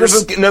cool. None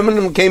of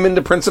them came in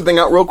to print something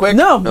out real quick?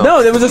 No,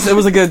 it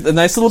was like a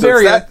nice little So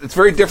barrier. it's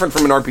very different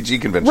from an RPG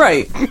convention.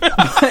 Right.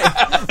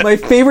 My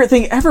favorite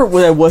thing ever,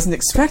 what I wasn't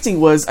expecting,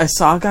 was I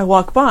saw a guy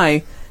walk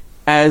by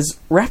as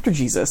Raptor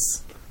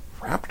Jesus.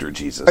 Raptor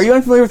Jesus. Are you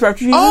unfamiliar with Raptor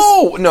Jesus?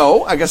 Oh,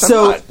 no, I guess I'm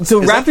not.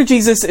 So Is Raptor that-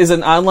 Jesus is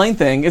an online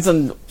thing. It's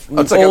an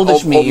it's like an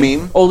oldish old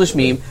meme? oldish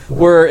meme,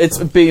 where it's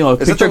a Is that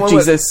picture the of one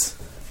with- Jesus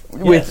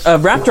with a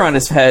raptor on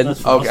his head.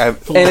 Okay. And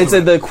it's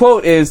the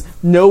quote is,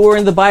 nowhere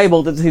in the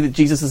Bible does it say that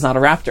Jesus is not a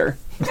raptor.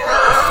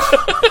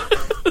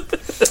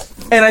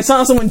 And I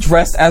saw someone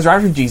dressed as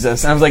Raptor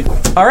Jesus, and I was like,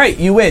 all right,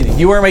 you win.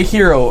 You are my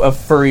hero of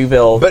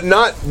Furryville. But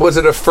was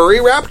it a furry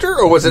raptor,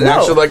 or was it No.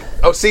 actually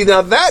like, see,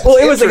 now that... Well,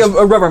 it was like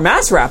a rubber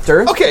mass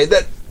raptor. Okay,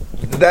 that's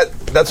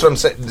what I'm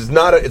saying. It's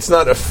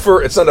not a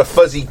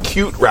fuzzy,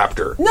 cute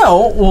raptor.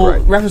 No, well,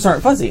 Right. raptors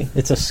aren't fuzzy.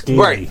 It's a scaly.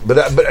 Right, but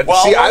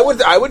Well, see, I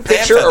would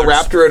picture a feathers.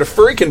 raptor at a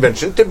furry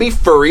convention to be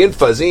furry and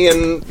fuzzy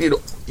and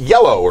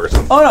yellow or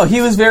something. Oh no, he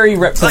was very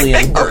reptilian.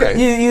 Big Bird. Okay.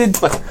 He did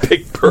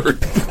Big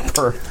bird.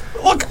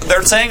 Look,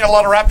 they're saying a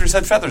lot of raptors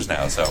had feathers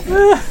now, so.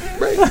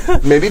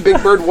 Right. Maybe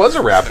Big Bird was a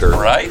raptor.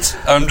 Right?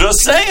 I'm just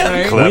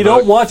saying. We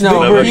don't watch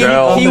no. Big Bird He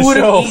on the would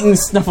have show. eaten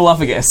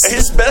Snuffleupagus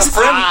His best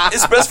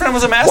friend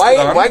was a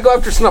mastodon. Why go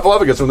after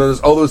Snuffleupagus when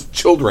there's all those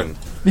children?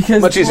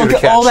 because Much easier look to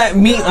at catch. all that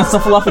meat on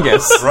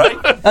Snuffleupagus.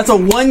 Right? That's a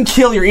one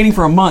kill you're eating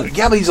for a month.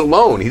 Yeah, but he's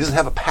alone. He doesn't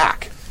have a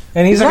pack.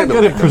 And he's He's not not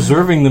good gonna- at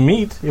preserving the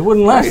meat. It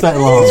wouldn't last that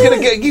long. He's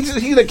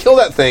gonna kill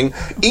that thing,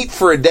 eat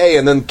for a day,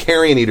 and then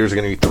carrion eaters are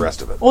gonna eat the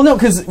rest of it. Well, no,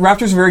 because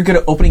raptors are very good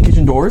at opening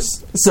kitchen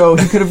doors, so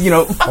he could have,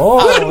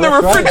 Oh, the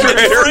that's right.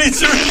 refrigerator.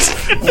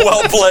 Freezers.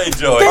 Well played,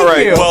 Joey. Thank All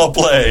right. you. Well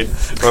played.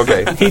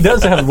 Okay. He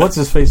does have what's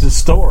his face's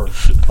store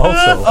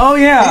also. Oh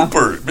yeah.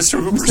 Hooper.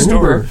 Mr. Hooper's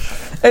Hooper.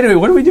 store. Anyway,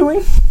 what are we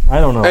doing? I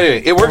don't know.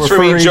 Anyway, it works We're for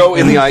me, referring Joe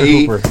in the to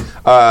IE. Hooper.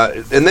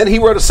 And then he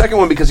wrote a second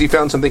one because he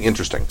found something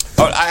interesting.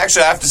 Oh, I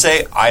have to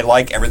say, I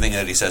like everything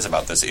that he says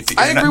about this.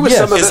 I agree with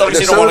some of as that. long as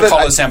you Some don't want of to it-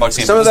 call it a sandbox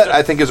game. Some of just that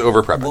I think is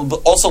over-prepping. Well,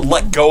 but also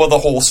let go of the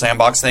whole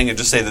sandbox thing and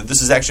just say that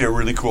this is actually a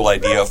really cool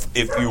idea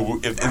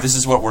if this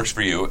is what works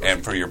for you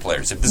and for your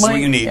players. If this is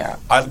what you need. Yeah.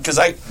 Because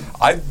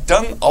I've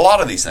done a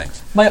lot of these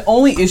things. My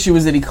only issue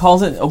is that he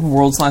calls it open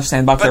world /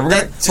 sandbox.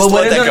 But just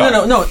let that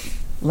go. No.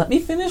 Let me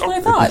finish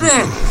my thought.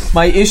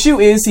 My issue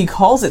is he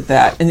calls it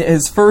that, and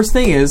his first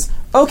thing is,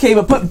 okay,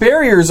 but put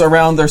barriers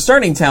around their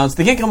starting towns.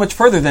 They can't go much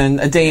further than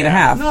a day and a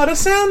half. Not a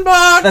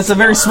sandbox. That's a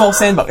very small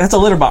sandbox. That's a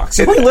litter box.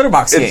 You're playing a litter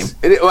box game.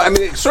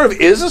 It sort of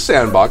is a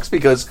sandbox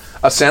because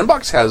a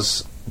sandbox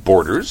has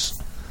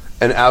borders,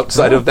 and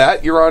outside of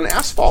that, you're on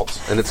asphalt,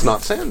 and it's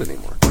not sand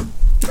anymore.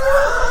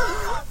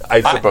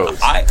 I suppose.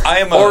 I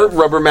am or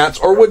rubber mats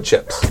or wood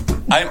chips.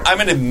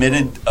 I'm an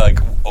admitted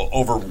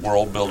over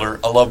world builder.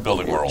 I love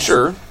building worlds.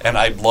 Sure. And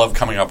I love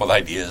coming up with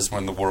ideas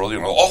when the world,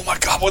 oh my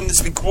God, wouldn't this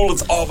be cool?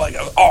 It's oh my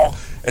God,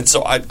 oh. And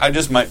so I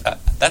just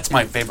that's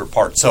my favorite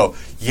part. So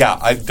yeah,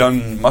 I've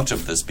done much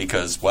of this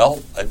because,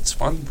 well, it's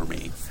fun for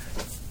me.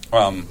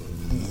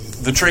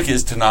 The trick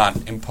is to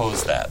not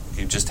impose that.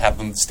 You just have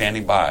them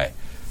standing by.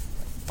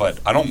 But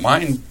I don't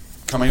mind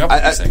coming up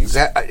with these things.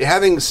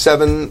 Having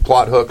 7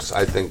 plot hooks,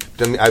 I think.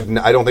 I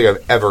don't think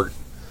I've ever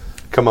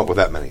come up with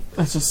that many.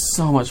 That's just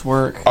so much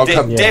work.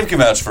 Dave can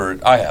vouch for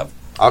it. I have.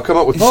 I'll come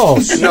up with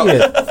shit.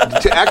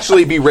 to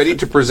actually be ready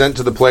to present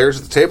to the players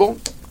at the table.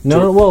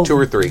 Well, 2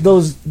 or 3.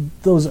 Those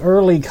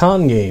early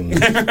con games.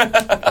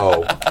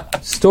 Oh,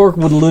 Stork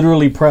would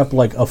literally prep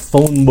like a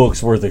phone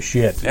book's worth of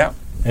shit. Yeah.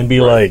 And be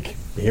like,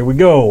 here we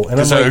go. And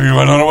I'm So like,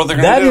 I don't know what they're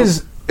going to that do.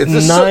 is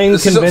This 9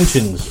 is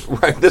conventions.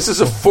 right. This is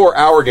a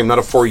 4-hour game, not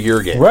a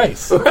 4-year game. Right.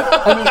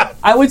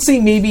 I would say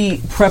maybe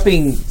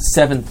prepping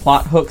 7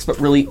 plot hooks, but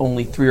really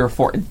only 3 or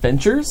 4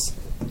 adventures,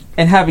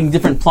 and having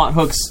different plot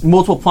hooks,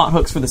 multiple plot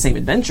hooks for the same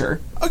adventure.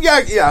 Oh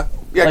yeah.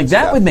 Like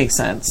that would make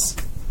sense.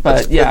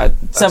 But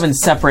that's 7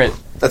 separate.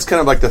 That's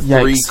kind of like the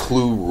Yikes.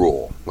 3-clue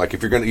rule. Like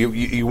if you're going to,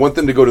 you want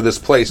them to go to this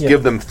place,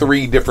 give them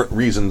 3 different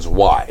reasons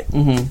why.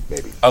 Mm-hmm.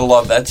 Maybe. I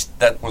love that.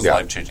 That was Yeah.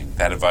 life-changing.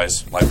 That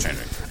advice,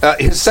 life-changing.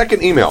 His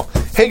second email.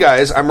 Hey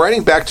guys, I'm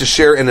writing back to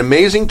share an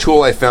amazing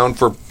tool I found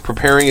for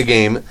preparing a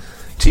game,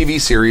 TV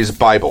series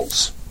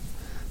Bibles.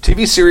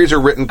 TV series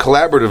are written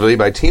collaboratively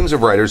by teams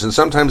of writers, and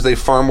sometimes they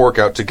farm work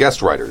out to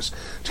guest writers.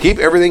 To keep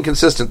everything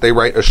consistent, they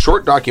write a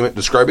short document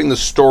describing the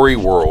story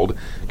world,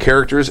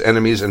 characters,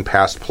 enemies, and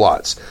past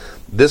plots.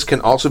 This can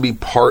also be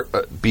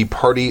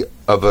party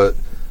of the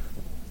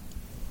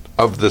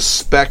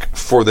spec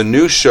for the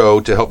new show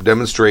to help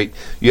demonstrate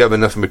you have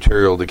enough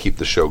material to keep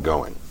the show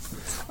going.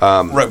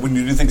 Right, when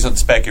you do things on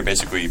spec, you're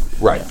basically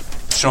Right.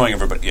 showing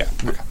everybody. Yeah,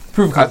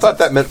 I thought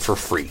that meant for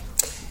free.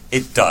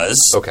 it does.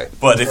 Okay.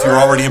 but if you're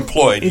already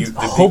employed, It's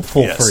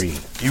hopeful free.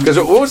 Because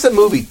what was that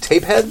movie?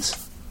 Tapeheads?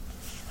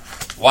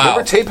 Wow,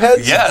 Remember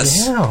Tapeheads?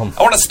 Yes. Damn.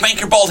 I want to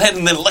spank your bald head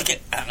and then lick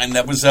it. And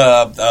that was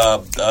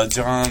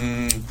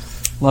John.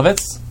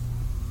 Lovitz?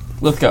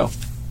 Lithgow.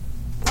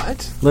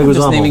 What? I'm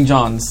just naming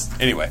Johns.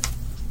 Anyway,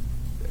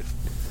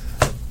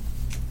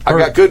 I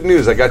got good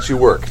news. I got you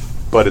work,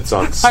 but it's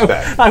on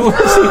spec. I want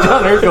to see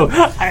John Hurt go,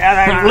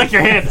 I lick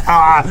your head.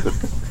 Ah.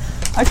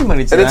 I can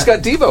money to And that. it's got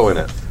Devo in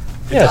it.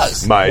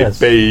 Yes. My yes.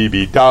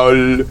 baby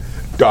doll,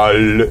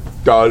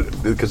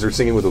 because they're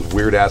singing with those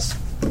weird ass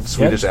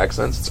Swedish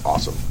accents. It's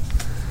awesome.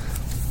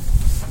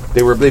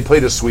 They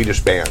played a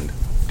Swedish band.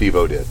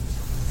 Devo did,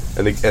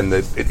 and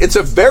it's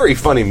a very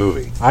funny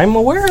movie. I'm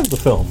aware of the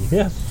film,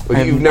 yes.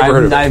 But you've never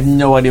heard of it. I have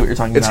no idea what you're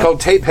talking It's about.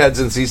 called Tapeheads,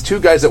 and it's these 2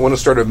 guys that want to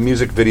start a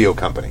music video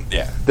company.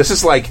 Yeah. This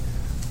is like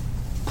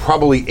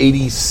probably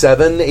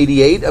 87,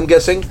 88, I'm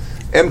guessing.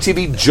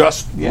 MTV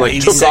just took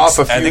 86. off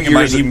a few I think it years.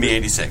 might even be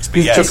 86. But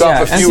yes, Took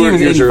off a few MTV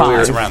was years 85. earlier.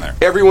 It's around there.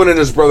 Everyone and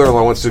his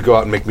brother-in-law wants to go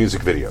out and make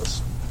music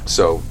videos,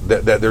 so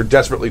they're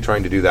desperately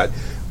trying to do that.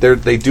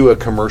 They do a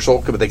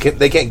commercial, but they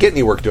can't get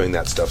any work doing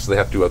that stuff, so they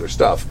have to do other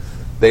stuff.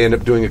 They end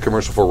up doing a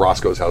commercial for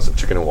Roscoe's House of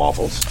Chicken and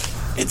Waffles,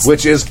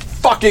 which is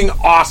fucking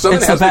awesome.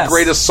 It's It has the the best.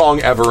 greatest song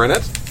ever in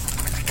it.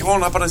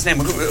 going up on his name.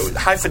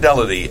 High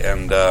Fidelity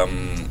and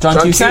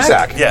John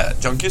Cusack? Yeah,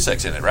 John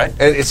Cusack's in it, right?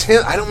 And it's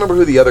him. I don't remember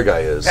who the other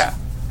guy is. Yeah,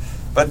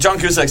 but John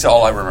Cusack's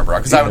all I remember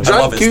because I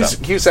love his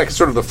stuff. Cusack is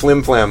sort of the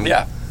flim-flam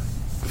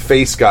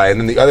face guy, and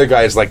then the other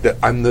guy is like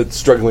I'm the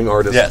struggling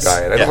artist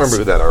guy. And I don't remember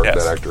who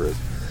that actor is.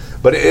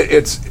 But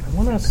it's... I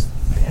want to...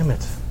 Damn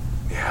it.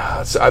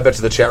 Yeah, I bet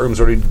you the chat room's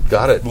already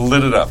got it.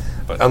 Lit it up.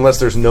 But unless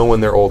there's no one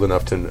there old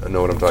enough to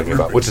know what I'm talking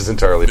about, which is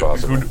entirely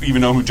possible. Who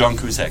even know who John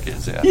Cusack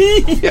is? Yeah.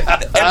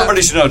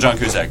 Everybody should know John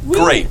Cusack.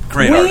 Great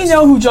We artist.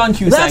 know who John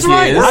Cusack That's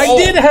right. is. I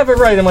did have it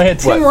right in my head.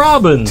 Tim What?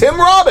 Robbins. Tim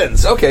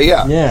Robbins. Okay,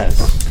 yeah. Yes.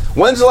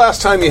 When's the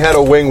last time you had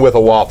a wing with a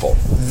waffle?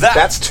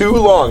 That's too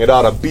long. It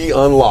ought to be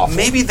unlawful.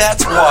 Maybe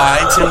that's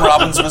why Tim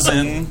Robbins was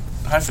in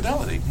High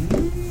Fidelity.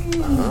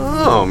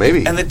 Oh,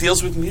 maybe. And it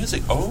deals with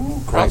music.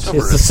 Oh, crossover.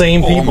 It's the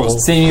same people.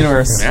 Almost. Same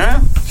universe.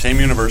 Yeah, same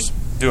universe.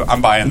 Do it.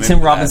 I'm buying into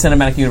Tim Robbins that.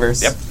 Cinematic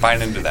Universe. Yep,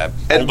 buying into that.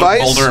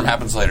 Advice? Bull Durham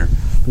happens later.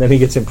 And then he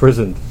gets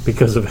imprisoned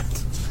because of it.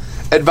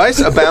 Advice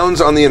abounds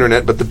on the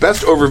internet, but the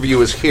best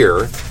overview is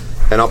here.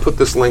 And I'll put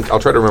this link, I'll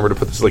try to remember to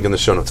put this link in the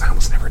show notes. I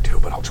almost never do,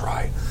 but I'll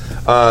try.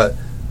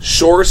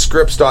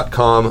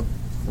 Shorescripts.com,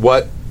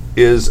 what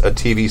is a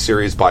TV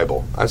series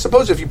Bible? I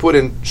suppose if you put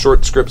in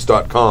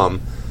shortscripts.com,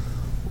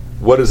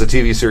 what is a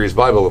TV series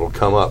Bible, it'll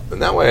come up.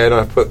 And that way I don't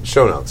have to put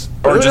show notes.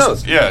 Or who just,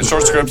 knows? yeah,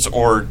 short scripts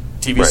or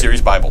TV Right.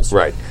 series Bibles.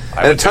 Right.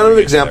 I And a would ton think of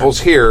we get examples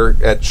here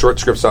at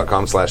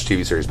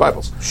shortscripts.com/TV series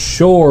Bibles.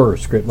 Shore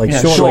script, like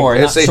Yeah, shore, shore,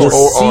 like not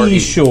shore.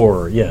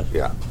 seashore, yes.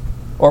 Yeah.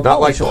 Or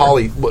Not like Shore.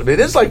 Polly. Well, it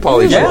is like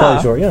Polly Yeah. Shore.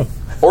 Polly Shore, yeah.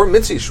 Or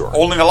Mitzi Shore.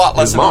 Only a lot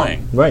less His mom.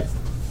 annoying. Right.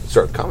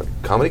 Start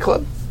comedy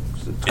club?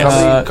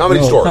 Yes.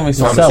 Comedy No, store. Comedy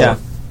Store. Cellar. Yeah.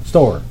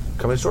 Store.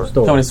 Comedy store?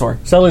 Store. Comedy Store.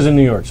 Sellers in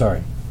New York,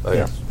 sorry. Oh,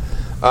 yeah.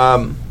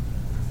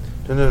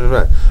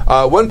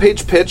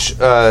 One-page pitch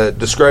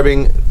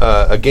describing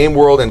a game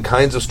world and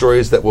kinds of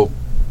stories that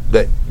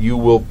you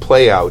will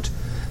play out.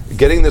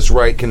 Getting this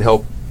right can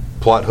help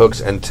plot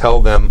hooks and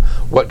tell them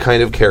what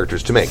kind of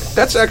characters to make.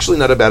 That's actually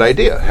not a bad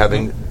idea.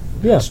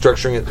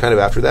 Structuring it kind of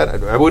after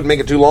that. I wouldn't make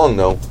it too long,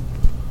 though.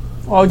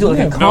 Oh, I would do like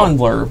a con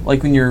blurb,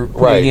 like when you're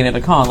playing Right. a game at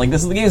a con. Like,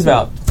 this is the game's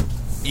about.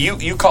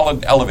 You call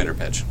it elevator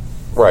pitch.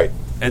 Right.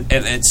 And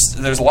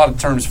there's a lot of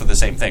terms for the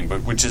same thing,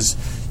 but which is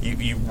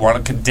you want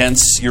to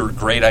condense your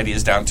great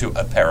ideas down to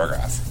a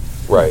paragraph.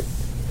 Right.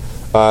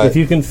 If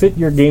you can fit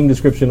your game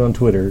description on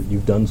Twitter,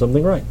 you've done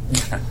something right.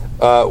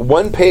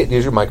 One page.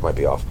 Your mic might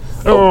be off.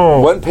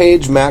 One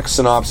page max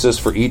synopsis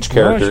for each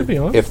character should be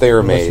on. if they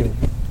are made.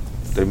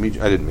 I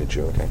didn't mute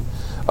you. Okay.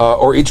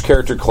 Or each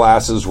character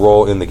class's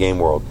role in the game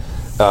world,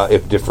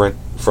 if different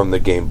from the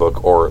game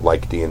book or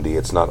like D&D,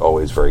 it's not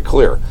always very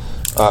clear.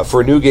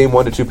 For a new game,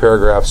 1 to 2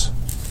 paragraphs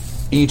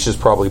each is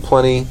probably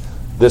plenty.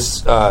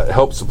 This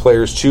helps the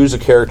players choose a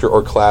character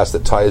or class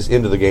that ties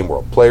into the game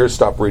world. Players,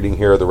 stop reading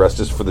here. The rest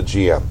is for the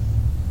GM.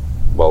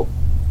 Well,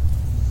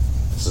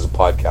 this is a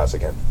podcast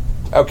again.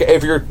 Okay,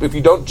 if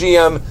you don't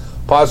GM,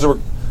 pause.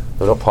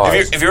 Don't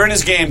pause. If you're in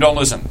his game, don't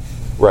listen.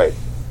 Right.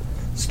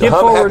 Skip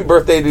Happy forward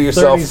birthday to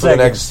yourself 30 for the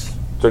next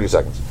 30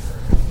 seconds.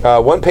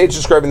 One page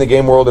describing the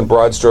game world in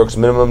broad strokes.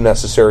 Minimum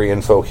necessary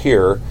info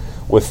here,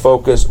 with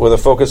a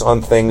focus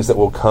on things that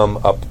will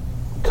come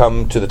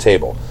to the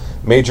table.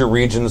 Major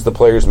regions the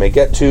players may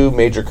get to,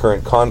 major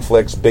current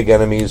conflicts, big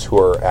enemies who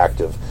are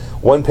active.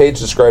 One page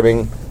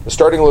describing the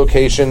starting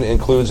location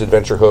includes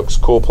adventure hooks,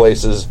 cool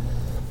places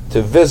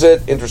to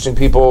visit, interesting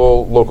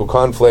people, local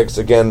conflicts.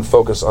 Again,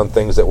 focus on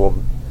things that will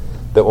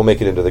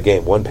make it into the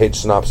game. One page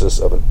synopsis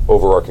of an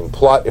overarching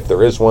plot, if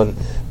there is one.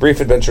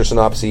 Brief adventure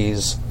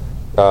synopses.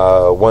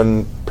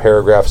 One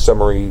paragraph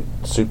summary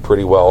suit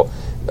pretty well.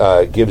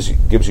 Gives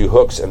you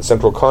hooks and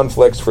central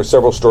conflicts for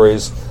several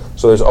stories.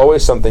 So there's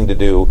always something to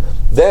do.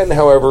 Then,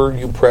 however,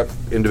 you prep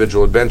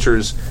individual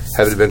adventures,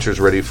 have adventures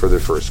ready for their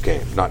first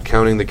game. Not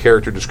counting the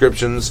character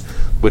descriptions,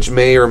 which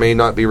may or may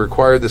not be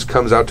required, this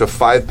comes out to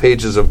 5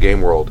 pages of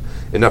game world.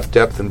 Enough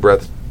depth and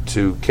breadth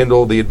to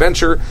kindle the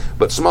adventure,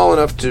 but small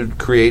enough to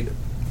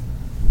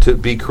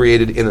be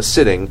created in a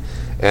sitting,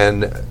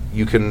 and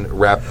you can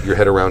wrap your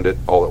head around it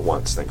all at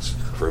once. Thanks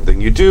for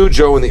everything you do.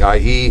 Joe in the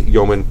IE,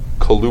 Yeoman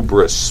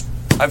Colubris.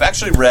 I've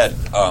actually read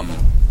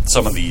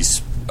some of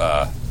these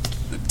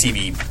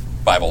TV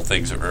Bible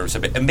things,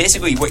 and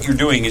basically what you're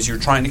doing is you're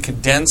trying to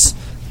condense.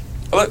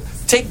 Look,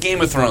 take Game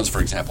of Thrones,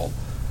 for example.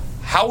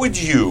 How would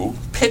you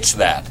pitch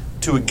that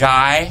to a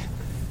guy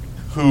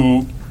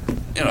who,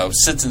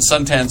 sits in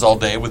suntans all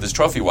day with his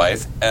trophy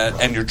wife,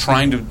 and you're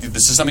trying to?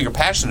 This is something you're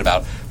passionate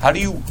about. How do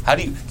you?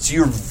 So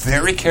you're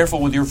very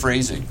careful with your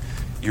phrasing.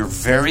 You're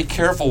very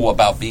careful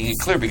about being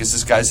clear because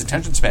this guy's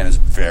attention span is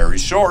very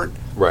short.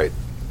 Right.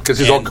 Because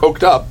he's all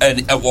coked up,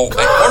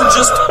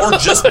 or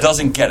just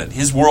doesn't get it.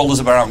 His world is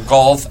around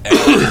golf,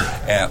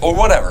 or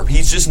whatever.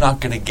 He's just not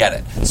going to get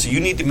it. So you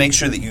need to make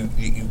sure that you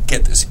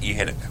get this. You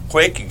hit it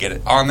quick, you get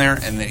it on there,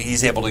 and then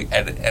he's able to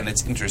edit, and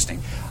it's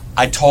interesting.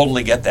 I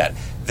totally get that.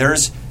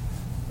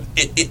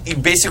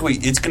 Basically,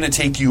 it's going to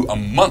take you a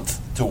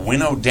month to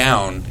winnow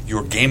down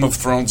your Game of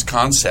Thrones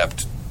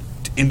concept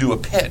into a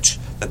pitch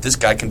that this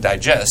guy can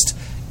digest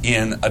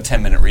in a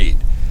 10-minute read,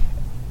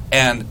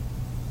 and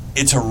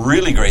it's a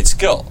really great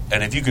skill,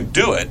 and if you can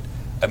do it,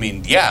 I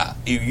mean,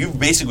 you've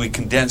basically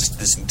condensed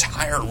this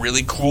entire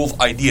really cool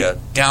idea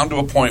down to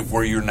a point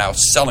where you're now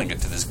selling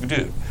it to this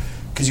dude.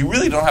 Because you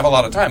really don't have a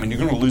lot of time, and you're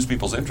going to lose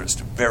people's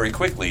interest very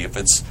quickly if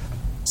it's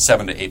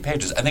 7 to 8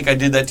 pages. I think I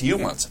did that to you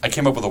once. I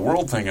came up with a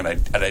world thing, and I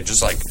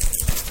just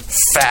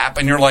fap,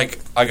 and you're like,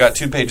 I got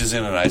 2 pages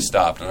in, and I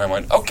stopped, and I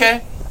went,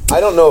 okay. I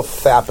don't know if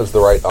fap is the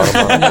right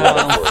onomatopoeic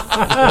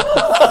word.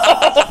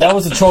 That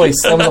was a choice.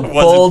 That was a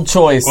bold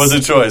choice. Was a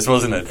choice,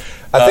 wasn't it?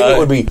 I think it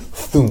would be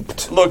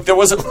thumped. Look, there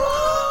was a...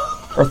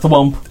 Or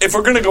thwump. If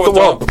we're going to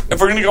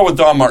go with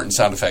Don Martin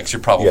sound effects,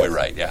 you're probably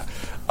right. Yeah.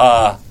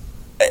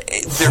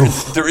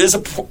 There is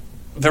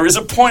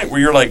a point where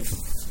you're like,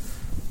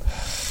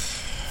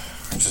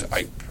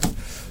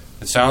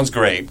 it sounds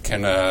great.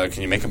 Can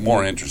you make it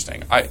more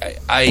interesting?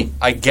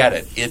 I get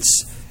it.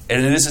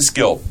 and it is a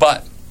skill,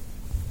 but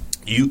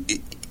you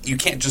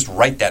can't just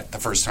write that the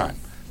first time.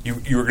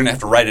 You're going to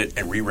have to write it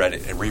and reread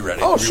it and reread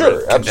it. Oh,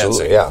 sure,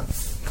 absolutely, yeah.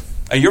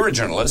 You're a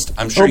journalist.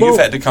 I'm sure you've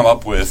had to come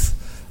up with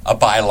a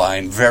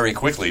byline very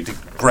quickly to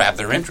grab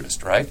their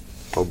interest, right?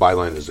 Well,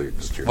 byline is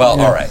your all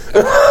right.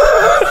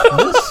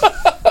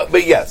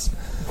 But yes,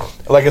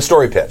 like a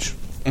story pitch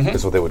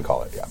is what they would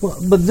call it, yeah. Well,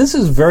 but this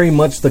is very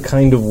much the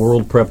kind of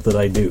world prep that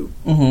I do.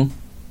 Mm-hmm.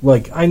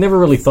 Like, I never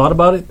really thought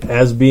about it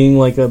as being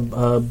like a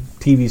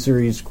TV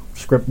series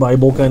script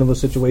Bible kind of a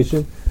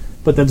situation,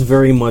 but that's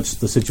very much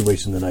the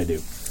situation that I do.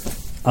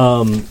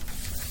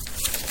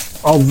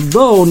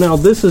 Although, now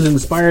this has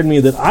inspired me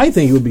that I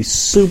think it would be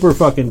super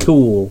fucking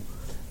cool,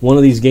 one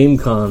of these game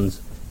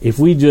cons, if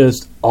we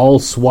just all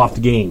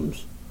swapped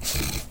games.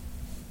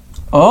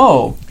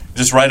 Oh.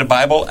 Just write a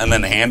Bible and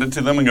then hand it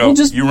to them and go,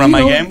 Well, you run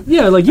my game?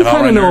 Yeah, like you And I'll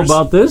kind of run know yours.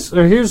 about this.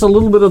 Or here's a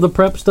little bit of the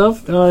prep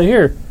stuff.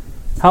 Here.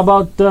 How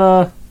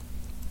about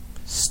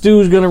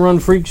Stu's going to run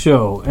Freak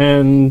Show?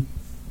 And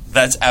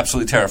That's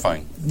absolutely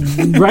terrifying.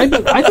 right?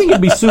 But I think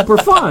it'd be super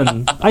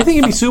fun. I think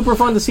it'd be super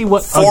fun to see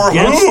what For a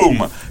guest, whom?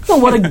 No,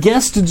 what a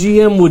guest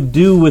GM would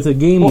do with a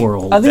game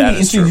world. I think That the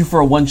is issue true. for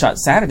a one-shot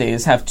Saturday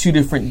is have two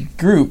different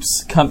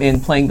groups come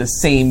in playing the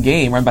same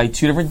game, run by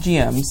two different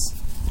GMs,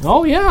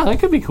 Oh yeah, that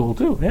could be cool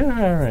too. Yeah,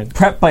 all right.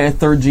 prepped by a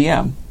third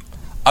GM.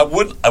 I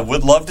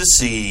would love to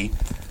see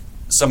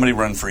somebody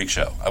run Freak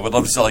Show. I would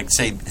love to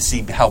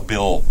see how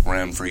Bill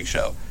ran Freak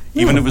Show.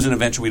 Even if it was an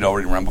adventure we'd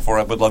already run before,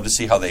 I would love to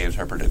see how they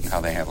interpret it and how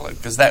they handle it.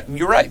 Because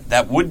you're right,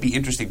 that would be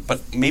interesting, but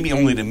maybe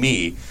only to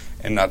me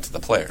and not to the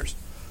players.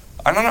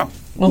 I don't know.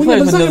 Well, yeah, players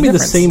but it's would not know going to be the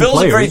difference. same Bill's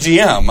players. a great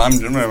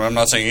GM. I'm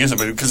not saying he isn't,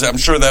 but because I'm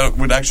sure that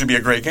would actually be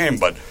a great game.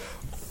 But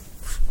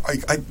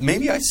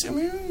maybe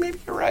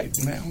you're right.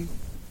 Man.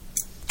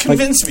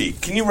 Convince me.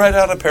 Can you write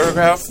out a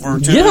paragraph or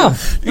two Yeah,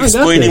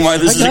 explaining why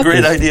this is a got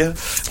great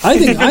this.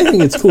 idea? I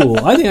think it's cool.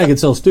 I think I could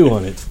sell Stu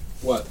on it.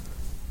 What?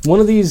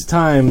 One of these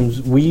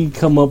times we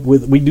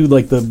do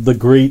like the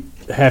great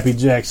Happy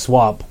Jack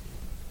swap.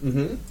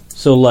 Mm-hmm.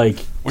 So like,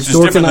 Which is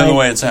Stork different and than I- the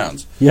way it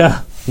sounds.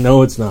 Yeah,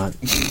 no, it's not.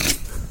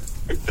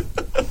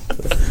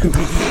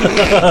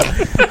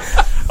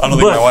 I don't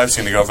think my wife's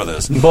going to go for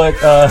this. But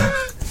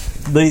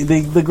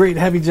the great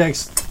Happy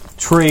Jack's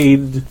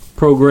trade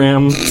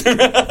program,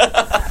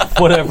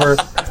 whatever.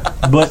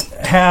 But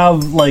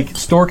have like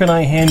Stork and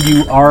I hand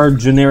you our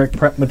generic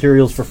prep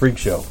materials for Freak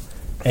Show,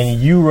 and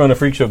you run a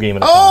Freak Show game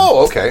at a time.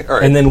 Oh, okay, all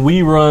right. And then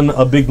we run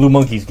a Big Blue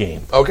Monkeys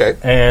game. Okay.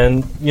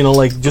 And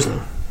like just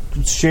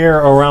share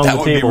around That the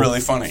would be table.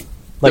 really funny.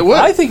 Like It would.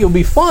 I think it would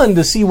be fun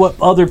to see what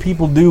other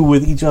people do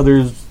with each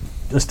other's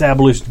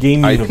established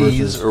game IPs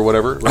universes. or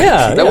whatever. Right?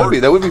 Yeah, that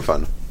yeah. would be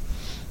fun.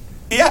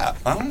 Yeah,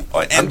 I'm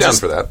down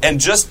for that. And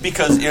just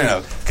because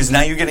because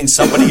now you're getting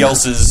somebody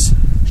else's,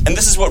 and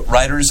this is what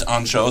writers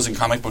on shows and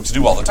comic books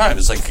do all the time.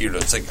 It's like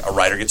it's like a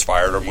writer gets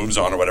fired or moves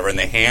on or whatever, and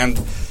they hand,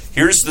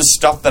 here's the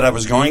stuff that I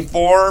was going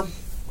for.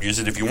 Use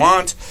it if you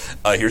want.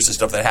 Here's the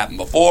stuff that happened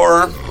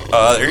before.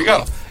 There you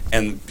go.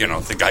 And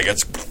the guy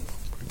gets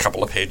a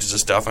couple of pages of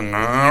stuff, and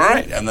all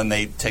right, and then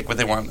they take what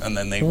they want and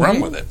then they run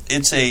with it.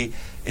 It's a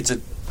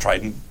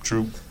tried and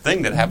true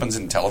thing that happens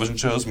in television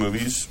shows,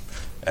 movies,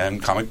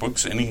 and comic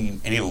books,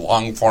 any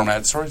long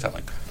format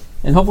storytelling.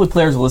 And hopefully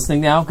players are listening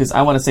now, because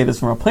I want to say this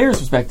from a player's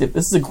perspective.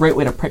 This is a great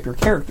way to prep your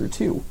character,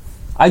 too.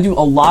 I do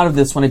a lot of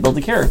this when I build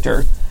a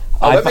character.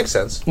 That makes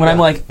sense. When I'm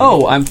like,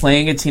 I'm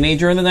playing a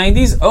teenager in the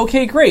 90s.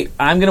 Okay, great.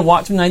 I'm going to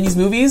watch some 90s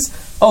movies.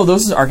 Oh,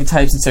 those are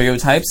archetypes and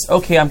stereotypes.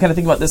 Okay, I'm kind of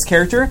thinking about this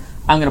character.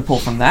 I'm going to pull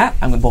from that.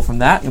 I'm going to pull from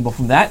that. I'm going to pull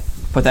from that.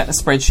 Put that in a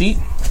spreadsheet.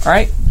 All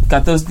right,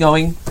 got those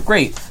going.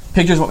 Great.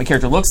 Pictures of what my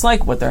character looks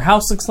like, what their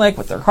house looks like,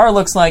 what their car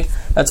looks like.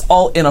 That's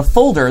all in a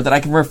folder that I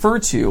can refer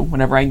to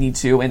whenever I need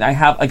to, and I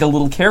have like a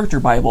little character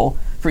Bible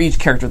for each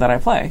character that I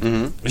play.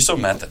 You're so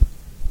method.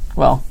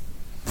 Well,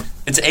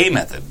 It's a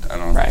method. I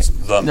don't know. right. It's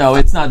the No,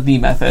 it's not the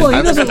method. Well,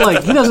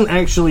 he doesn't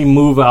actually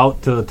move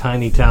out to a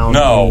tiny town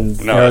in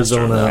that's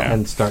Arizona true, yeah.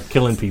 and start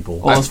killing people.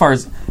 Well, as far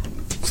as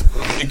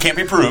It can't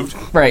be proved.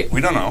 right,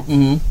 We don't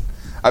know.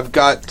 I've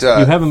got. You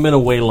haven't been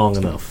away long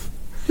enough.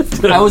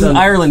 I was in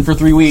Ireland for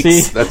 3 weeks.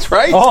 See? That's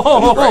right.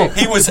 Oh,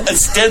 He was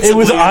ostensibly it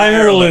was in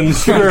Ireland,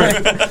 sure.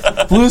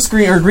 Blue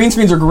screen or green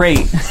screens are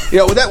great.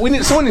 Yeah,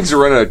 someone needs to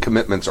run a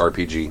commitments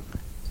RPG.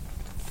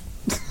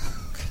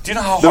 Do you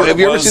know how hard Have it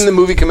you ever was? seen the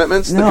movie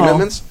Commitments? The No.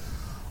 Commitments?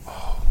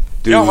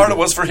 Do you know how hard it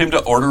was for him to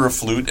order a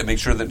flute and make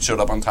sure that it showed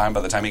up on time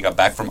by the time he got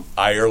back from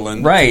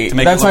Ireland? Right, To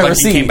make that's it look my like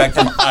he receipt. came back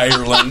from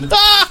Ireland.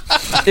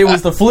 It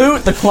was the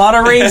flute, the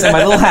clatter rings, and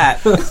my little hat.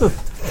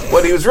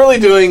 What he was really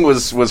doing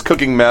was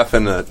cooking meth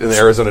in the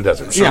Arizona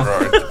desert. Sure, all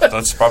right.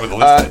 That's probably the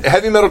least.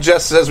 Heavy Metal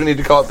Jess says we need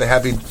to call it the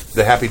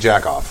Happy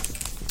Jack Off.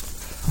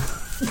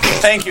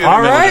 Thank you. All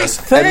everybody. right, Jess.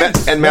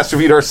 thanks. And Master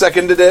Vidar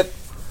seconded it.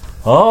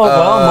 Oh,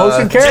 well,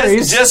 motion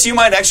carries. Jess, you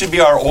might actually be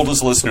our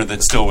oldest listener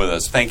that's still with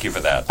us. Thank you for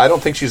that. I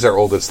don't think she's our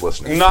oldest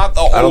listener. Not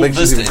the I don't think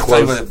oldest, she's even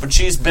close. but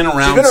she's been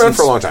around. She's been around since-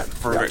 for a long time.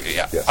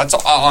 Yeah. Yeah. That's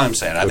all I'm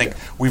saying. I think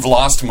we've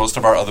lost most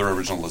of our other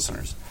original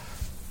listeners.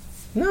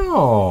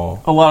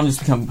 No. A lot of them just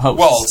become hosts.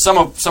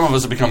 Well, some of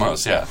us have become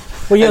hosts. Yeah.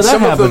 Well, yeah, And that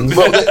some of them,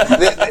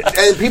 happens.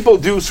 and people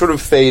do sort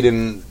of fade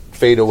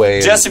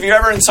away. Jess, if you're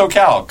ever in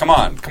SoCal, come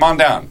on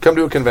down. Come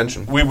to a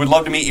convention. We would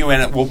love to meet you,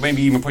 and we'll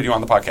maybe even put you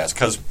on the podcast.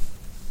 Because,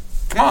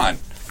 come on,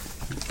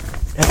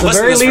 At the listen to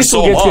very this for least,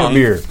 so we'll get you a long.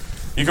 beer.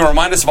 You can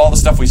remind us of all the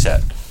stuff we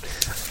said.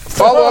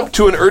 Follow up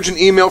to an urgent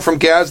email from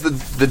Gaz, the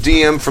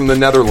DM from the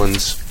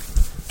Netherlands.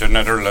 The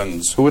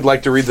Netherlands. Who would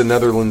like to read the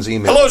Netherlands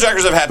email? Hello,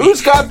 Jackers of Happy.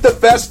 Who's got the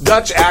best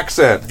Dutch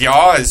accent?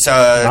 Yeah, it's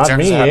Not Jackers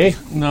me, of Happy. eh?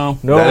 no.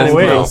 No Not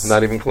way. even-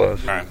 not even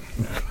close. All right.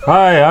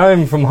 Hi,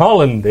 I'm from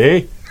Holland,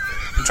 eh?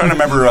 I'm trying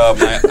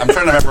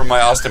to remember my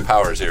Austin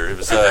Powers here. It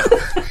was a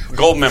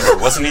gold member,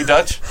 wasn't he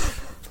Dutch?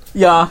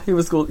 Yeah, he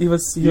was cool. He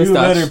was You Dutch.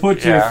 better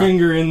put your Yeah.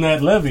 finger in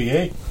that levy,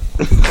 eh?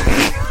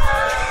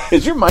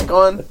 Is your mic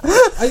on?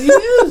 He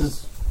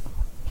is.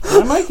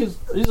 My mic is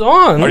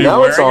on. Are you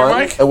Now it's wearing your on.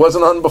 mic? It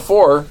wasn't on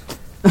before.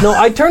 No,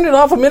 I turned it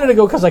off a minute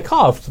ago because I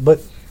coughed.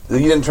 But You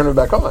didn't turn it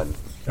back on.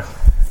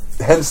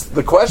 Hence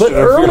the question. but if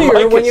your earlier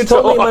mic when is you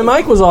told still me on. my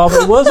mic was off,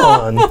 it was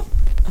on.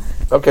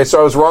 Okay, so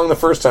I was wrong the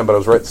first time, but I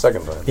was right the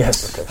second time.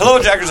 Yes.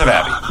 Hello, Jackers of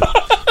Happy.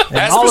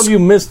 And all of you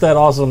missed that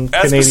awesome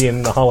as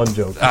Canadian Holland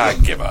joke. I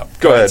give up.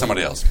 Go ahead.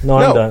 Somebody else. No,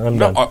 I'm done. I'm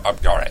done. All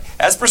right.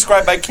 As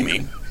prescribed by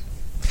Kimmy,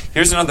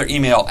 here's another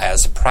email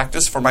as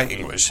practice for my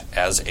English,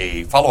 as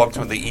a follow-up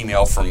to the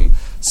email from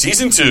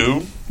Season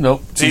 2,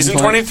 Nope. Season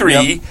 23,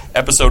 Yep.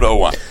 Episode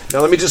 01. Now,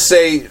 let me just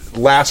say,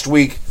 last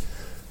week,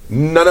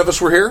 none of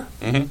us were here.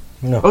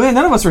 Okay,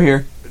 none of us were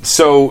here.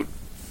 So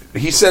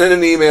he sent in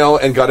an email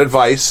and got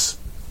advice.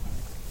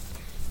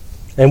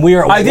 And we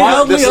are I did-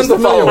 wildly this is the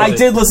unfamiliar follow-up. with I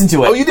did listen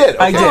to it. Oh, you did?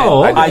 I Okay. did.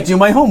 Oh, okay. I do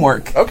my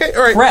homework. Okay,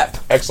 all right. Prep.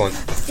 Excellent.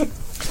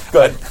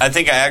 Good. I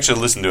think I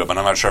actually listened to it, but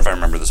I'm not sure if I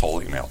remember this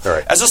whole email. All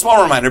right. As a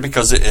small reminder,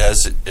 because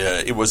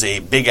it was a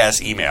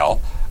big-ass email,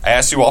 I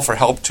asked you all for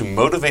help to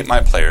motivate my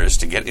players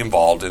to get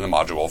involved in the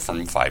module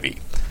from 5e.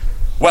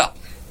 Well,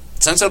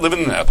 since I live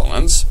in the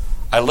Netherlands,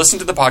 I listened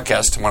to the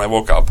podcast when I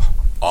woke up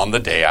on the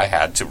day I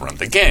had to run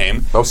the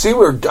game. Oh, see,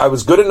 I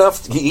was good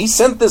enough. He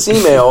sent this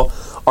email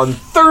on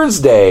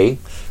Thursday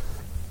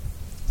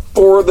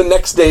for the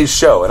next day's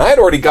show. And I had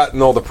already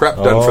gotten all the prep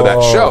done for that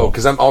Oh. show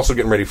because I'm also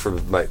getting ready for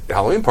my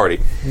Halloween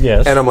party.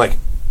 Yes. And I'm like,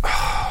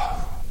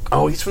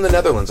 oh, he's from the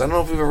Netherlands. I don't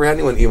know if we've ever had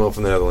anyone email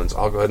from the Netherlands.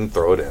 I'll go ahead and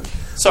throw it in.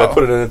 So I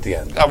put it in at the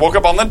end. I woke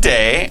up on the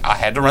day I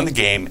had to run the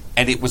game,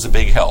 and it was a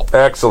big help.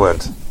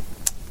 Excellent.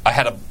 we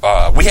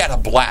had a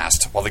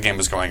blast while the game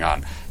was going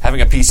on.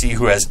 Having a PC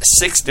who has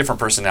 6 different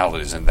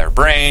personalities in their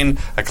brain,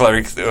 a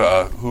cleric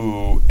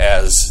who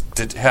has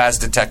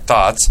detect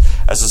thoughts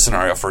as a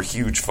scenario for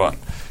huge fun.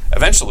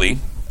 Eventually,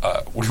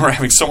 we were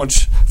having so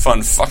much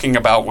fun fucking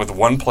about with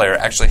one player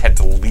actually had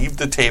to leave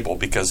the table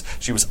because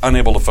she was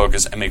unable to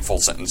focus and make full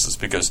sentences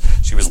because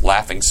she was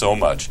laughing so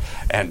much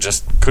and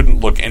just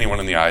couldn't look anyone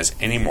in the eyes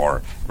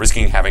anymore,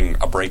 risking having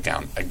a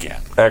breakdown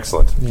again.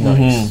 Excellent.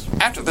 Nice.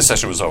 After the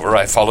session was over,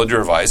 I followed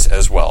your advice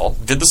as well,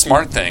 did the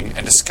smart thing,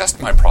 and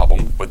discussed my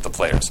problem with the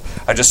players.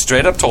 I just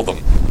straight up told them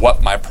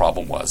what my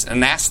problem was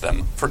and asked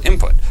them for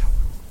input.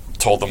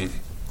 Told them,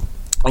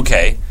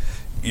 okay,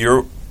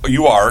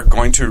 you are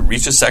going to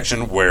reach a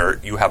section where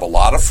you have a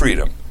lot of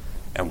freedom,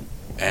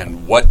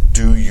 and what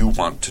do you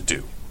want to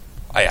do?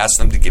 I asked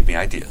them to give me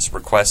ideas,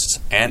 requests,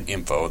 and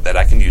info that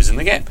I can use in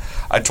the game.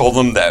 I told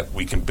them that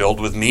we can build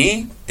with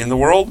me in the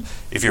world.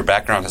 If your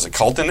background has a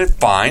cult in it,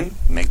 fine.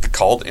 Make the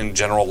cult in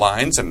general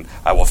lines, and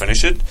I will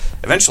finish it.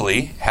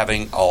 Eventually,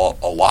 having a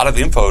lot of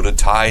info to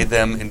tie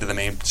them into the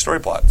main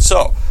story plot.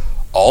 So,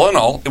 all in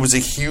all, it was a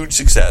huge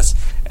success,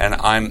 and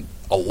I'm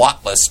a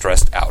lot less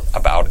stressed out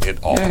about it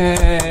all.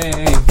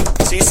 Hey.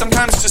 See,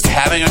 sometimes just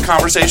having a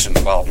conversation,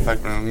 well, in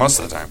fact, most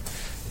of the time,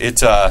 it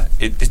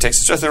takes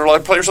a stress. There are a lot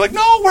of players who are like,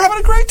 no, we're having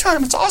a great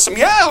time. It's awesome.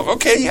 Yeah,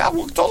 okay, yeah,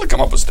 we'll totally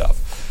come up with stuff.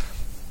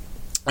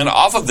 And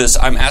off of this,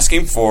 I'm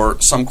asking for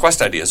some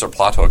quest ideas or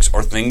plot hooks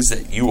or things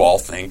that you all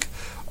think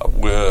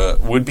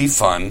would be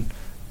fun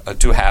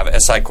to have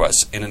as side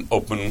quests in an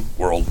open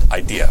world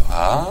idea.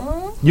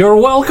 You're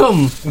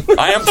welcome.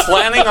 I am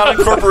planning on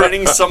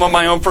incorporating some of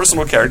my own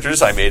personal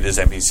characters I made as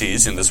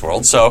NPCs in this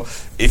world. So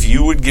if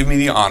you would give me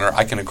the honor,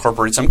 I can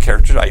incorporate some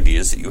character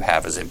ideas that you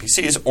have as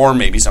NPCs, or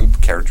maybe some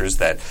characters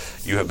that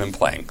you have been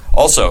playing.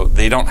 Also,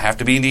 they don't have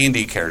to be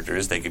D&D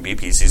characters. They could be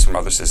PCs from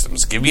other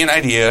systems. Give me an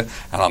idea,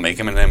 and I'll make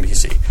them an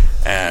NPC.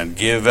 And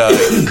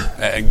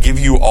give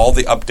you all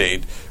the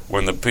update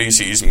when the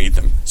PCs meet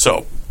them.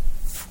 So,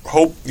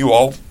 hope you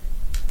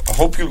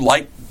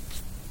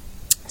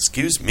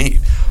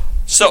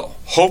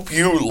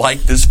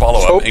like this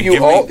follow-up. Hope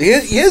you all.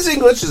 His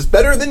English is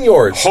better than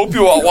yours. Hope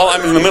you all, while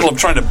I'm in the middle of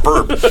trying to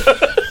burp.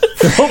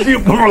 Hope you.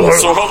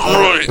 So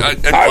like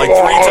 3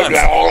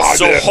 times.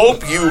 So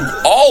hope you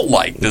all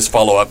like this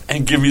follow-up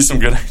and give me some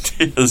good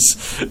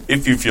ideas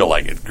if you feel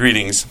like it.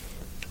 Greetings.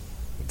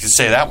 Just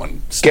say that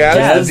one.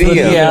 Gaz, the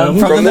DM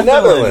from the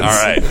Netherlands.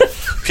 All right.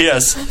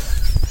 P.S.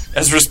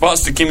 As a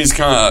response to Kimmy's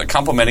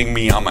complimenting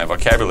me on my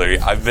vocabulary,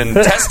 I've been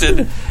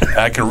tested.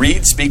 I can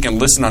read, speak, and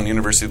listen on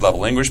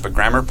university-level English, but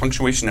grammar,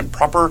 punctuation, and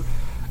proper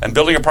And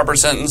building a proper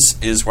sentence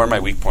is where my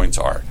weak points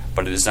are.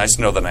 But it is nice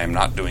to know that I am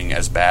not doing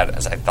as bad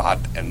as I thought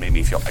and made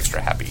me feel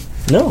extra happy.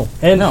 No.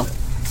 And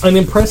an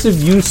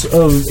impressive use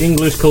of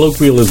English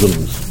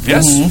colloquialisms.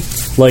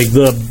 Yes. Like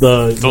the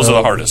Those are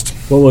the hardest.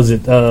 What was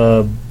it?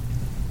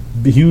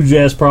 Huge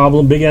ass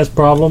problem, big ass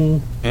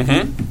problem,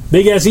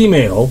 big ass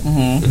email.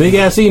 Big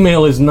ass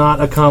email is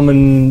not a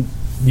common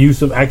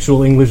use of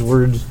actual English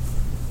words,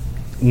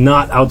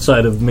 not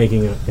outside of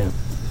making it. Yeah.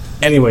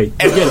 Anyway,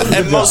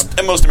 and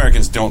most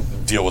Americans don't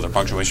deal with their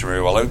punctuation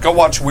very well. Go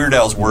watch Weird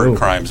Al's Word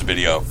Crimes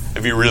video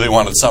if you really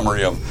want a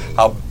summary of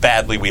how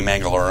badly we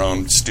mangle our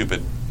own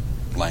stupid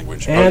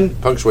language. And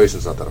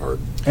punctuation's not that hard.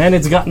 And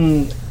it's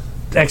gotten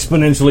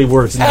exponentially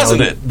worse now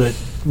that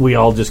we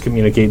all just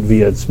communicate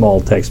via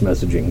small text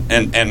messaging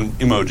and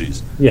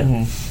emojis.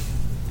 Yeah.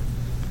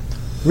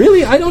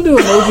 Really, I don't do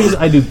emojis.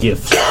 I do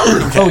GIFs.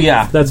 Oh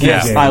yeah, that's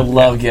GIFs. I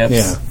love GIFs.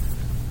 Yeah.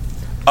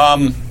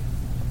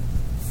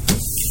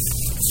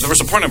 There was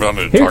a point I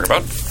wanted to talk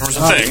about. There was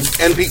a thing.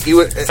 You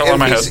went to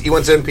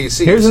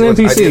NPC. Here's an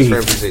NPC. Ideas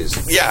for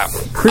NPCs. Yeah.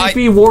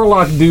 Creepy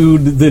warlock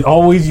dude that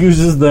always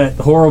uses that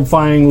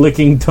horrifying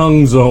licking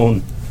tongue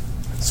zone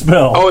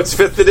spell. Oh, it's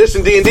 5th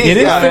edition D&D. It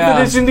is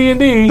 5th edition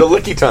D&D. The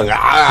licky tongue.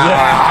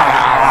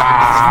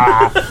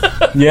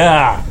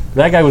 Yeah.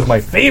 That guy was my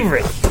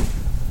favorite.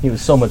 He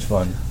was so much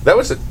fun. That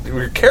was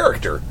your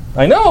character.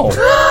 I know.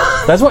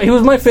 That's why he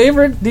was my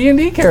favorite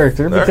D&D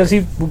character, because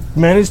he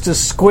managed to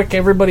squick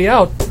everybody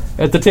out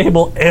at the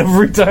table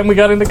every time we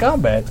got into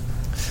combat.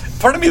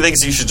 Part of me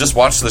thinks you should just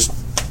watch this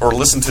or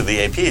listen to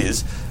the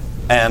APs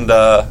and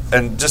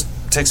just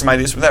take some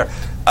ideas from there.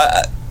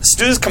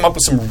 Stu's come up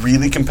with some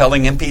really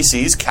compelling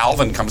NPCs.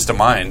 Calvin comes to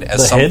mind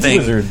as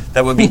something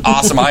that would be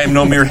awesome. I am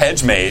no mere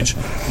hedge mage.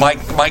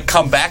 Might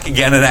come back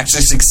again and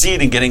actually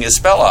succeed in getting his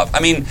spell up. I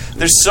mean,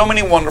 there's so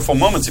many wonderful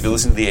moments if you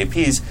listen to the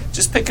APs.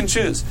 Just pick and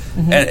choose.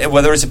 And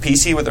whether it's a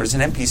PC, whether it's an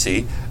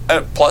NPC.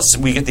 Plus,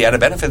 we get the added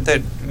benefit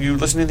that you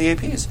listen to the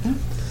APs.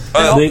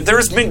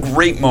 There's been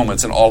great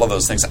moments in all of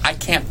those things. I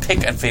can't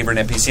pick a favorite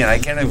NPC, and I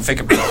can't even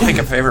pick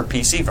a favorite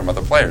PC from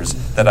other players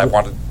that I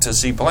wanted to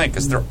see playing,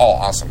 because they're all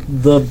awesome.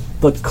 The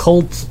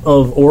cult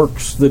of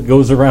orcs that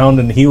goes around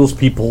and heals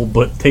people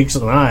but takes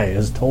an eye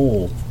is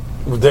toll.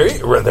 There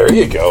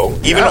you go.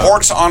 Even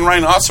orcs on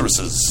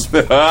rhinoceroses is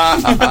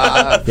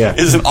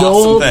an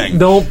awesome thing.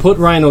 Don't put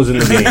rhinos in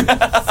the game.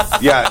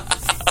 Yeah.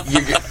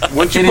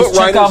 Once you it put is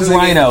Chekhov's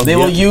rhino. They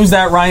will use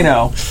that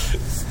rhino.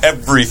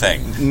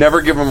 Everything.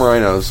 Never give them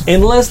rhinos.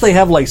 Unless they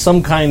have like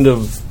some kind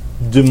of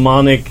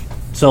demonic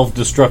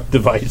self-destruct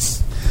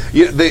device.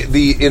 Yeah,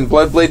 in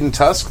Bloodblade and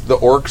Tusk, the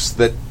orcs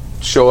that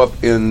show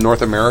up in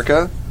North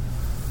America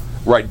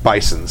ride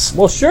bisons.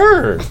 Well,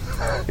 sure.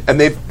 And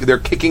they're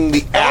kicking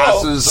the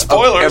asses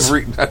spoilers. of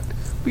every...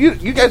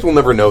 You guys will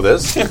never know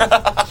this.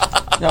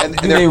 Now,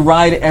 do they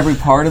ride every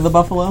part of the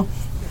buffalo?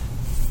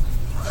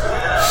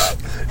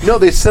 No,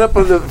 they sit up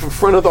on the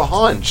front of the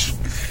haunch.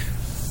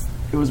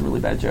 It was a really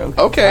bad joke.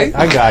 Okay.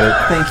 I got it.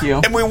 Thank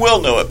you. And we will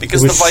know it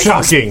because the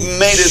Vikings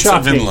made it to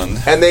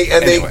Vinland. And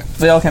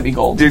they all can't be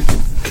gold. They're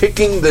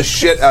kicking the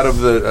shit out of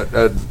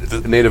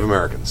the Native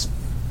Americans.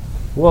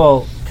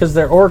 Well, because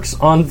they're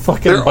orcs on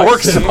fucking They're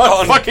bison. orcs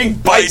on fucking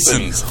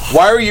bisons. Bisons.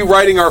 Why are you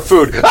riding our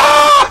food?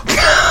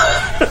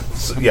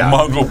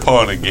 Mongol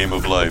pawn in Game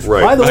of Life.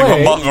 Right. By the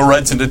way, a Mongol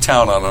rides into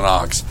town on an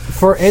ox.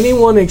 For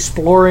anyone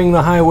exploring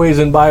the highways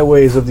and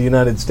byways of the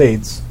United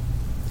States,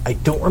 I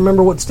don't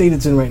remember what state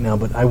it's in right now,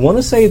 but I want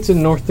to say it's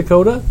in North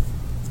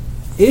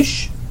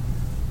Dakota-ish.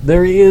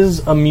 There is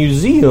a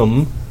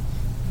museum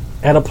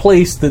at a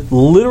place that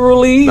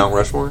literally... Mount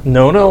Rushmore?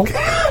 No.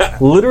 Okay.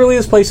 Literally,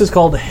 this place is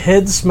called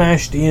Head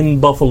Smashed In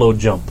Buffalo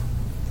Jump.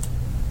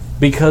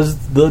 Because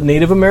the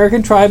Native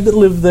American tribe that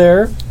lived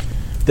there,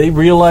 they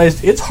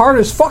realized it's hard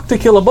as fuck to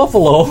kill a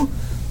buffalo,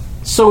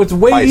 so it's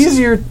way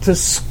easier to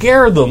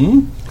scare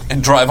them...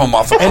 And drive them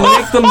off a cliff. And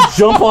make them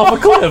jump off a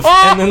cliff.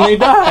 And then they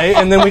die,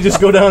 and then we just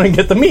go down and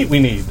get the meat we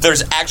need.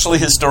 There's actually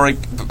historic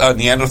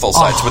Neanderthal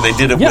sites where they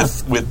did it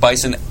with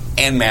bison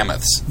and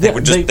mammoths. They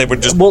would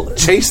just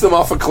chase them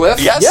off a cliff?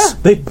 Yes. Yeah.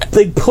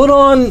 They put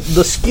on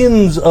the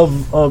skins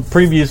of a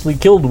previously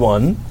killed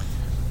one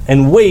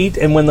and wait,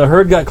 and when the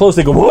herd got close,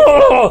 they go,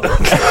 whoa!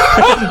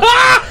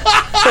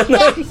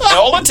 And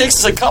all it takes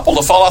is a couple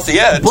to fall off the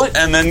edge,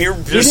 and then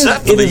you're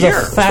set for the year.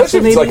 Especially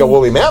if it's like a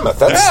woolly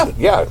mammoth.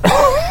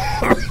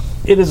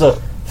 It is a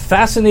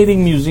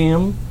fascinating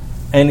museum,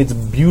 and it's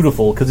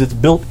beautiful because it's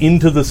built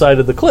into the side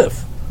of the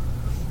cliff.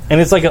 And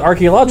it's like an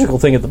archaeological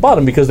thing at the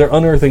bottom because they're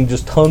unearthing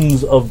just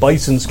tons of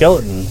bison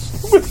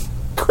skeletons. With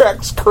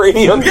Crack's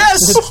cranium.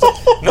 Yes!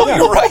 No,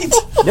 you're right.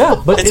 Yeah,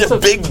 but it's a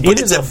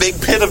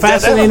big pit of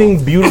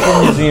fascinating,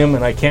 beautiful museum,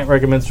 and I can't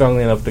recommend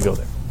strongly enough to go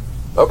there.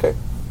 Okay.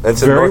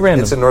 It's very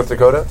random. It's in North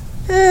Dakota?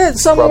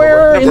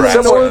 Somewhere in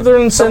the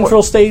northern somewhere.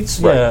 Central states.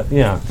 Right.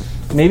 Yeah.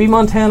 Maybe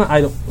Montana.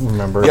 I don't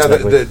remember. Yeah,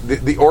 exactly.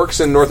 the orcs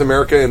in North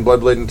America in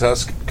Bloodblade and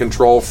Tusk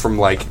control from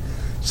like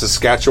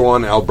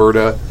Saskatchewan,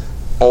 Alberta,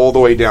 all the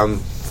way down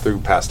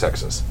through past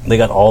Texas. They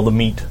got all the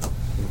meat.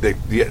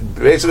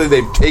 Basically,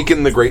 they've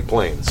taken the Great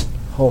Plains.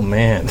 Oh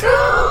man.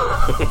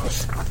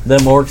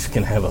 Them orcs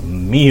can have a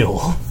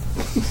meal.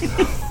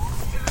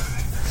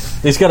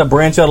 They just got to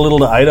branch out a little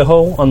to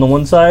Idaho on the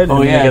one side. Oh,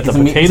 and yeah. they got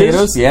the Get some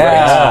potatoes. Yeah.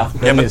 Right.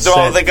 Yeah, Then but it's well,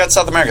 set. they got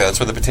South America. That's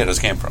where the potatoes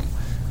came from.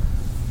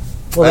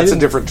 Well, That's they a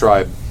different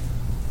tribe.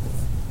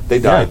 They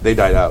died. Yeah. They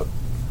died out.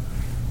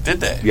 Did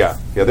they? Yeah.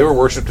 They were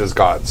worshipped as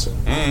gods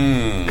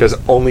because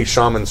only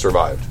shamans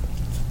survived.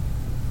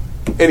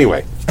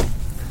 Anyway,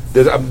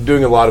 I'm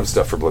doing a lot of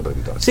stuff for Bloodblade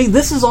and Tusk. See,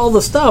 this is all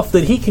the stuff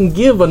that he can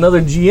give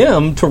another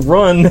GM to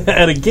run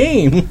at a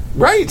game.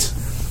 Right.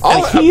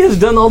 And he has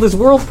done all this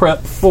world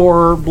prep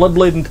for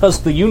Bloodblade and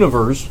Tusk the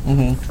universe.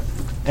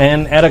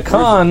 And at a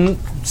con,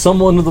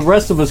 someone of the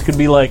rest of us could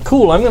be like,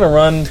 cool, I'm going to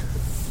run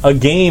a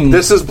game.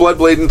 This is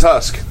Bloodblade and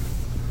Tusk.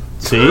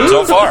 See?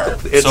 So far.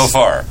 It's- So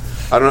far.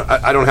 I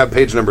don't have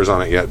page numbers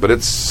on it yet, but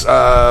it's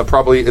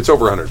probably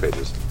over 100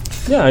 pages.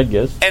 Yeah, I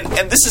guess. And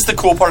this is the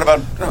cool part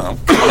about coming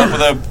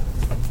up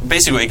with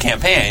basically a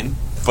campaign,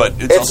 but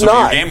it's also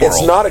not. your game world.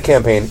 It's not a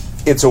campaign.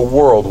 It's a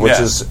world, which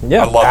Yeah. is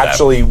Yeah. I love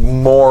actually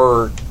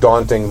more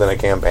daunting than a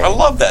campaign. that. I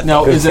love that.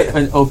 Now, is it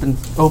an open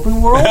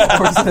world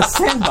or is it a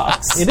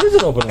sandbox? It is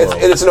an open world.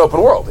 It's an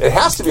open world. It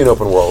has to be an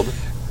open world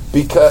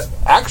because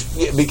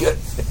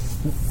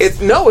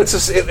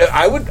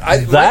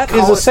That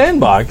is a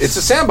sandbox. It's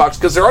a sandbox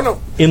because there are no.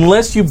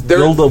 Unless you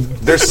build a...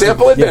 There's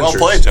sample adventures.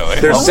 Well played, Joey.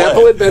 There's Well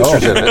sample played.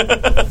 adventures in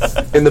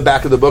it in the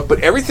back of the book, but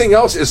everything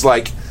else is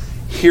like,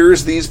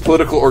 here's these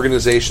political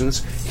organizations.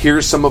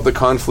 Here's some of the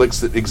conflicts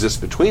that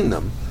exist between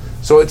them.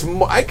 So it's.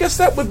 I guess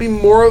that would be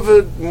more of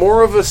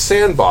a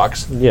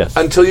sandbox. Yes.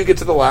 Until you get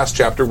to the last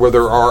chapter where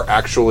there are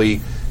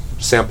actually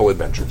sample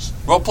adventures.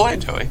 Well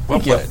played, Joey. Well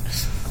played.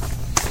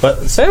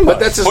 But sandbox. But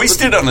that's a,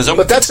 Hoisted on his own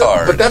But that's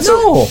guitar.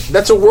 No.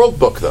 that's a world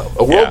book though.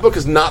 A world Yeah. book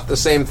is not the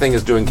same thing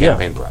as doing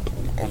campaign prep.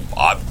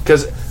 I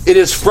Because it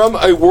is from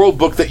a world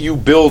book that you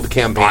build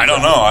campaign. I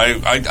don't prep.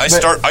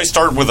 know. I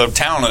start with a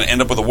town and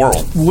end up with a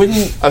world.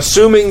 Wouldn't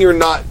Assuming you're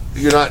not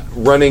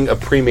running a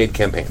pre-made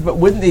campaign. But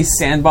wouldn't a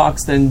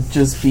sandbox then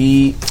just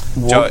be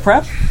Joey. world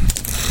prep?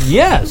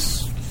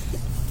 Yes.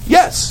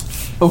 Yes.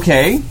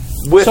 Okay.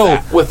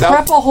 Without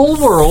Prep a whole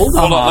world.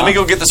 Hold on, let me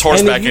go get this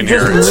horse And back you in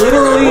just here.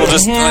 literally We'll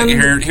just hand-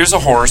 here's a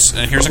horse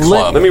and here's a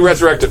club. let me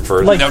resurrect it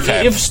first. Like,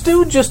 Okay. if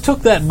Stu just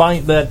took that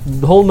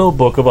whole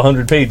notebook of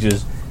 100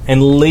 pages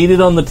and laid it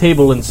on the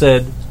table and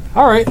said,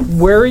 all right,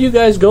 where are you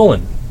guys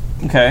going?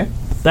 Okay.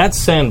 That's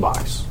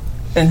sandbox.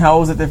 And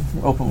how is it different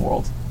from open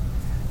world?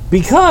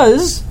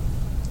 Because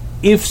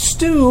if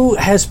Stu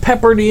has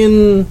peppered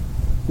in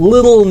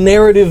little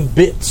narrative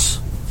bits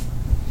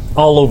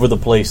all over the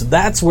place,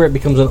 that's where it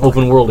becomes an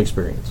open world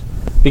experience.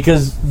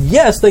 Because,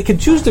 yes, they could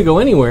choose to go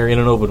anywhere in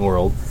an open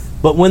world,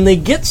 but when they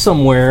get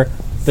somewhere,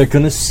 they're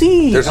going to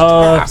see... There's a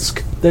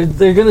task. They're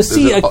going to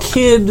see There's a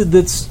kid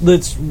that's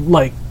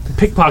like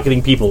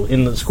pickpocketing people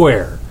in the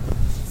square.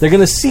 They're going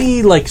to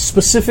see like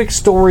specific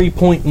story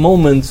point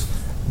moments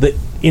that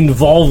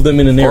involve them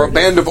in a Or a narrative.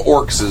 band of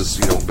orcs is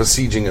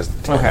besieging a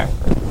Okay.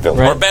 village.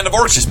 Right. Or a band of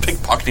orcs is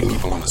pickpocketing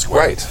people in the square.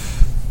 Right.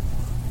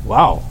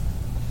 Wow.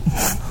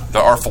 The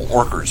artful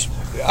orkers.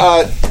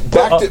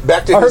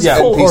 Back to his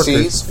Artful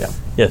NPCs. orcas. Yeah.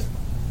 Yes.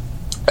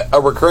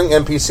 A recurring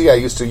NPC I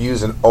used to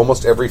use in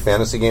almost every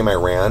fantasy game I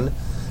ran,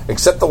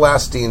 except the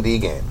last D&D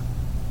game.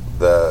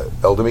 The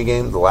Eldemy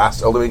game, the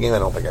last Eldemy game, I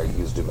don't think I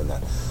used him in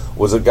that,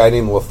 was a guy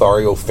named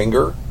Lothario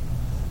Finger.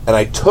 And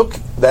I took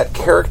that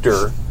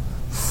character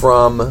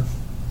from...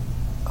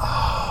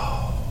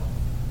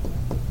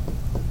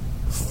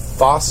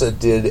 Fossa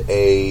did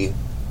a...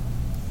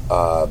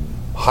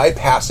 High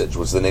Passage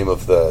was the name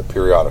of the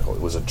periodical.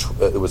 It was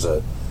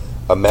a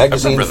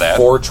magazine remember that.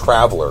 for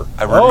Traveler.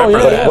 I remember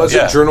yeah, But that. it was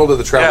Yeah. a Journal to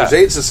the Traveler's Yeah.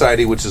 Aid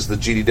Society, which is the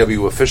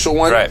GDW official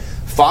one. Right.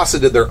 Fossa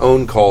did their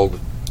own called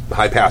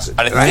High Passage.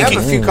 I And I have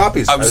think a few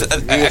copies. I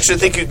actually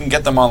think you can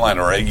get them online,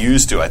 or I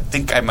used to. I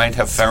think I might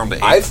have found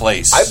a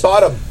place. I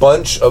bought a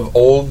bunch of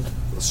old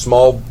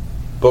small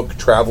book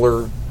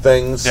Traveler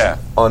things Yeah.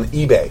 on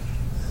eBay.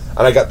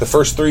 And I got the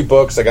first 3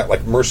 books. I got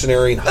like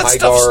Mercenary and High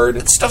Guard.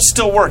 That stuff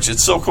still works.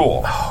 It's so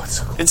cool. Oh, it's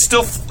so cool. It's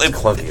still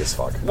Clunky as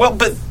fuck. Well,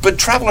 but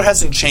Traveler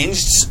hasn't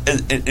changed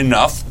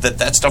enough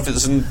that stuff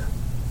isn't.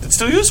 It's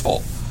still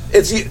useful.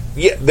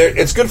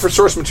 It's good for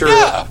source material.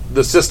 Yeah.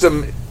 The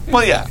system,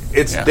 Well, yeah.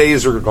 its yeah.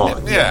 days are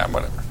gone. Yeah,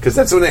 whatever. Because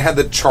that's when it had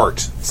the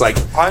chart. It's like,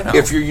 I know.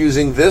 if you're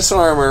using this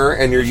armor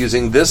and you're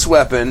using this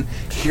weapon,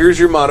 here's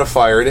your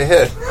modifier to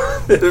hit.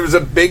 There was a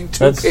big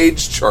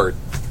 2-page chart.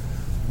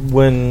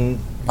 When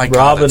My God,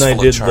 Rob and that's I full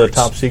of did the charts.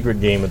 top secret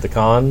game at the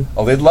con,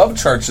 Oh, they loved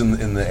charts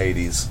in the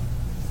 80s,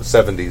 the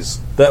 70s.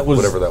 that was,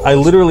 Whatever that was. I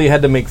literally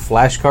had to make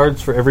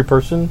flashcards for every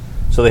person,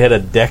 so they had a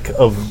deck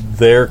of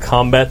their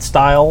combat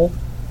style,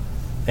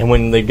 and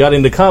when they got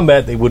into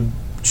combat, they would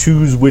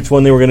choose which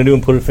one they were going to do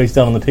and put it face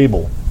down on the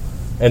table.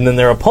 And then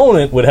their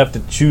opponent would have to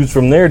choose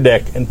from their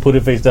deck and put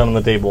it face down on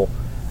the table,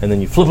 and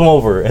then you flip them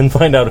over and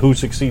find out who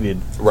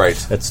succeeded. Right.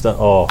 That's the,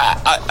 oh.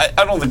 I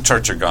don't think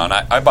charts are gone.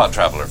 I bought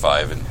Traveler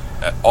 5, and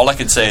all I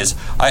can say is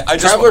I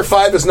just Traveler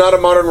 5 is not a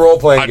modern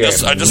role-playing game.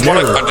 I just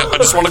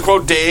want to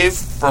quote Dave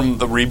from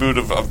the reboot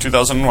of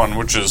 2001,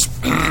 which is,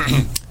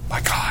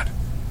 my God,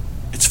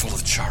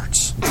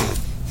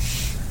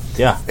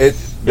 Yeah.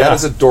 That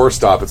is a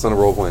doorstop. It's not a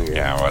role-playing game.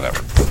 Yeah,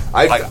 whatever.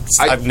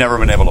 I've never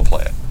been able to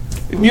play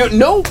it.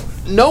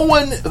 No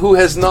one who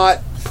has not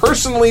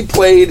personally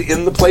played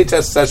in the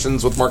playtest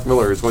sessions with Mark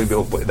Miller is going to be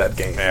able to play that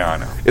game. Yeah, I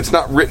know. It's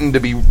not written to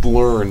be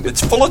learned.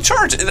 It's full of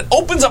charts. It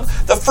opens up.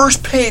 The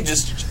first page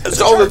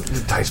is all chart.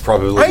 the dice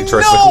probability I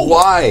charts. know, Like,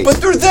 why? but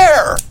they're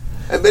there.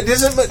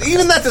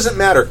 Even that doesn't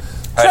matter.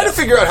 Try to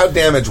figure out how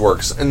damage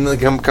works and then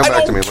come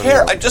back to me. I don't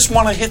care. I just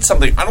want to hit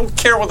something. I don't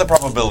care what the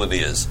probability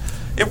is.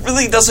 It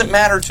really doesn't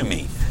matter to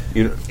me.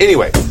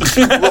 Anyway,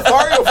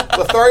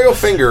 Lothario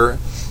Finger,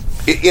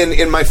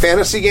 in my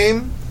fantasy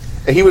game,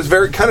 he was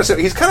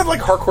he's kind of like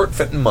Harcourt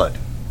Fenton Mudd.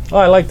 Oh,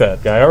 I like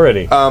that guy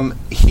already.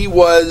 He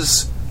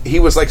was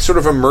like sort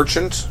of a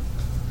merchant,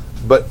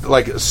 but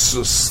like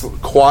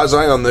quasi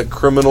on the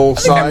criminal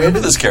side. I remember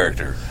this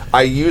character.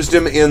 I used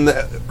him in the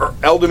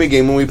Eldemy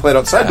game when we played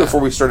outside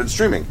before we started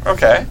streaming.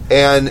 Okay.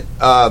 And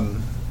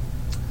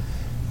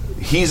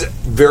he's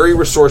very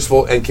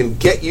resourceful and can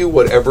get you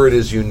whatever it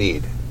is you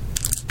need.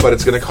 But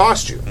it's going to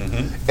cost you.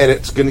 Mm-hmm. And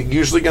it's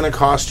usually going to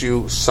cost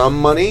you some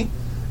money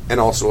and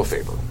also a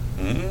favor.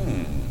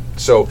 Mm.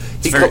 So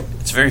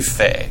it's very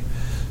fey.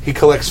 He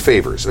collects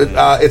favors.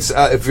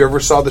 If you ever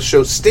saw the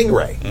show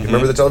Stingray, you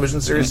remember the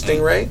television series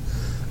Stingray?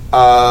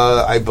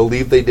 I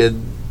believe they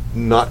did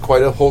not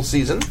quite a whole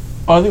season.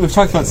 Oh, I think we've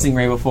talked about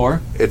Stingray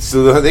before. It's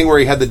the thing where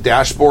he had the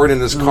dashboard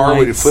in his car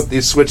where he'd flip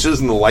these switches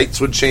and the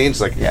lights would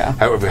change. Like,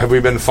 have we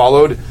been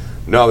followed?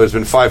 No, there's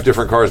been 5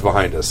 different cars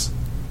behind us.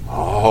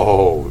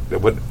 Oh,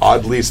 what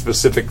oddly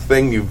specific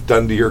thing you've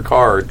done to your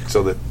car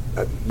so that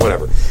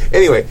whatever.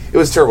 Anyway, it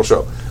was a terrible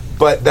show.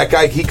 But that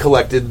guy, he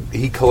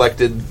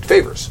collected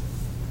favors.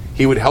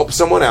 He would help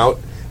someone out,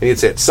 and he'd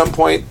say, at some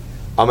point,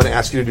 I'm going to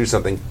ask you to do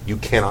something. You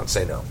cannot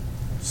say no.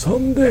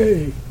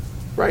 Someday.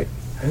 Right.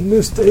 And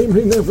this day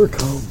may never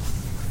come.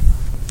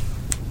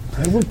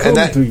 I will come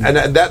to you.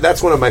 And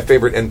that's one of my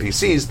favorite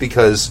NPCs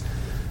because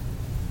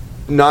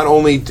not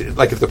only,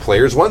 like if the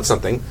players want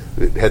something,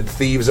 it had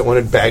thieves that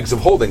wanted bags of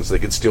holding so they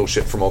could steal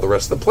shit from all the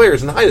rest of the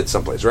players and hide it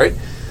someplace, right?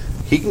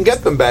 He can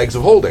get them bags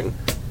of holding,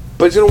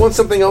 but he's going to want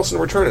something else in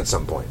return at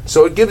some point.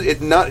 So it gives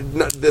it not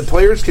the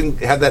players can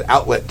have that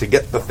outlet to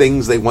get the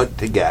things they want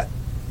to get.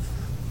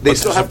 They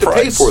still have to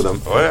pay for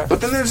them. Oh, yeah.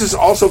 But then there's this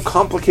also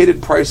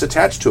complicated price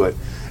attached to it.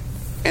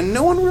 And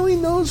no one really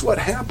knows what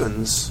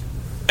happens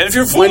and if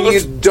you're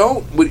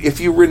if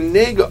you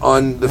renege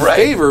on the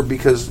favor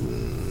because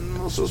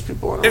most of those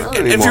people aren't around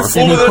anymore. If you're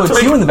fool enough to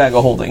put you in the bag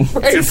of holding.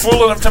 Right. If you're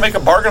fool enough to make a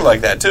bargain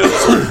like that too.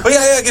 Oh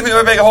yeah, give me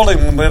my bag of holding.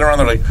 And later on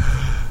they're like,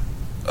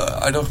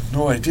 I don't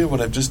no idea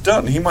what I've just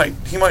done. He might.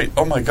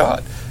 Oh my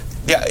god.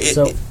 Yeah,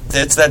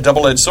 it's that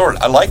double-edged sword.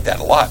 I like that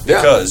a lot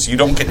because you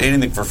don't get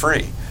anything for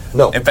free.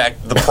 No. In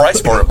fact, the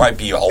price for it might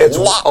be a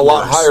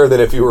lot higher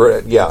than if you were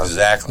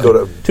exactly.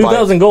 Go to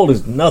 2,000 gold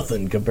is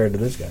nothing compared to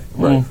this guy.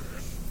 Right.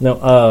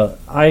 Now,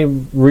 I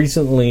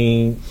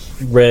recently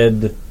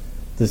read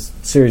this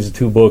series of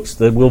 2 books.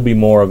 There will be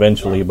more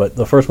eventually, but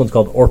the first one's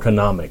called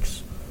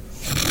Orconomics,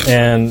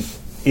 and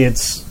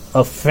it's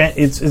a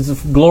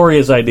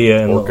glorious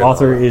idea, and the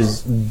author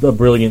is a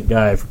brilliant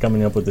guy for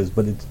coming up with this.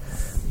 But it's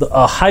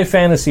a high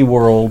fantasy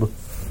world,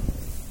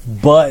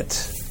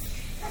 but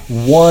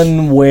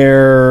one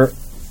where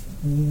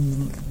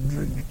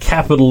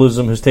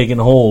capitalism has taken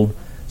hold.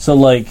 So,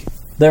 like,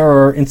 there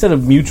are, instead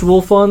of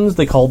mutual funds,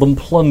 they call them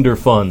plunder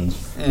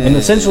funds. And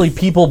essentially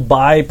people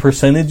buy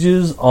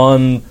percentages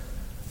on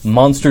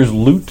monsters'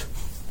 loot.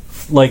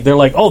 Like, they're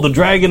like, oh, the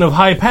Dragon of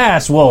High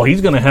Pass, well,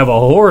 he's going to have a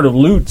horde of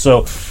loot,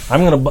 so I'm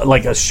going to,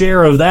 like, a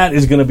share of that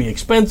is going to be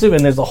expensive,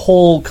 and there's a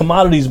whole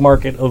commodities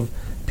market of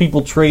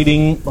people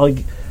trading. Like,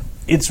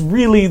 it's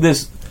really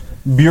this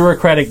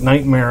bureaucratic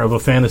nightmare of a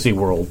fantasy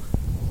world,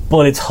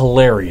 but it's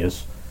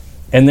hilarious.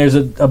 And there's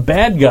a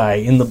bad guy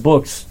in the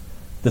books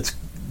that's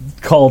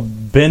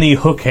called Benny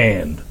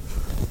Hookhand.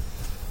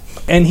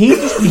 And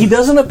he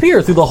doesn't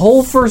appear through the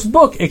whole first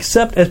book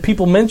except as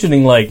people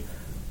mentioning, like,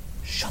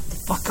 shut the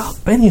fuck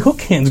up, Benny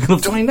Hookhand's going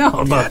to find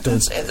out about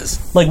this. Don't say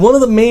this. Like, one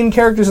of the main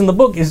characters in the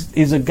book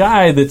is a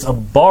guy that's a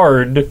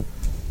bard,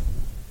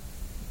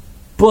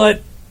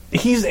 but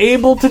he's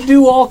able to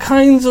do all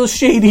kinds of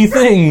shady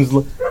things,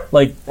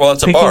 like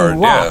it's picking a bard,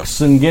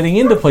 locks and getting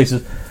into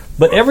places.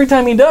 But every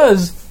time he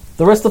does,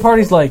 the rest of the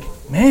party's like,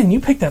 man, you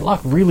picked that lock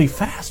really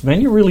fast,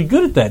 man. You're really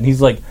good at that. And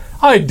he's like,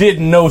 I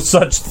did no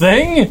such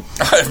thing.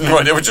 I have no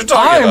idea what you're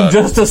talking about. I'm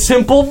just a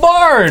simple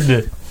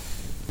bard.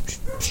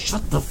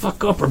 Shut the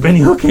fuck up, or Benny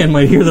Hookhand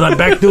might hear that I'm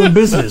back doing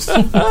business.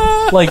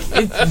 Like,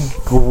 it's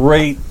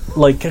great.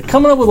 Like,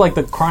 coming up with, like,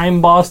 the crime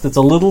boss that's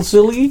a little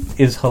silly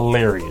is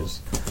hilarious.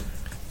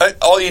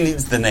 All you need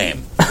is the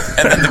name.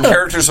 And then the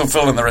characters will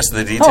fill in the rest of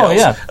the details. Oh,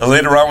 yeah. And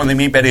later on, when they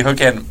meet Benny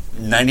Hookhand,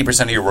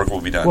 90% of your work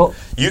will be done. Well,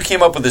 you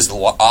came up with this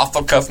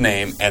off-the-cuff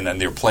name, and then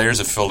your players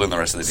have filled in the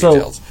rest of the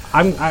details.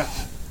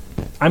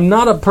 I'm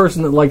not a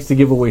person that likes to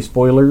give away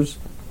spoilers,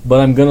 but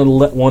I'm going to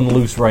let one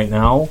loose right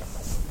now.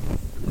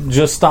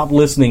 Just stop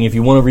listening if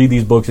you want to read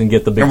these books and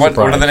get the big surprise.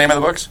 What are the name of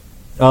the books?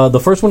 The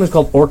first one is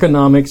called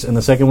Orconomics, and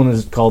the second one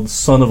is called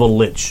Son of a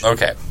Lich.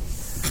 Okay.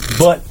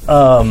 But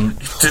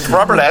did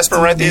Robert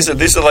Asprin write these?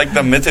 These are like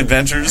the Myth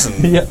Adventures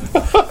and yeah.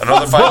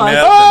 Another Fine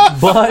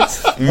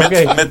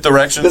Myth. Myth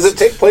Directions. Does it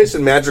take place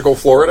in magical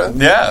Florida?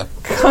 Yeah,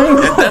 kind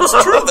of.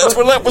 that's true. That's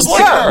what that was like.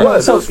 Yeah, it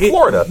was. It was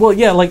Florida. Well,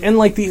 yeah,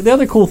 the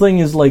other cool thing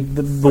is like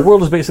the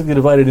world is basically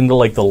divided into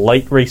like the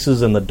light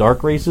races and the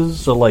dark races.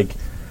 So like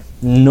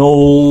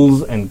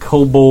gnolls and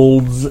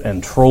kobolds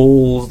and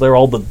trolls, they're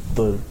all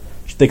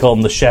they call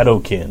them the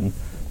Shadowkin,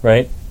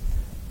 right?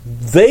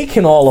 They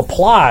can all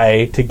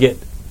apply to get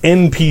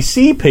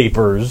NPC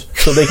papers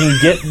so they can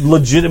get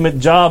legitimate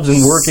jobs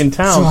and work in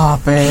town.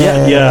 Stop it.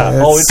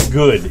 Yeah. Oh, it's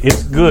good.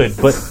 It's good.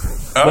 But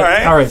All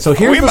right. So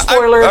here's the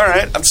spoiler. All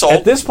right. I'm sold.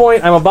 At this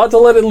point, I'm about to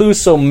let it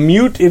loose, so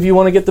mute if you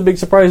want to get the big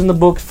surprise in the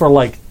book for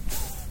like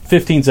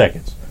 15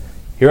 seconds.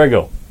 Here I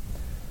go.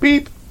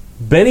 Beep.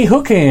 Benny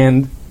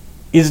Hookhand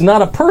is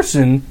not a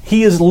person.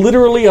 He is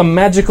literally a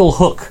magical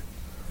hook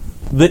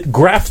that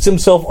grafts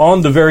himself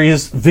onto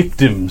various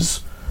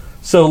victims.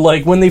 So,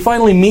 like, when they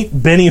finally meet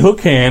Benny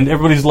Hookhand,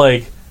 everybody's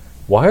like,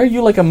 why are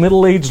you like a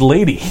middle-aged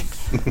lady?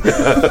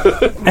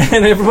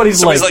 And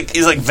everybody's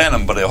he's like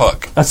Venom, but a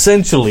hook.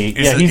 Essentially.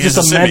 He's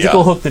just a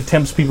magical hook that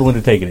tempts people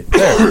into taking it.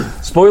 There.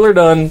 Spoiler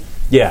done.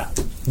 Yeah.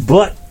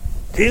 But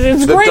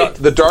it's great.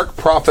 The Dark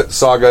Prophet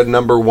Saga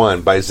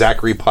 #1 by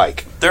Zachary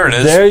Pike. There it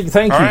is.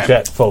 Thank you,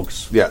 chat,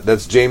 folks. Yeah,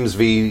 that's James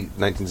V.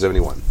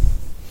 1971.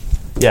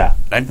 Yeah.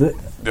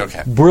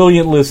 Okay.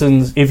 Brilliant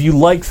listens. If you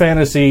like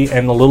fantasy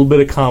and a little bit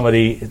of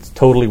comedy, it's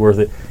totally worth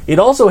it. It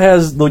also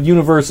has the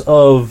universe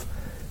of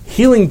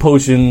healing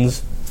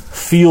potions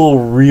feel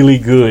really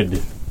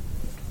good.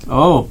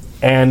 Oh.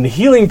 And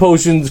healing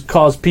potions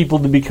cause people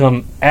to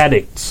become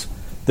addicts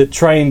that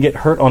try and get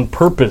hurt on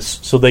purpose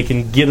so they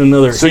can get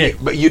another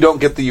hit. But you don't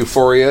get the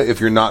euphoria if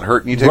you're not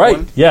hurt and you take right,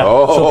 one? Yeah.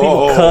 So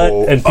people cut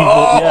and people...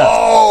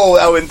 Oh,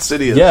 how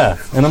insidious. Yeah.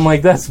 And I'm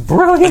like, that's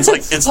brilliant.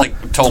 It's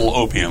like total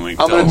opium. I'm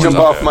going to jump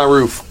off my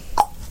roof.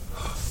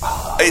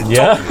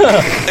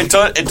 It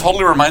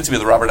totally reminds me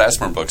of the Robert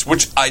Asprin books,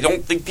 which I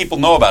don't think people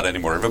know about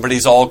anymore.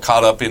 Everybody's all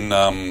caught up in...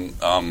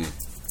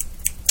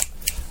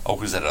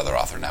 who's that other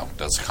author now who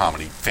does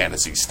comedy,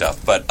 fantasy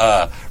stuff? But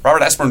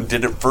Robert Asprin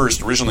did it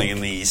first, originally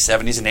in the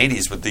 70s and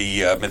 80s with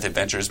the Myth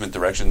Adventures, Myth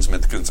Directions,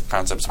 Myth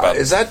Concepts about...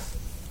 Is that...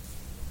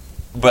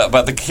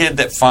 About the kid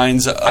that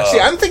finds...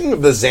 Actually, I'm thinking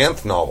of the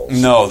Xanth novels.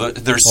 No,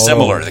 they're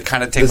similar. They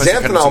kind of take... The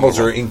Xanth novels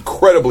are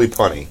incredibly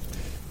punny.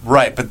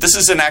 Right, but this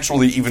isn't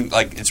actually even...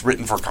 like it's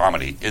written for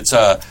comedy. It's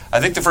I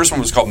think the first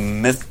one was called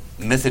Myth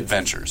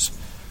Adventures.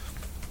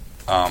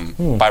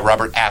 By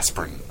Robert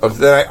Asprin.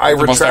 I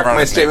retract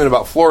my statement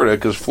about Florida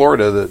because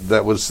Florida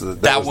that was the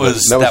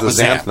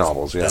Xanth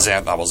novels. Yeah. The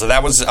Xanth novels. So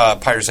that was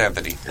Piers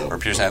Anthony or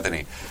Piers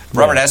Anthony.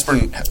 Robert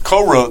Asprin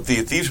co-wrote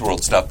the Thieves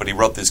World stuff, but he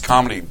wrote this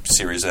comedy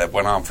series that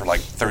went on for like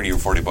 30 or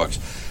 40 books.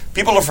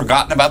 People have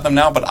forgotten about them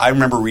now, but I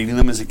remember reading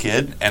them as a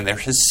kid, and they're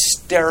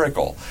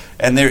hysterical.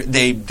 And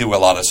they do a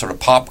lot of sort of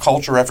pop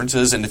culture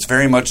references, and it's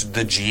very much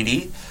the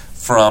genie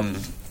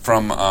from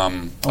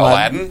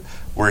Aladdin.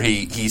 Where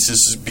he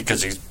says,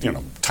 because he's,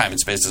 time and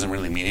space doesn't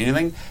really mean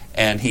anything,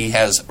 and he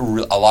has a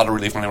lot of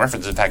really funny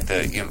references. In fact,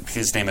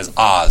 his name is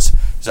Oz.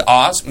 Is it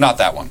Oz? Not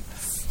that one.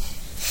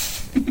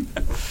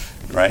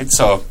 Right?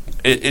 So,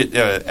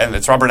 and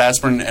it's Robert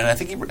Asprin, and I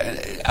think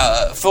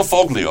Phil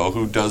Foglio,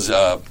 who does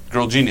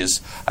Girl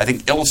Genius, I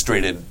think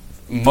illustrated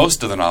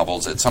most of the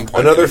novels at some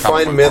point. Another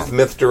fine myth, form.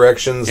 Myth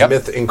Directions, yep.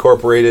 Myth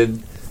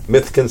Incorporated,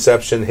 Myth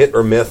Conception, Hit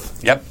or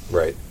Myth. Yep.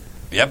 Right.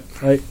 Yep.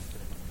 Right.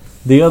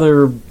 The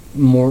other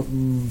more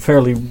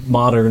fairly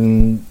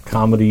modern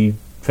comedy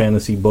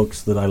fantasy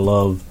books that I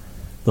love,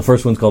 the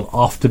first one's called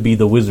Off to Be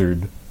the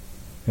Wizard.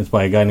 It's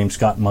by a guy named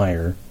Scott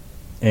Meyer,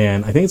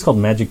 and I think it's called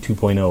Magic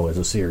 2.0 as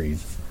a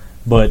series.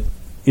 But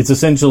it's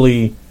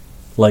essentially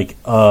like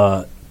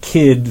a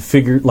kid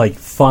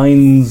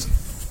finds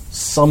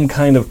some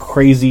kind of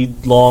crazy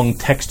long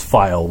text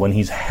file when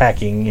he's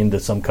hacking into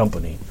some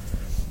company,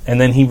 and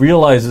then he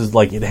realizes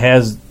like it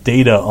has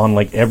data on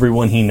like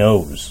everyone he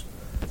knows,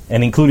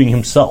 and including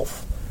himself.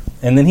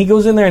 And then he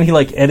goes in there and he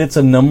like edits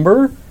a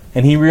number,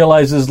 and he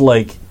realizes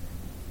like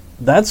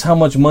that's how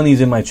much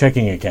money's in my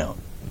checking account.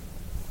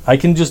 I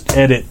can just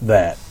edit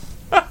that.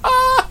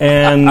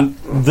 And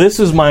this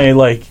is my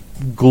like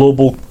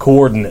global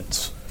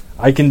coordinates.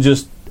 I can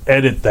just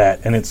edit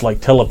that and it's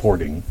like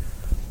teleporting.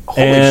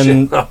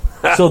 Holy shit.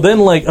 So then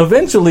like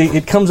eventually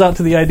it comes out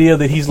to the idea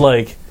that he's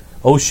like,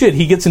 oh shit,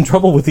 he gets in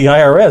trouble with the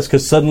IRS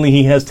because suddenly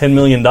he has $10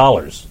 million.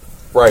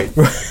 Right.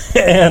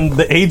 And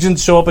the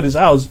agents show up at his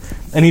house,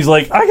 and he's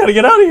like, I gotta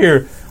get out of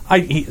here.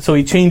 So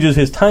he changes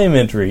his time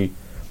entry,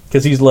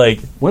 because he's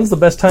like, when's the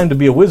best time to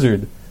be a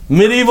wizard?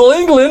 Medieval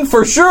England,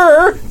 for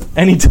sure!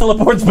 And he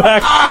teleports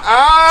back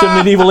to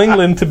medieval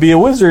England to be a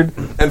wizard.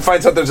 And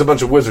finds out there's a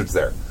bunch of wizards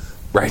there.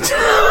 Right.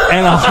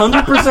 And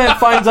 100%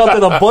 finds out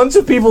that a bunch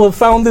of people have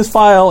found this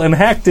file and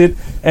hacked it,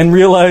 and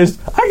realized,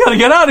 I gotta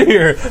get out of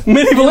here!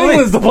 Medieval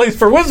England's the place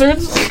for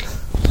wizards!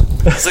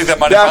 It's like that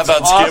Monty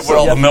Python skit where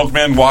all the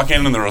milkmen walk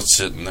in and they're all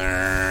sitting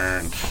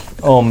there.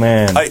 Oh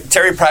man.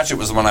 Terry Pratchett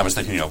was the one I was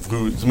thinking of,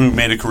 who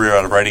made a career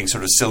out of writing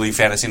sort of silly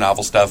fantasy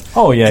novel stuff.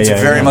 Oh, yeah, it's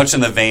yeah, very yeah. much in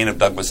the vein of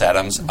Douglas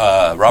Adams.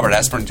 Robert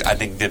Asprin, I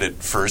think, did it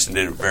first and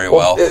did it very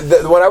well.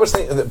 What I was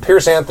thinking,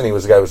 Pierce Anthony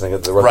was the guy I was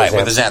thinking. Right,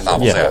 with the Xanth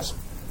novels, Yeah.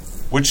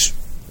 which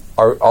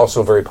are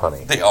also very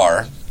punny. they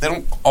are. They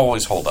don't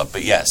always hold up,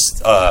 but yes.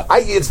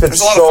 It's been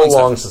There's a lot of so fun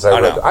stuff. long since I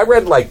read. know. I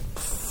read like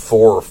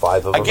 4 or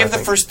 5 of them. I gave the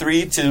think. first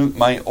 3 to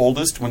my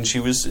oldest when she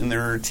was in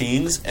their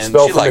teens, and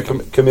Spell she from liked the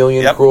them.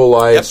 Chameleon, Yep. Cruel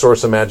Eye, Yep.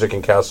 Source of Magic,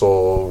 and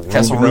Castle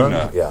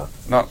Rugna. Yeah.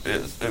 Not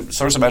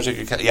Source of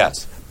Magic.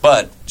 Yes,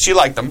 but she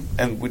liked them,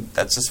 and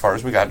that's as far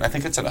as we got. And I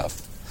think it's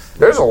enough.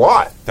 There's a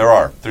lot.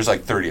 There's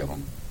like 30 of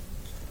them.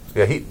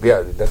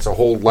 Yeah, that's a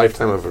whole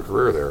lifetime of a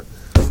career there.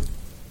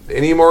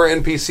 Any more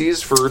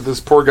NPCs for this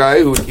poor guy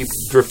who would keep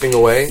drifting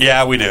away?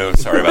 Yeah, we do.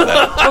 Sorry about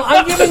that. Well,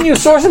 I'm giving you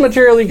source of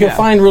material you can Yeah.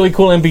 find really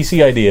cool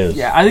NPC ideas.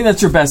 Yeah, I think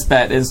that's your best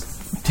bet. Is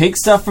take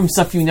stuff from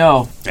stuff you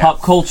know, Yeah.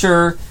 pop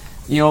culture.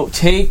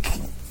 Take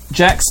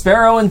Jack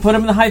Sparrow and put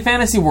him in the high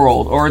fantasy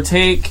world, or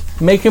take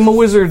Make him a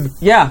wizard.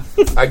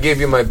 I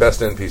gave you my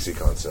best NPC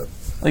concept.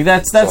 like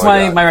that's all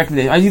I got. my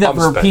recommendation. I do that I'm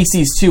for spent.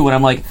 PCs too. When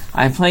I'm like,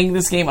 I'm playing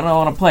this game, I don't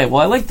want to play.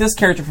 Well, I like this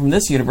character from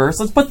this universe.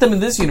 Let's put them in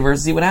this universe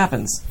and see what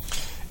happens.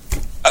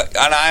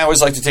 And I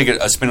always like to take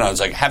a spin on it. It's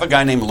like, have a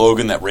guy named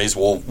Logan that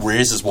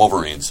raises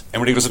Wolverines.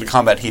 And when he goes into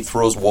combat, he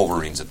throws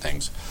Wolverines at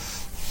things.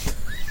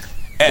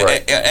 And,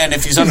 Right. and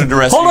if he's under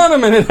duress... Hold on a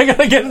minute, I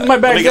gotta get in my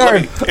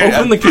backyard.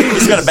 Open the key.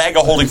 He's got a bag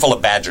of holding full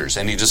of badgers,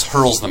 and he just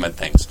hurls them at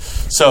things.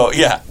 So,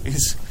 yeah.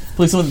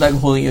 Please, someone's bag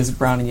holding is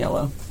brown and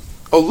yellow.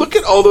 Oh, look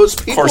at all those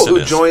people course it who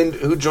is.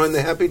 joined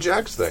the Happy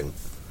Jacks thing.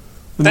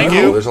 Thank Oh,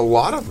 you. there's a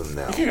lot of them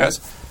now. Thank you, guys.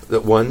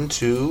 That 1,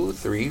 2,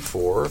 3,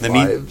 4, The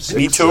 5, 6,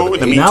 Me Too, 7, the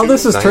 8, Me Now Too.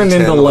 this has 9, turned 10,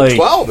 into 11, like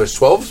 12. There's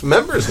 12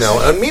 members now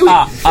on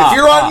MeWe. If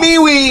you're on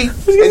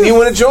MeWe and you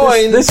want to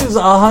join, This is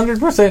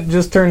 100%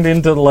 just turned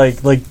into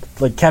like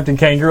Captain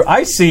Kangaroo.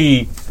 I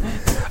see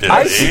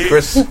I see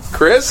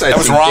Chris. I That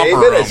was see Romper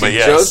David. I Room, see but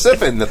yes.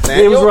 Joseph and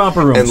Nathaniel. It was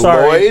Romper Room, and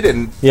sorry. Lloyd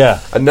and Yeah.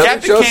 another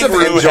Captain Joseph.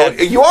 Kangaroo And Joey.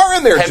 had- You are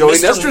in there. had Joey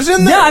Mr. Nestor's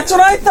in there. Yeah, that's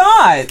what I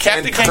thought.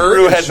 Captain And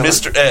Kangaroo Kurt had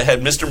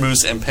and Mr.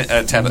 Moose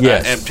and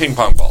Yes. and ping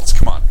pong balls.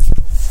 Come on.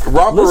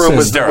 Romper Listen. Room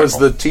was Hysterical.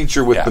 the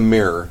teacher with Yeah. the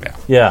mirror.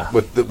 Yeah.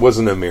 Yeah.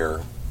 Wasn't a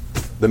mirror.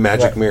 The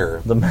magic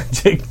mirror. The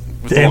magic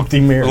a empty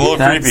mirror. A little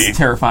That's creepy.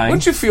 terrifying.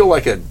 Wouldn't you feel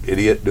like an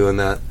idiot doing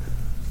that?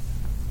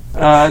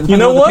 You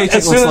know the what? paycheck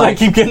As soon looks as I like.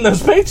 keep getting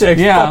those paychecks,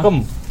 Yeah. fuck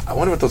 'em. I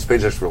wonder what those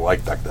paychecks were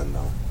like back then,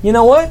 though. You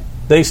know what?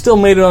 They still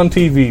made it on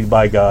TV,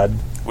 by God.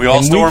 We all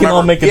and still we can remember.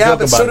 all make a Yeah, joke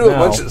but about so it do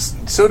now.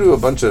 so do a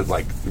bunch of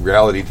like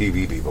reality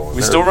TV people.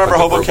 We still remember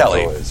Hobo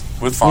Kelly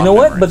with fond You know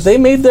what? memories. But they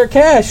made their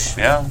cash.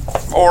 Yeah.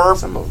 Or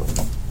Some of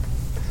them.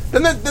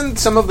 Then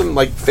some of them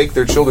like fake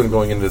their children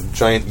going into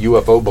giant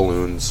UFO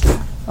balloons.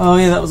 Oh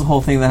yeah, that was a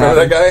whole thing that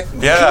Remember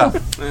happened. that guy?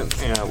 yeah,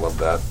 Yeah, I love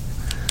that.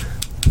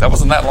 that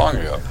wasn't that long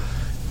ago.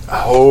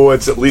 Oh,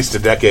 it's at least a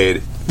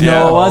decade.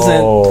 No, it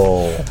wasn't.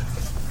 Oh.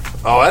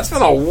 Oh, that's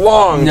been a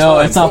long time. No,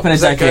 it's not What been a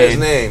was that decade. guy's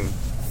name?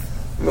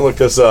 Let me look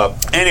this up.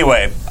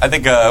 Anyway, I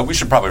think we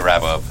should probably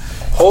wrap up.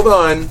 Hold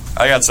on.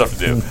 I got stuff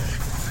to do.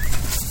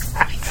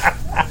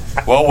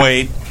 Well,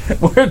 wait.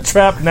 We're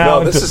trapped now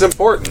No, this is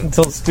important.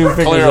 until Stu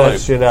figures Clearly.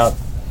 that shit out.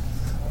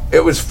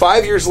 It was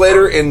 5 years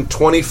later in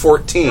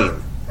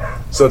 2014.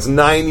 So it's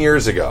 9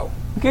 years ago.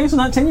 Okay, so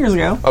not 10 years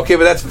ago. Okay,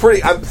 but that's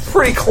pretty. I'm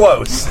pretty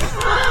close.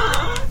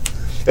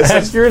 It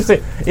says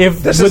Accuracy.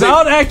 If This is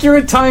without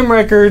accurate time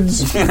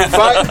records,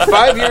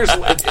 5 years.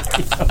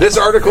 This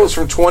article is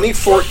from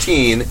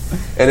 2014,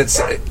 and it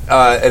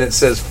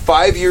says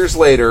 5 years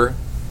later,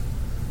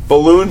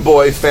 Balloon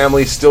Boy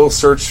family still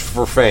search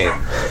for fame.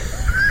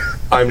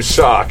 I'm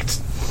shocked.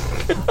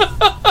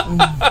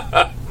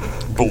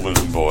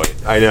 Balloon Boy.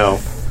 I know.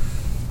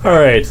 all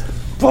right.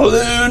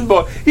 Balloon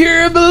Boy,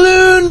 you're a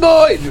balloon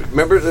boy.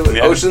 Remember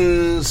Yeah.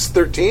 Ocean's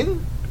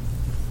 13?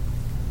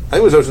 I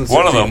think it was Ocean's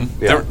 13. One of them.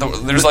 Yeah.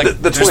 There's like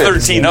there's twins.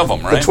 13 of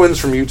them, right? The twins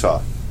from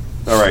Utah.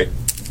 All right.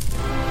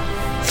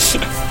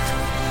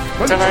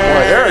 Boy,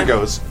 there it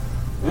goes.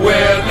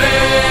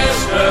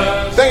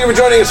 Thank you for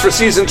joining us for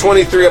season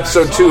 23,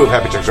 episode 2 of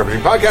Happy Chicks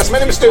RPG Podcast. My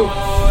name is Stu.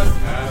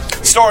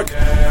 Stork.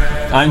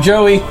 I'm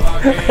Joey.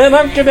 And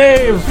I'm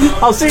Kadave.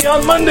 I'll see you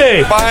on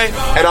Monday. Bye.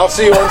 And I'll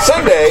see you on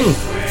Sunday.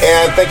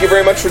 And thank you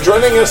very much for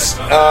joining us.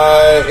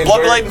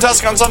 Blood Blade and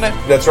Tusk on Sunday.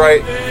 That's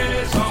right.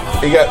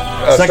 You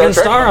got Second Star Trek?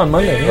 star on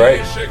Monday. Yeah.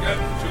 Right.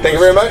 Thank you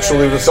very much.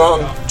 We'll leave the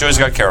song. Joey's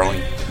got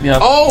caroling. Yep.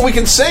 Oh, we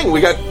can sing. We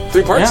got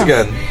 3 parts Yeah.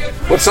 again.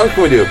 What song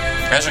can we do?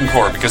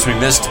 Agincourt, because we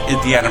missed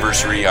the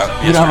anniversary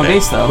yesterday. You don't have a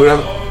bass though. We have,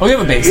 Oh, you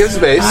have a bass. he has a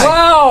bass.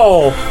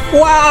 Wow!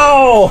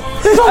 Wow!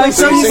 There's only I two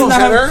see of you them. not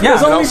have- tenor? yeah.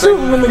 There's only two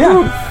of them in the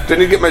group.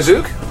 Didn't you get my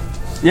zook?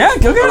 Yeah,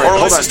 go get Or it.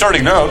 at least a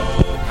starting note.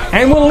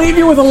 And we'll leave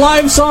you with a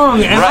live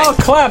song, and Right. I'll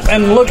clap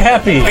and look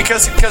happy.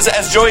 Because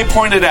as Joey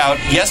pointed out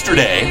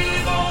yesterday,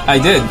 I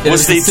did. It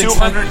Was the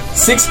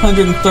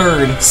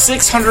 603rd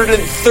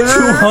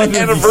 603rd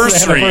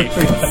anniversary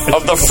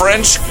of the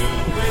French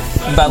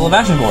Battle of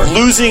Agincourt.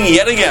 losing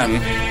yet again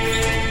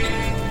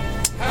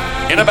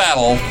in a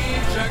battle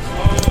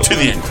to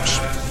the English.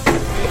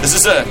 This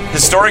is a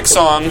historic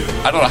song.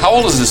 I don't know. How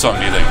old is this song,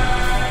 do you think?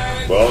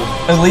 Well,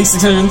 At least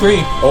 603.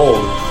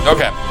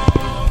 Okay.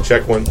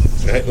 Check one.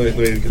 Let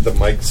me get the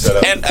mic set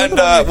up. And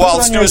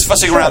while Stu is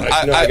fussing around,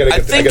 I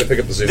think gotta pick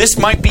up the Zoom. this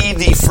might be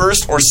the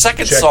first or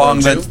second Check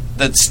song 1, 2.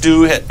 that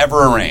Stu had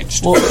ever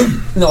arranged. Well,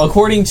 no,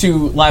 according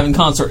to Live in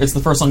Concert, it's the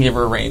first song he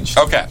ever arranged.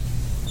 Okay.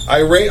 I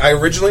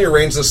originally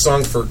arranged this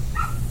song for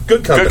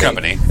Good Company. Good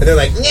Company. And they're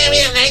like, we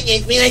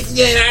like to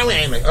do it our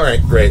way. I'm like, all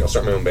right, great. I'll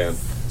start my own band.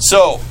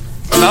 So,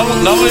 not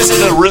only is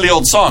it a really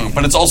old song,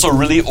 but it's also a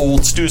really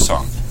old Stu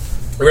song.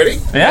 Ready?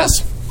 Yes.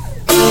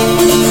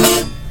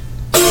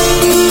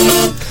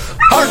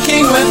 Our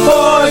king went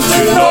forth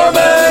to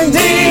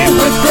Normandy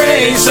with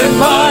grace and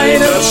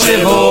might of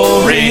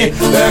chivalry.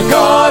 Their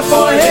God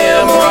for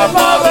him wrought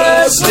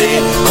marvelously.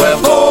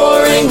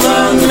 Wherefore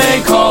England may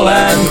call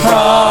and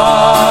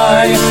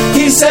cry.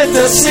 He set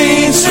the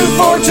siege to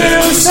fort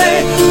to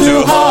say,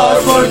 to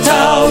Hartford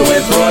town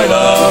with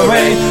royal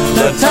array.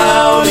 The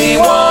town he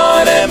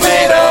won and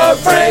made a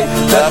fray.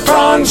 The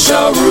France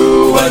shall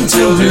rule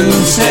until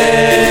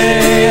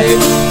doomsday.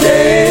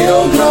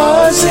 Deo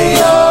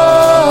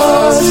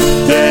gratias,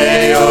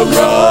 Deo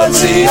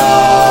gratias,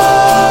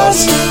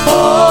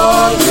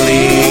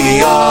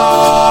 Anglia,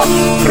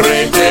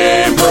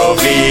 Rete pro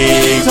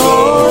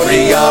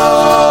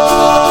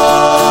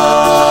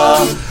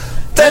victoria.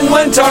 Then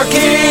went our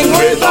king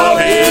with all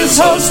his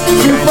host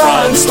to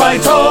France,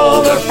 fight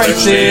all the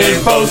French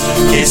did boast.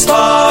 He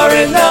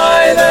sparred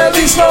neither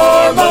least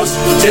nor most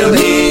till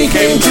he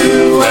came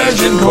to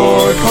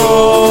Agincourt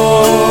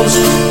coast.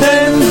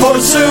 Then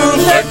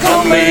forsooth that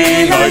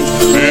comely night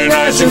in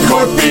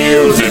Agincourt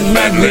field in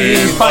manly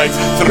fight,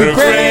 through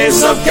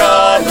grace of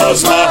God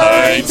most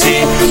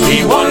mighty,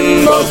 he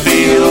won both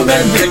field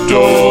and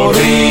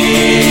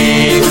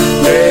victory.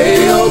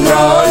 Deo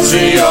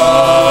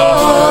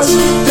gratias,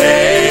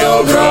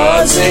 Deo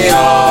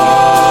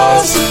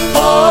gratias,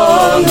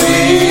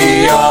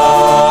 Anglia,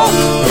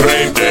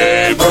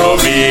 Rete pro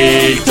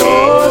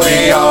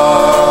victoria.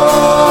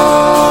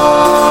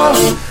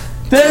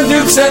 Then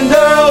dukes and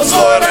earls,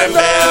 lord and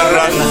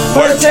baron,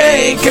 were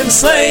taken,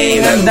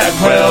 slain, and that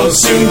well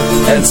soon.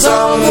 And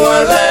some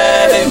were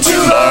led into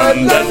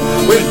London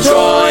with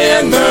joy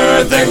and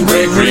mirth and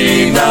great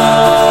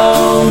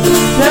renown.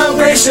 Now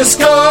gracious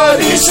God,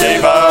 he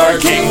save our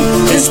king,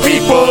 his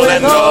people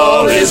and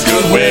all his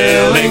good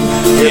willing.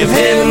 Give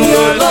him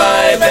good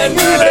life and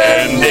good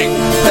ending,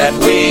 that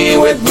we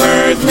with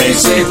mirth may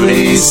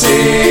safely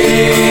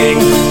sing.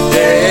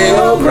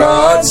 Deo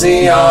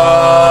gratias,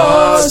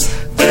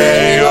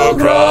 Deo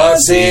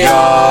gratias,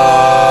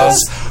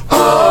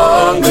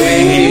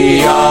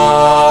 Anglia,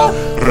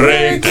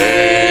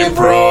 Rete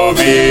pro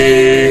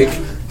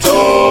victoria.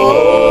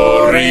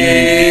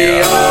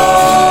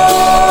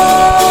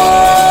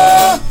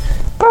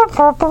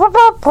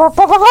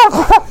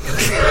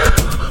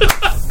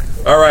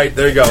 All right,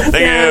 there you go. Thank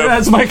you.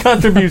 That's my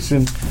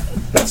contribution.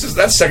 That's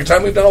the second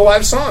time we've done a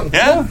live song.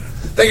 Yeah.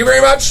 Thank you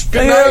very much.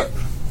 Good night.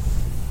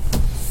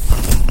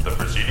 The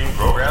preceding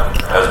program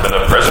has been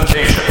a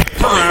presentation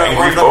of the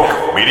Angry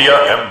Folk Media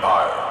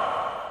Empire.